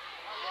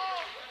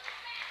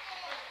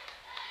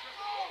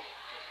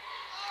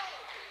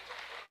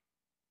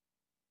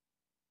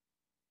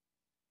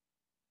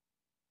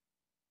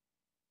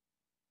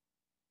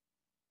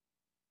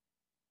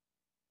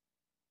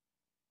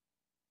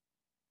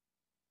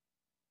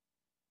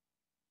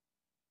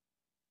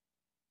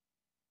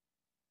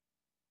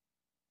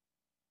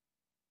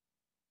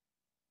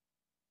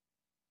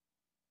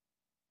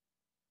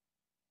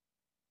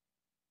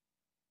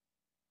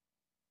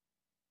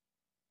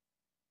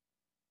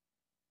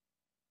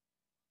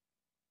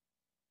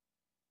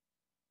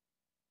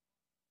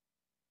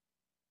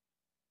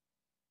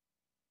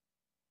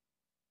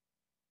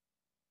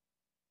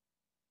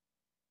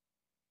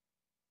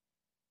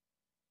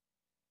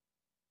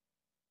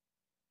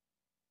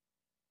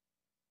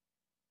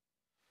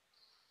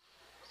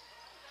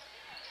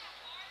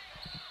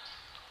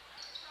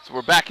 So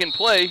we're back in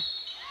play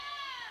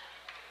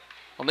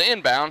on the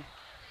inbound.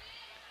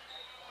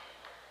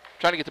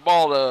 Trying to get the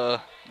ball to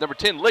number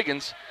 10,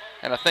 Liggins,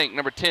 and I think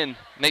number 10,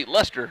 Nate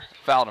Lester,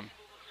 fouled him.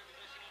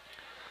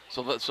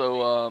 So that's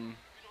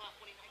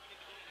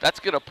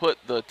going to put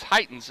the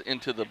Titans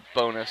into the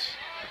bonus.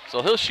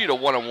 So he'll shoot a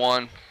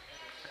 1-on-1.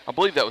 I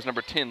believe that was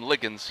number 10,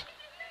 Liggins.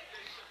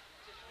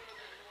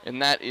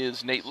 And that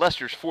is Nate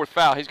Lester's 4th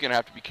foul. He's going to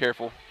have to be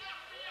careful.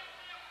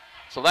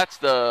 So that's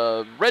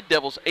the Red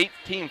Devils' 8th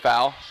team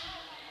foul,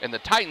 and the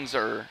Titans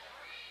are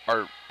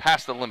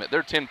past the limit.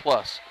 They're 10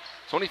 plus.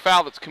 So any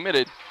foul that's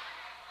committed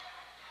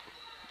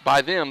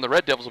by them, the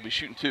Red Devils will be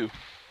shooting 2.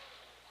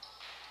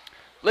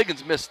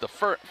 Liggins missed the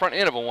front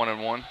end of a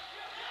 1-on-1.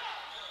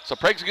 So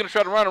Prague's going to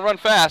try to run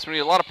fast. We need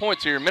a lot of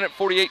points here. Minute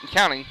 48 and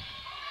counting.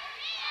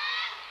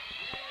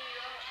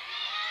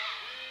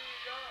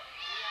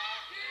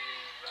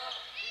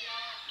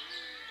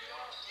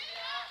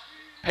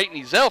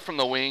 Peyton Ezell from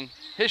the wing.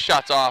 His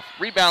shot's off.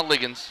 Rebound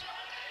Liggins.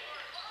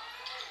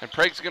 And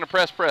Prague's going to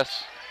press.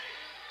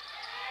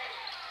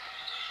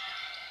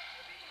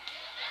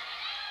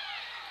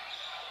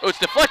 Oh, it's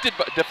deflected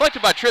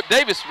by Trip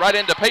Davis right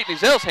into Peyton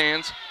Ezell's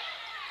hands.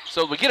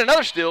 So we get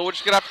another steal. We're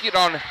just going to have to get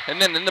on. And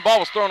then the ball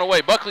was thrown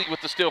away. Buckley with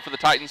the steal for the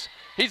Titans.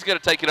 He's going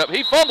to take it up.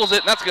 He fumbles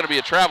it, and that's going to be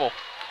a travel.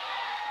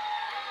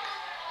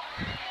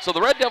 So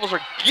the Red Devils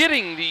are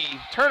getting the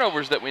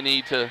turnovers that we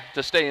need to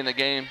stay in the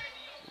game.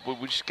 We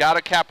just got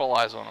to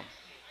capitalize on them.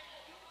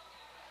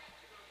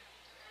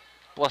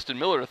 Bluston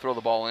Miller to throw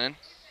the ball in.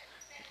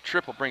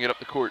 Tripp will bring it up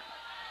the court.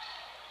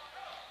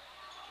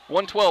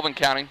 1:12 and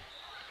counting.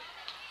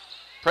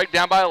 Prague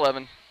down by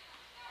 11.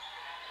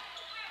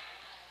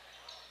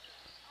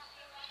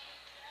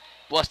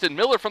 Bluston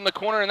Miller from the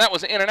corner, and that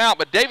was in and out,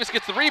 but Davis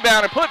gets the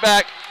rebound and put it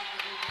back.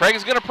 Prague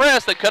is going to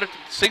press. They cut it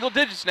to single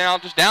digits now,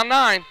 just down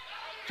 9.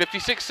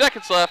 56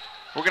 seconds left.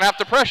 We're going to have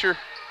to pressure.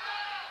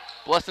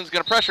 Bluston's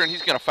going to pressure, and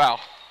he's going to foul.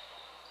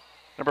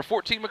 Number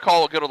 14, McCall,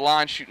 will go to the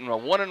line shooting a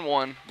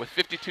 1-and-1 with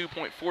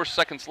 52.4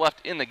 seconds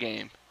left in the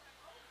game.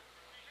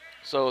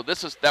 So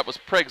that was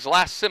Prague's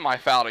last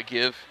semi-foul to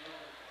give.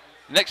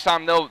 Next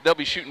time they'll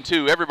be shooting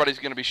 2. Everybody's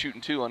going to be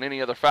shooting 2 on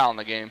any other foul in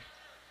the game.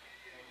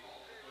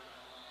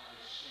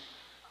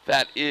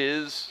 That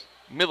is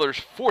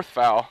Miller's 4th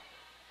foul.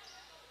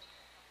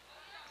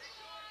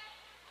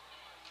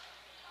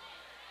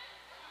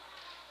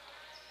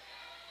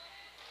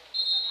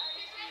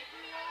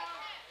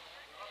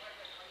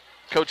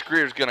 Coach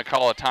Greer's going to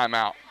call a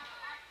timeout.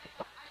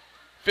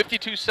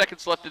 52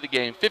 seconds left of the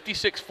game.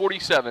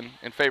 56-47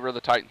 in favor of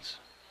the Titans.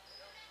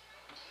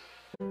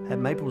 At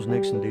Maples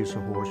Nixon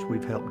Diesel Horse,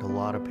 we've helped a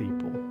lot of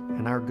people,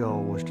 and our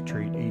goal was to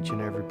treat each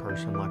and every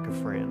person like a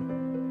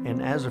friend. And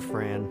as a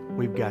friend,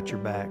 we've got your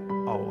back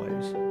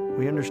always.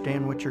 We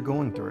understand what you're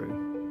going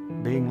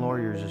through. Being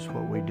lawyers is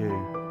what we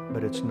do,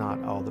 but it's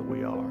not all that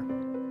we are.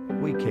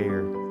 We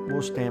care.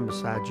 We'll stand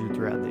beside you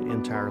throughout the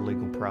entire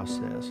legal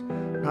process,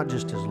 not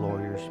just as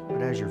lawyers,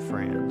 but as your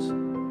friends.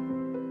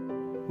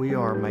 We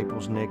are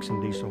Maples Nixon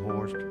Diesel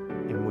Horse,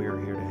 and we are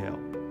here to help.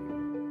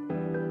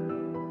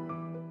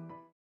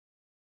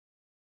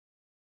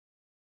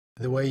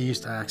 The way you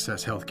used to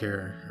access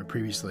healthcare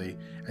previously,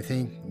 I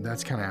think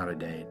that's kind of out of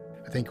date.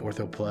 I think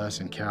Ortho Plus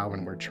and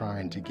Calvin were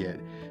trying to get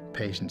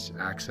patients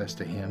access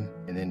to him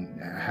and then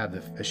have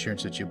the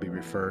assurance that you'll be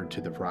referred to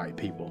the right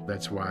people.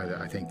 That's why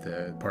I think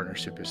the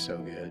partnership is so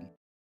good.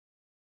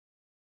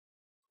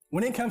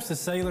 When it comes to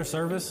cellular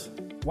service,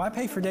 why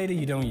pay for data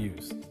you don't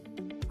use?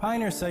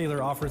 Pioneer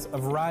Cellular offers a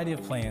variety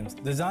of plans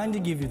designed to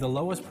give you the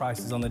lowest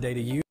prices on the data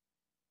you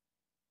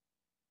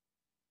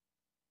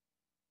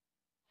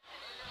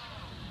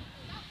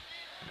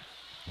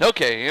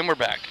Okay, and we're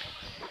back.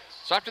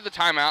 So after the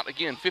timeout,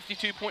 again,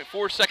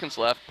 52.4 seconds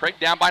left. Prague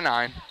down by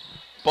 9.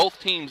 Both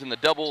teams in the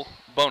double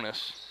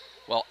bonus.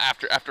 Well,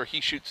 after he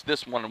shoots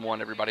this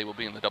 1-and-1, everybody will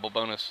be in the double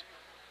bonus.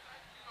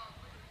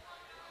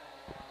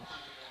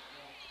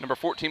 Number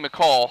 14,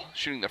 McCall,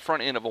 shooting the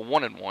front end of a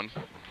 1-and-1.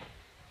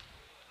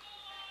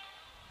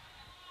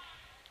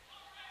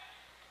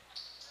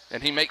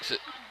 And he makes it.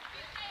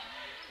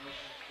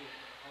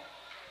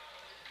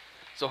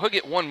 So he'll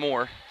get one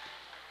more.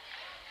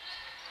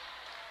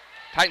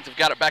 Titans have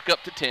got it back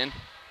up to 10.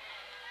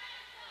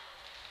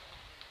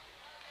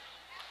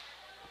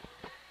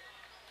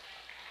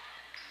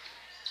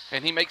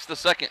 And he makes the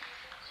second.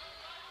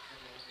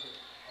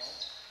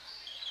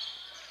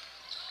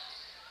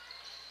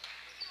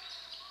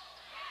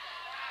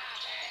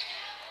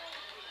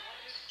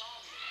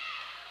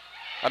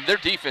 Their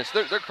defense,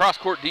 their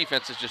cross-court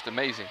defense is just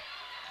amazing.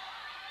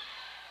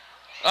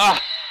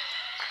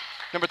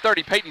 Number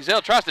 30, Peyton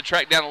Ezell, tries to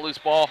track down the loose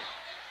ball,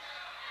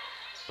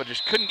 but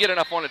just couldn't get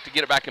enough on it to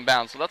get it back in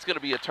bounds. So that's going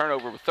to be a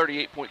turnover with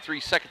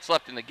 38.3 seconds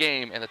left in the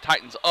game, and the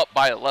Titans up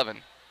by 11.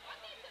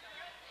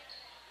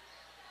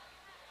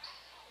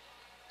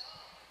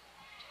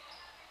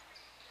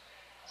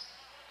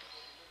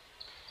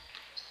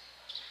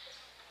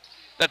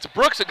 That's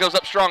Brooks that goes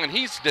up strong, and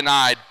he's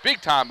denied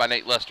big time by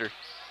Nate Lester.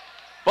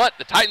 But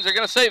the Titans are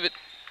going to save it.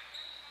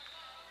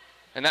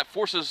 And that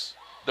forces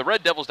the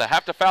Red Devils to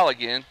have to foul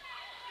again.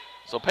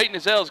 So Peyton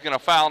Ezell is going to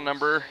foul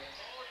number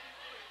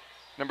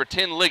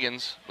 10,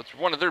 Liggins, which is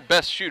one of their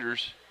best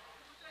shooters.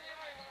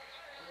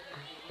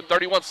 With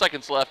 31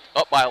 seconds left,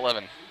 up by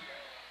 11.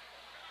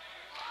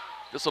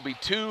 This will be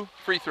 2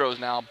 free throws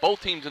now,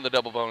 both teams in the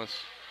double bonus.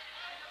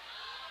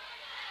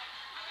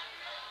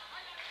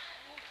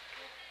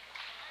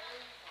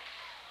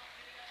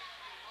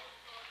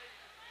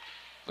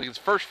 Liggins'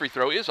 first free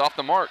throw is off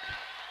the mark.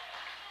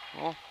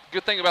 Well, the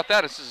good thing about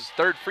that is this is his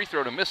 3rd free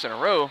throw to miss in a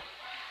row.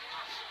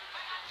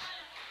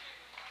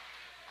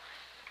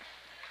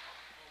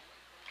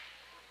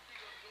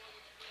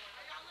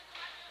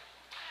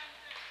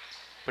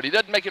 But he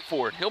doesn't make it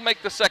forward. He'll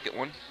make the second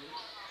one.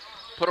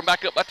 Put him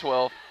back up by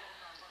 12.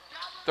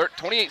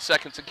 28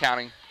 seconds and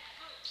counting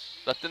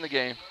left in the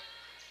game.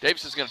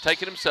 Davis is going to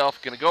take it himself.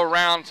 Going to go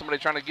around. Somebody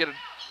trying to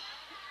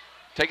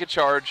take a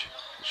charge.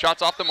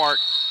 Shots off the mark.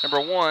 Number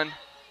 1,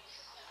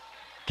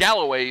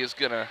 Galloway is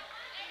going to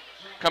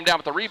come down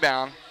with the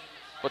rebound.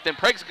 But then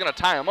Prague's going to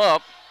tie him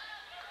up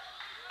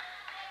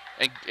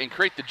and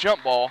create the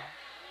jump ball.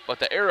 But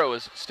the arrow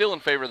is still in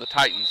favor of the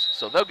Titans.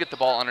 So they'll get the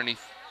ball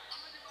underneath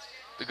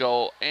the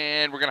goal.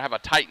 And we're going to have a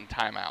Titan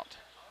timeout.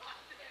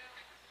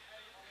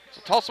 So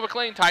Tulsa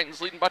McLain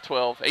Titans leading by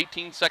 12,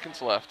 18 seconds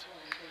left.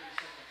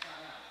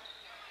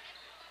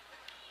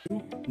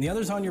 And the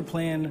others on your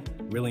plan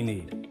really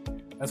need.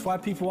 That's why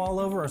people all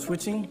over are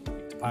switching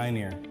to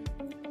Pioneer.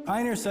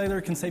 Pioneer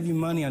Cellular can save you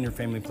money on your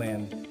family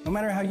plan, no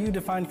matter how you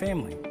define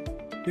family.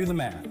 Do the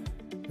math.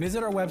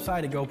 Visit our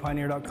website at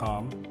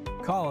gopioneer.com,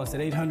 call us at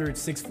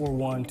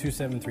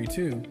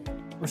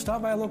 800-641-2732, or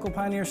stop by a local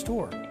Pioneer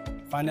store.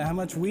 Find out how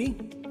much we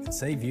can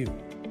save you.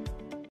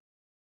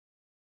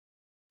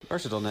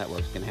 Versatile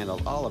Networks can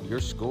handle all of your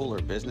school or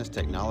business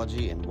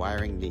technology and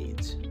wiring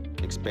needs.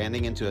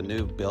 Expanding into a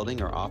new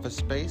building or office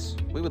space?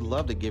 We would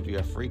love to give you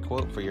a free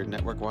quote for your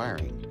network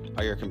wiring.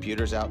 Are your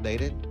computers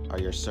outdated? Are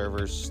your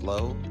servers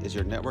slow? Is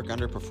your network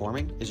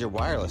underperforming? Is your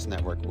wireless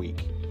network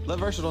weak? Let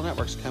Versatile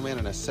Networks come in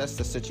and assess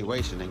the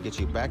situation and get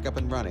you back up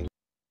and running.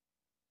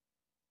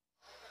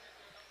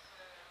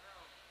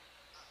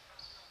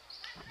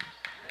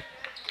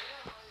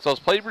 So as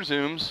play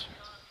resumes,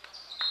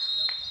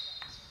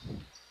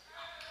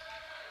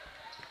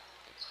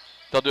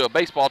 they'll do a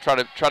baseball, try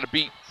to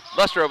beat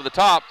Lester over the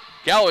top.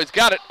 Galloway's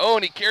got it. Oh,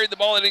 and he carried the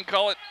ball. They didn't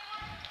call it.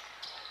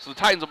 So the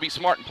Titans will be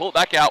smart and pull it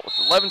back out with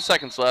 11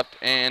 seconds left.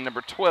 And number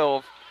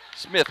 12,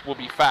 Smith, will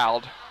be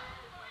fouled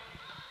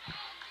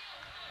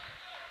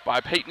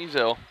by Peyton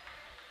Ezell.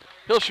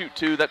 He'll shoot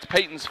 2. That's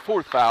Peyton's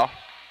 4th foul.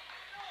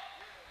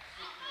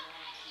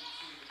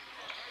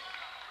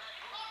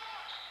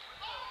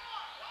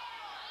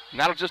 And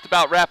that'll just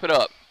about wrap it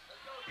up.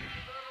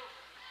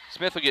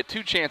 Smith will get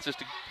 2 chances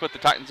to put the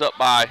Titans up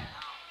by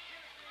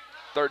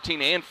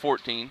 13 and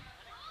 14.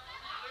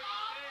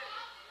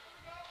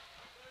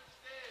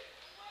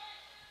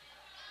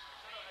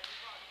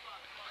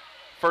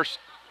 First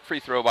free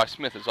throw by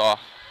Smith is off.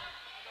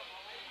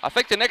 I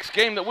think the next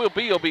game that will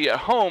be at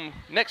home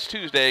next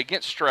Tuesday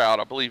against Stroud.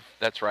 I believe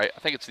that's right. I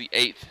think it's the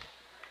 8th.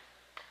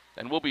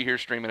 And we'll be here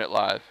streaming it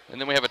live. And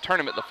then we have a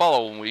tournament the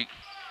following week.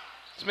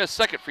 Smith's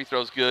second free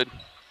throw is good.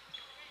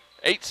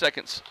 8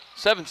 seconds,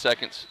 7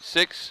 seconds,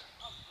 6,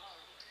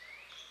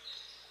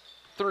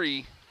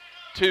 3,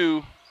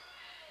 2,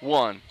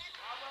 1.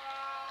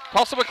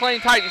 Tulsa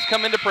McLain Titans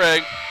come into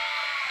Prague.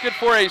 Good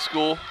 4A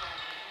school.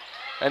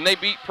 And they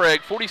beat Prague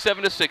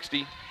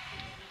 47-60.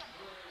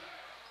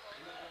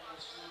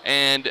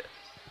 And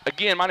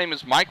again, my name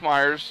is Mike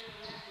Myers.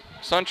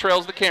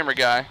 Suntrail's the camera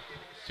guy.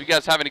 So if you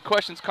guys have any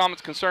questions,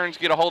 comments, concerns,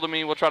 get a hold of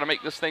me. We'll try to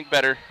make this thing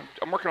better.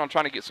 I'm working on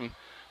trying to get some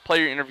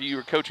player interview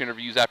or coach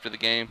interviews after the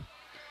game.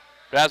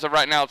 But as of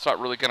right now, it's not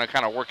really going to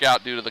kind of work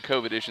out due to the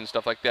COVID issue and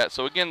stuff like that.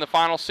 So again, the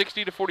final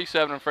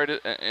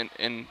 60-47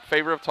 in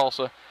favor of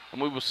Tulsa,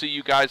 and we will see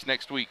you guys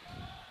next week.